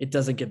 It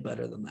doesn't get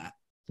better than that.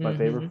 It's my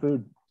favorite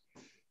food.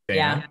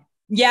 Yeah.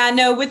 Yeah,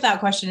 no, without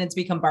question, it's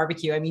become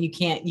barbecue. I mean, you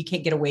can't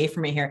get away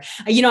from it here.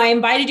 I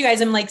invited you guys.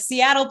 I'm like,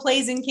 Seattle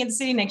plays in Kansas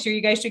City next year. You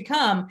guys should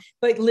come.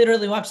 But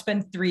literally, we'll have to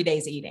spend 3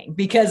 days eating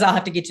because I'll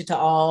have to get you to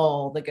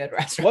all the good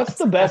restaurants. What's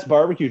the best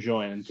barbecue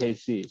joint in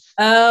KC?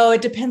 Oh,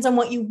 it depends on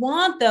what you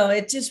want, though.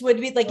 It just would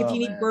be like if you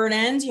need burnt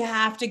ends, you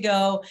have to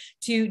go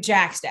to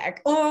Jack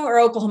Stack or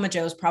Oklahoma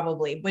Joe's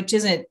probably, which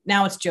isn't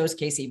now it's Joe's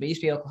KC, but it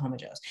used to be Oklahoma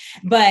Joe's.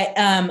 But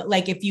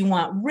like if you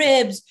want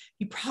ribs,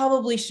 you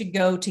probably should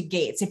go to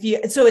Gates.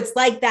 So it's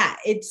like that.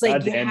 It's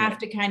like you have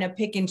to kind of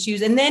pick and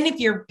choose. And then if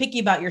you're picky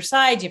about your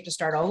sides, you have to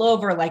start all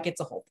over. Like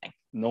it's a whole thing.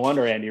 No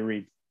wonder Andy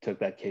Reid took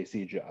that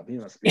KC job. He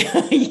must be.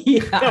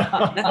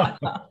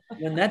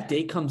 When that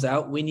date comes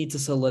out, we need to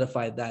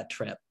solidify that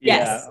trip.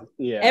 Yes.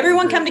 Yeah.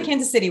 Everyone come to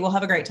Kansas City. We'll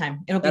have a great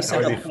time. It'll be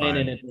so fun.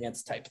 An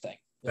advanced type thing.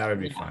 That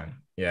would be fun.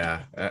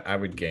 Yeah. I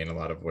would gain a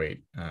lot of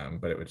weight,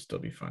 but it would still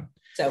be fun.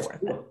 So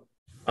worth it.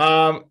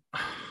 All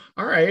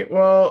right.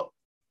 Well,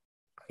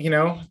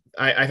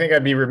 I think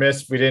I'd be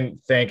remiss if we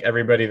didn't thank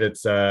everybody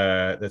that's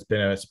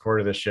been a supporter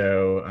of the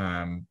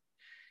show.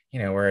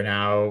 We're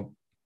now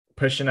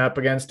pushing up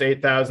against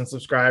 8,000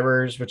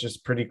 subscribers, which is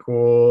pretty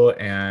cool.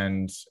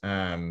 And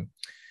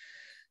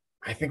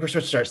I think we're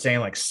supposed to start saying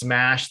like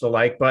smash the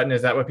like button.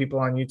 Is that what people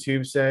on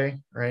YouTube say?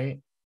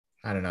 Right?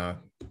 I don't know.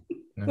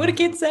 No. What do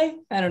kids say?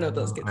 I don't know what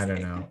those kids say. I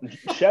don't know.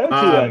 Shout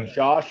out to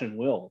Josh and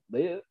Will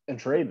and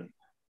Traven.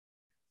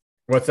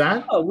 What's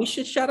that? Oh, we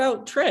should shout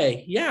out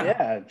Trey.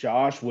 Yeah,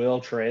 Josh, Will,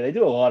 Trey. They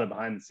do a lot of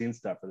behind the scenes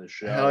stuff for this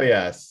show. Hell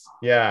yes.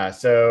 Yeah.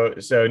 So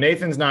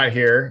Nathan's not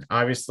here.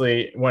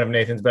 Obviously, one of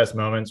Nathan's best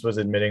moments was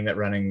admitting that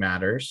running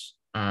matters.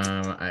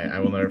 I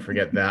will never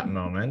forget that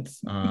moment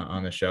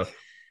on the show.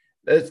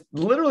 It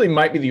literally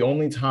might be the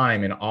only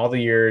time in all the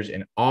years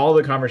and all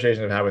the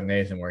conversations I've had with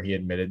Nathan where he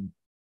admitted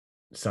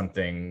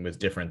something was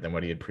different than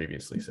what he had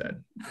previously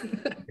said.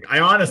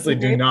 I honestly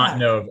do not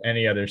know of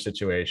any other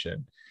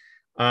situation.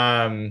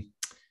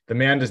 The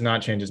man does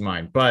not change his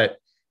mind, but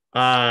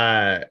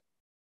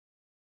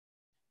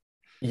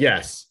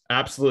yes,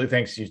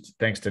 absolutely.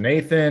 Thanks to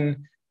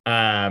Nathan.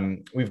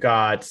 We've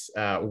got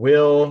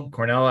Will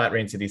Cornell at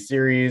Rain City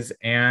Series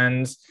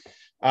and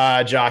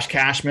Josh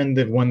Cashman,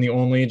 the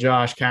only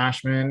Josh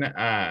Cashman,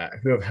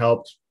 who have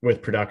helped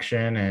with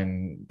production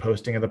and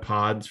posting of the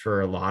pods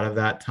for a lot of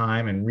that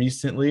time. And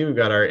recently we've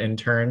got our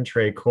intern,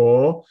 Trey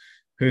Cole,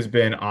 who's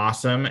been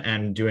awesome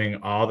and doing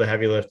all the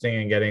heavy lifting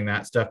and getting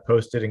that stuff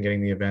posted and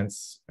getting the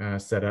events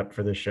set up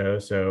for the show.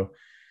 So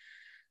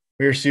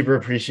we're super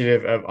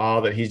appreciative of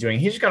all that he's doing.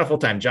 He's just got a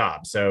full-time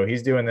job. So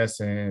he's doing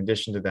this in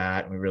addition to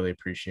that. And we really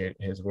appreciate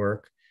his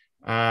work.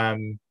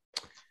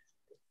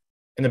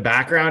 In the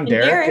background,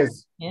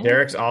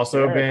 Derek's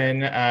also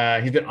been,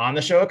 he's been on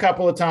the show a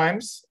couple of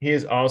times. He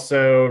has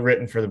also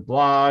written for the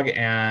blog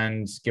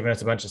and given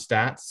us a bunch of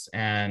stats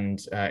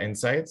and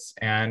insights,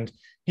 and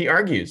he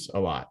argues a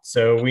lot.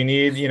 So we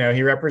need,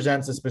 he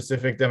represents a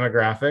specific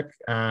demographic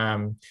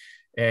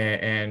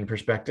and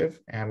perspective,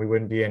 and we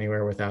wouldn't be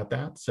anywhere without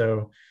that.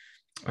 So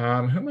who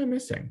am I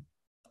missing?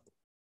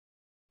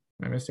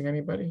 Am I missing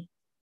anybody?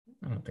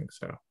 I don't think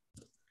so.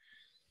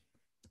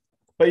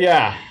 But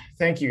yeah,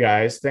 thank you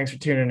guys. Thanks for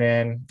tuning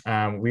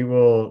in. We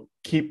will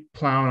keep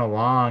plowing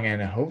along,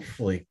 and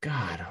hopefully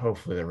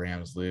the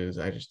Rams lose.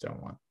 I just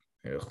don't want.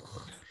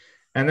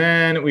 And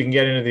then we can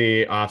get into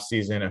the off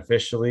season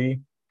officially.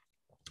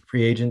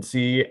 Free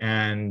agency,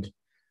 and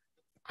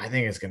I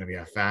think it's going to be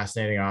a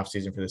fascinating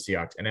offseason for the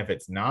Seahawks. And if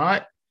it's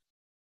not,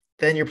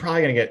 then you're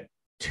probably going to get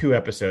 2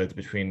 episodes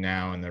between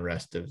now and the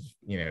rest of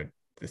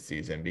the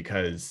season,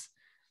 because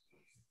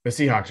the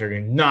Seahawks are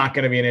not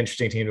going to be an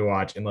interesting team to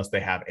watch unless they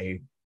have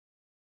a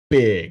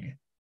big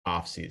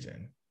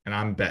offseason, and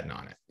I'm betting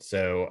on it.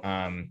 So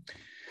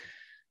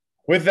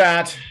with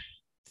that,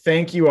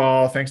 thank you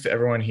all. Thanks to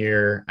everyone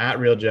here at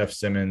Real Jeff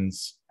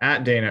Simmons,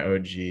 at Dayna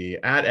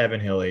OG, at Evan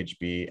Hill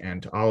HB,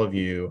 and to all of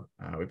you.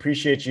 We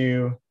appreciate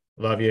you.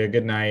 Love you.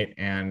 Good night,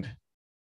 and